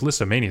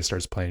Listomania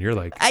starts playing, you're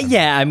like,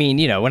 yeah. I mean,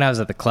 when I was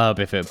at the club,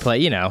 if it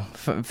play,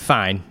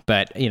 fine.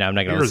 But I'm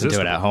not going to listen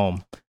to it at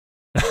home.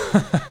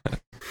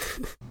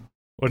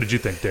 What did you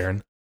think,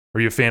 Darren?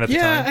 Were you a fan at the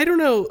time? Yeah, I don't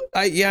know.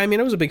 I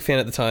was a big fan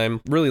at the time.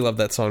 Really loved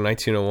that song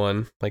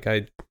 1901. Like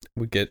I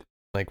would get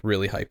like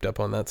really hyped up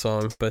on that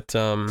song, but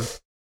I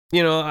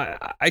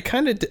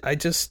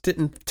just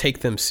didn't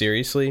take them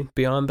seriously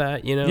beyond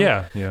that,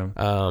 Yeah.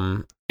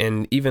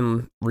 And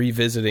even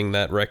revisiting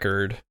that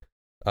record,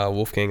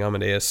 Wolfgang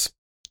Amadeus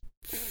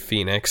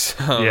Phoenix,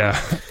 pretty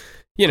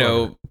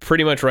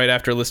much right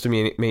after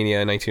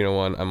Listomania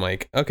 1901, I'm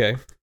like, okay,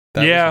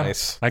 that was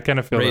nice. I kind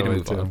of feel ready that to way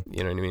move too. on.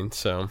 You know what I mean?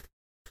 So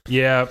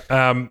yeah,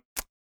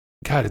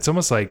 God, it's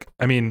almost like,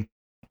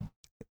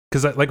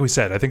 because like we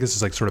said, I think this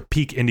is like sort of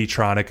peak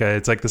Indie-tronica.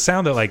 It's like the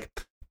sound that like,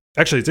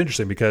 actually it's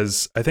interesting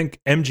because I think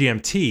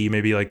MGMT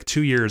maybe like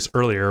 2 years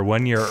earlier,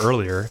 1 year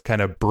earlier,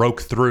 kind of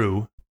broke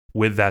through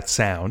with that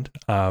sound.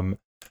 I'm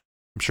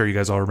sure you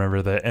guys all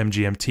remember the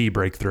MGMT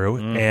breakthrough.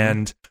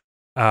 Mm-hmm.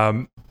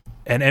 And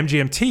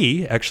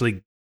MGMT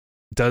actually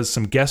does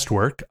some guest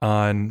work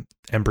on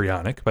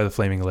Embryonic by the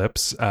Flaming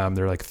Lips.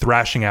 They're like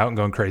thrashing out and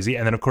going crazy.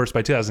 And then of course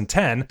by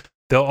 2010,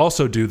 they'll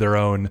also do their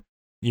own,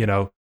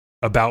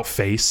 about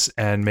face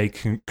and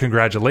make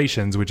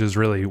congratulations, which is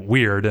really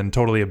weird and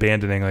totally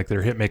abandoning like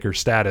their hitmaker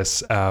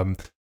status.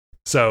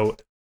 So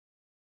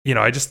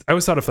I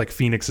always thought of like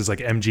Phoenix as like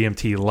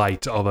MGMT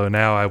light, although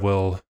now I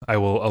will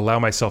allow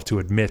myself to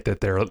admit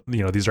that they're,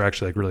 these are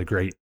actually like really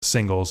great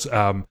singles.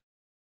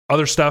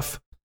 Other stuff,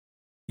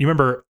 you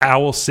remember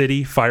Owl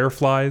City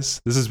Fireflies?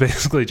 This is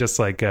basically just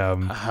like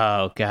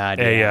oh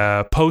god,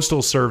 a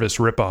Postal Service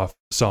ripoff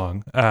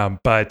song,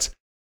 but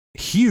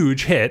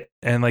huge hit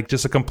and like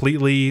just a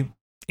completely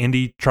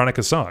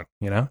Indie-tronica song,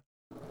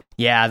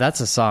 Yeah,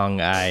 that's a song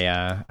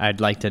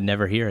I'd like to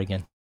never hear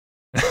again.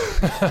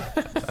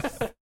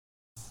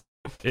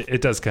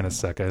 It does kind of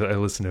suck. I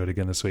listened to it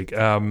again this week.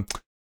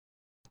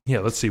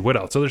 Let's see what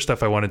else. Other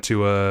stuff I wanted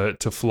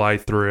to fly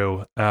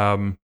through.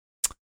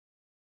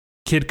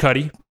 Kid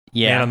Cudi,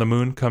 Man on the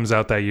Moon comes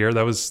out that year.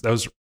 That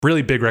was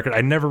really big record.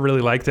 I never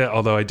really liked it,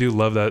 although I do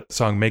love that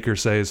song Make Her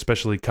Say,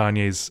 especially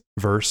Kanye's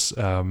verse.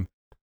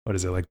 What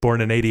is it, like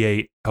Born in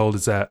 88? How old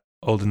is that?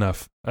 Old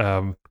enough.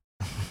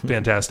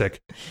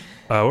 Fantastic.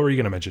 What were you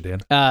going to mention,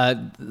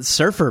 Dan?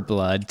 Surfer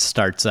Blood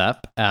starts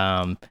up.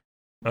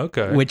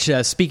 Okay. Which,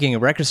 speaking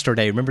of Record Store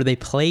Day, remember they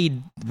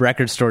played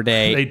Record Store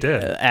Day. They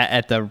did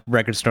at the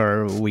record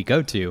store we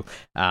go to,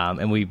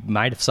 and we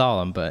might have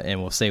saw them,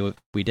 and we'll say what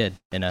we did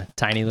in a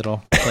tiny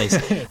little place.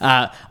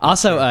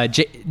 Also,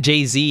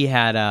 Jay-Z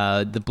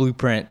had the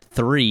Blueprint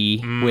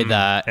 3 with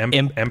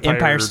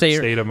Empire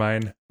State of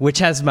Mind, which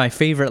has my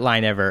favorite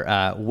line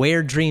ever: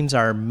 "Where dreams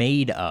are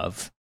made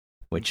of,"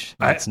 which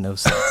makes no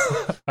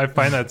sense. I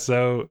find that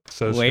so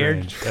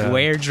strange.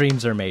 Where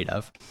dreams are made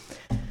of.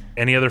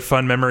 Any other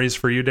fun memories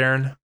for you,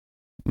 Darren?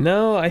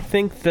 No, I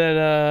think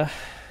that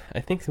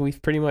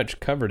we've pretty much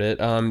covered it.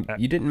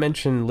 You didn't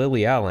mention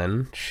Lily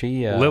Allen.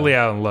 Lily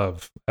Allen,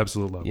 love,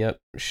 absolute love. Yep,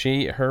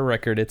 her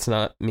record "It's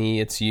Not Me,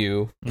 It's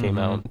You" came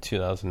out in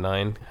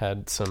 2009.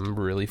 Had some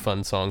really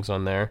fun songs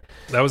on there.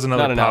 That was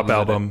another pop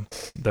album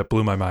that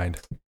blew my mind.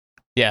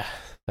 Yeah,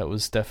 that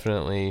was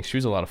definitely. She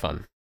was a lot of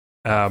fun.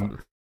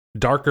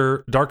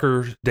 Darker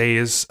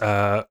days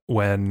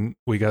when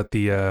we got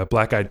the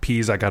Black Eyed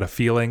Peas, I Got a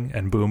Feeling,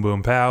 and Boom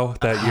Boom Pow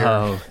that year.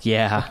 Oh,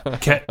 yeah.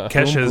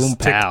 Kesha's Boom Boom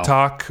Pow.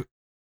 TikTok.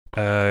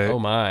 Oh,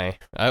 my.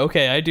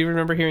 Okay, I do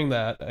remember hearing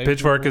that.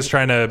 Pitchfork is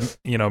trying to,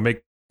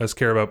 make us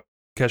care about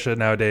Kesha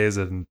nowadays,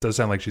 and it does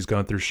sound like she's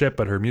going through shit,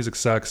 but her music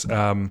sucks.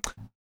 The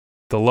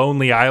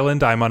Lonely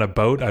Island, I'm on a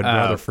Boat. I'd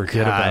rather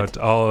forget about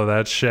all of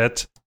that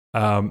shit.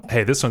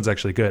 Hey, this one's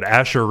actually good.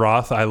 Asher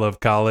Roth, I Love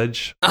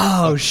College.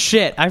 Oh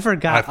shit, I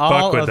forgot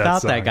all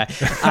about that guy.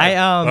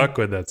 Fuck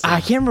with that song.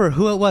 I can't remember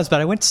who it was,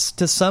 but I went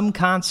to some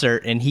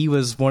concert and he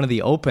was one of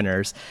the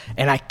openers,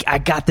 and I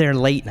got there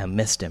late and I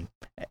missed him,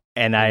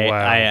 and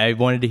I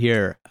wanted to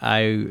hear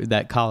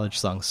that college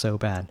song so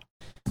bad.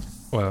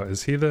 Wow,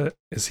 is he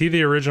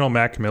the original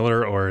Mac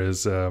Miller, or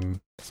is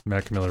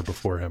Mac Miller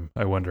before him?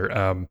 I wonder.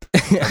 I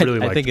really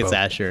liked I think it's both.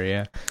 Asher,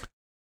 yeah.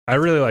 I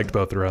really liked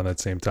both around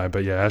that same time,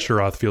 but yeah, Asher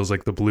Roth feels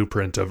like the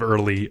blueprint of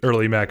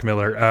early Mac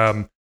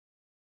Miller.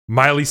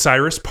 Miley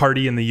Cyrus,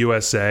 Party in the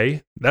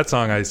USA. That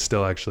song I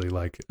still actually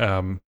like.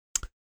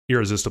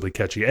 Irresistibly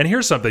catchy. And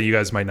here's something you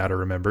guys might not have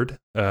remembered.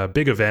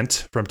 Big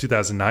event from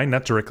 2009,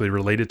 not directly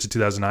related to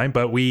 2009,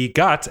 but we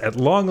got, at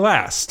long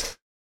last,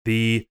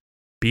 the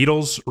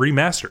Beatles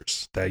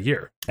remasters that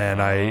year.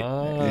 And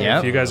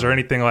if you guys are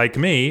anything like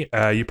me,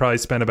 you probably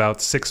spent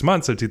about 6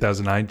 months of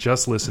 2009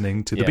 just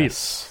listening to the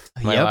Beatles.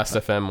 My last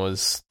FM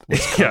was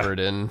covered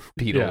in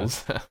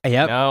Beatles.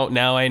 Yep.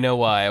 Now I know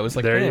why. I was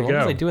like, there man, you what go.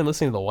 was I doing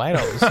listening to the White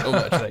Album so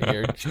much that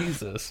year?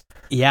 Jesus.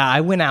 Yeah,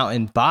 I went out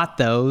and bought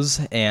those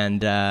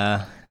and,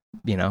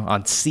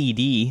 on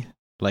CD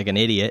like an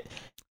idiot.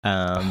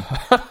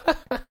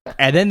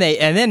 And then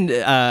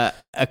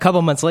a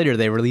couple months later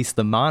they released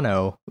the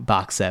mono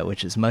box set,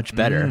 which is much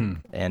better.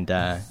 And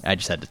I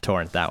just had to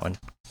torrent that one.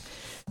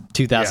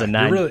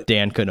 2009,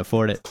 Dan couldn't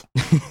afford it.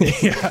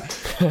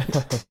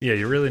 Yeah,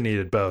 you really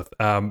needed both.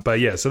 But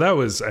yeah, so that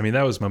was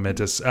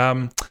momentous.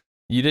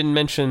 You didn't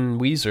mention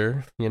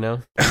Weezer,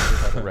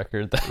 a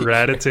record that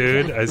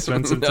Raditude. I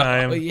spent some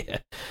time.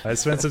 I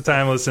spent some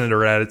time listening to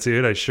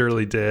Raditude. I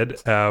surely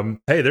did.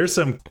 Hey, there's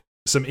some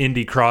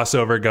indie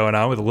crossover going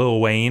on with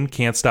Lil Wayne,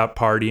 Can't Stop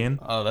Partying.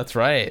 Oh, that's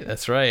right.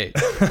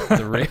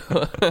 The real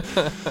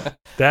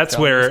that's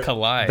where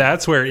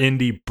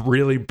indie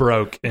really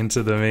broke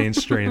into the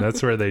mainstream.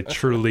 That's where they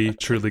truly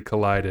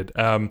collided.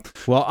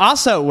 Well,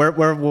 also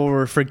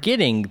we're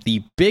forgetting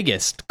the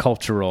biggest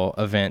cultural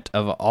event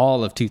of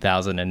all of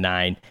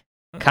 2009.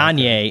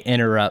 Kanye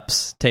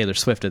interrupts Taylor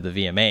Swift at the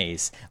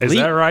VMAs. Is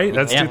that right?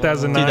 That's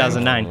 2009.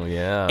 2009. Oh,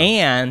 yeah.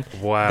 And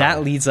wow.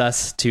 That leads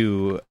us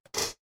to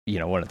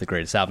one of the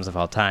greatest albums of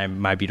all time,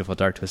 My Beautiful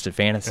Dark Twisted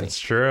Fantasy. That's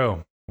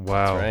true.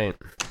 Wow. That's right.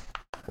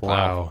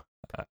 Wow.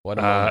 What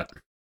a moment.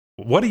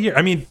 What a year.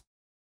 I mean,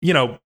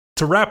 to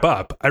wrap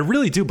up, I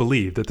really do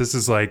believe that this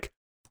is like,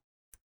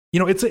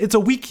 it's a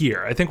weak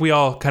year. I think we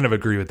all kind of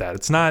agree with that.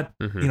 It's not,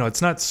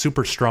 it's not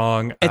super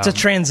strong. It's a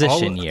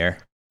transition year.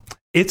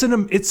 It's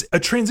a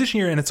transition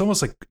year, and it's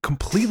almost like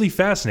completely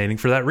fascinating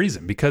for that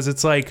reason, because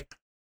it's like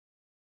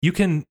you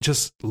can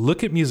just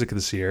look at music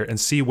this year and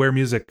see where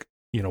music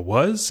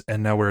was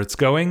and now where it's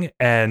going.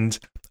 And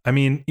I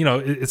mean,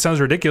 it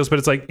sounds ridiculous, but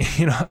it's like,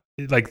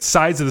 like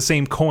sides of the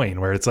same coin,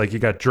 where it's like you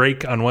got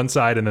Drake on one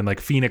side and then like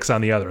Phoenix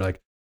on the other.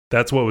 Like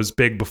that's what was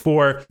big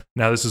before.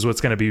 Now this is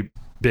what's going to be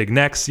big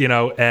next,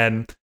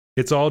 and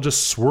it's all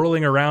just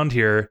swirling around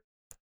here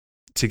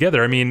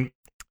together. I mean,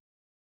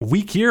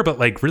 weak year, but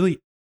like really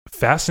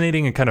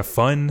fascinating and kind of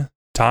fun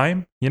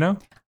time,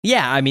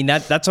 Yeah, I mean,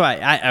 that's why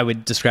I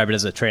would describe it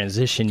as a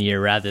transition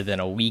year rather than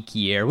a weak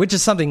year, which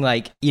is something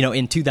like,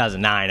 in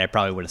 2009, I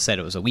probably would have said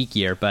it was a weak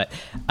year. But,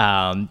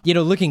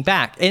 looking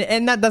back,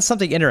 and that's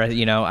something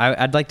interesting,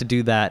 I'd like to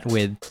do that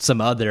with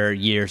some other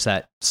years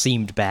that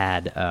seemed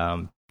bad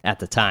at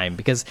the time.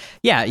 Because,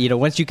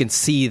 once you can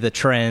see the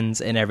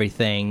trends and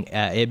everything,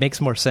 it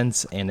makes more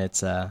sense, and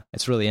it's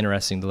really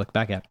interesting to look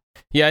back at.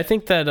 Yeah, I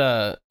think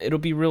that it'll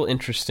be real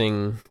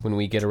interesting when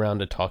we get around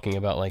to talking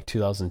about like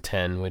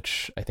 2010,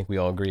 which I think we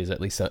all agree is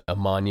at least a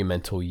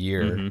monumental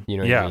year. Mm-hmm. You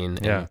know what I mean?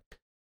 Yeah.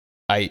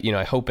 And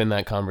I hope in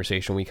that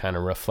conversation we kind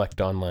of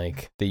reflect on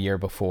like the year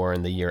before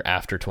and the year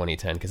after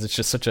 2010, because it's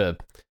just such a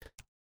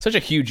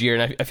huge year,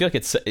 and I feel like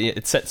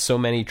it set so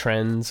many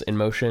trends in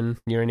motion.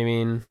 You know what I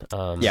mean?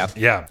 Yeah,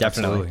 definitely.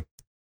 Absolutely.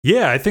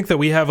 Yeah, I think that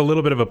we have a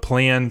little bit of a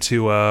plan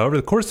to over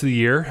the course of the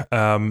year.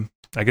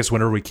 I guess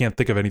whenever we can't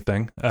think of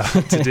anything,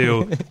 to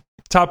do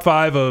top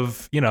 5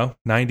 of,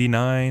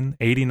 99,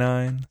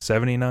 89,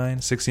 79,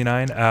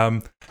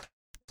 69.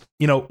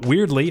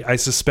 Weirdly, I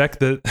suspect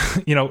that,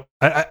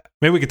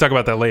 maybe we could talk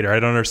about that later. I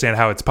don't understand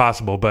how it's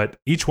possible, but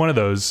each one of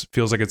those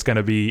feels like it's going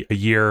to be a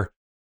year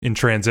in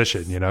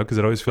transition, because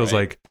it always feels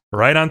like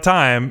right on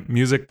time,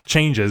 music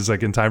changes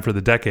like in time for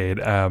the decade.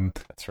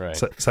 That's right.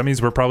 So that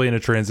means we're probably in a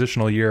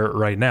transitional year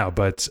right now,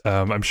 but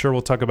I'm sure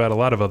we'll talk about a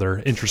lot of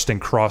other interesting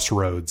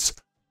crossroads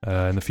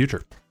in the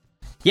future.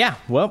 Yeah,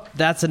 well,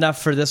 that's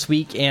enough for this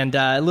week. And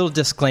a little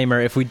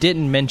disclaimer, if we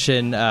didn't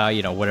mention,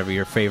 whatever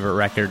your favorite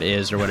record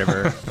is or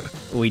whatever,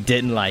 we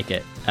didn't like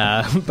it.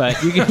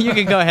 But you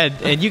can go ahead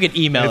and you can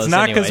email us. It's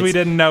not because we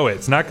didn't know it.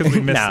 It's not because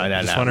we missed it.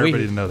 I just want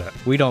everybody to know that.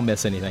 We don't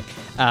miss anything.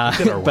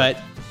 But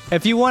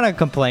if you want to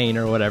complain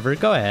or whatever,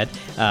 go ahead.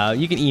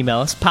 You can email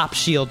us,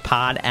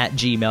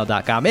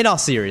 popshieldpod@gmail.com. In all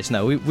seriousness,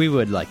 no, we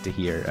would like to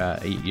hear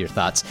your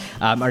thoughts.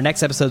 Our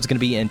next episode is going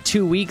to be in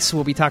 2 weeks.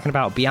 We'll be talking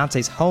about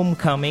Beyonce's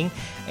Homecoming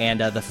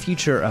and the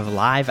future of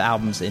live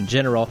albums in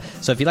general.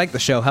 So if you like the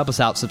show, help us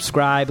out.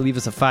 Subscribe, leave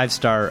us a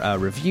 5-star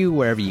review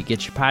wherever you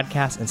get your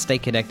podcasts, and stay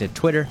connected.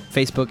 Twitter,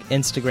 Facebook,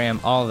 Instagram,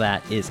 all of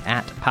that is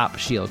at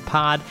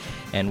PopShieldPod.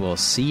 And we'll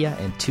see ya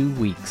in 2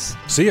 weeks.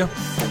 See ya.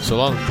 So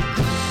long.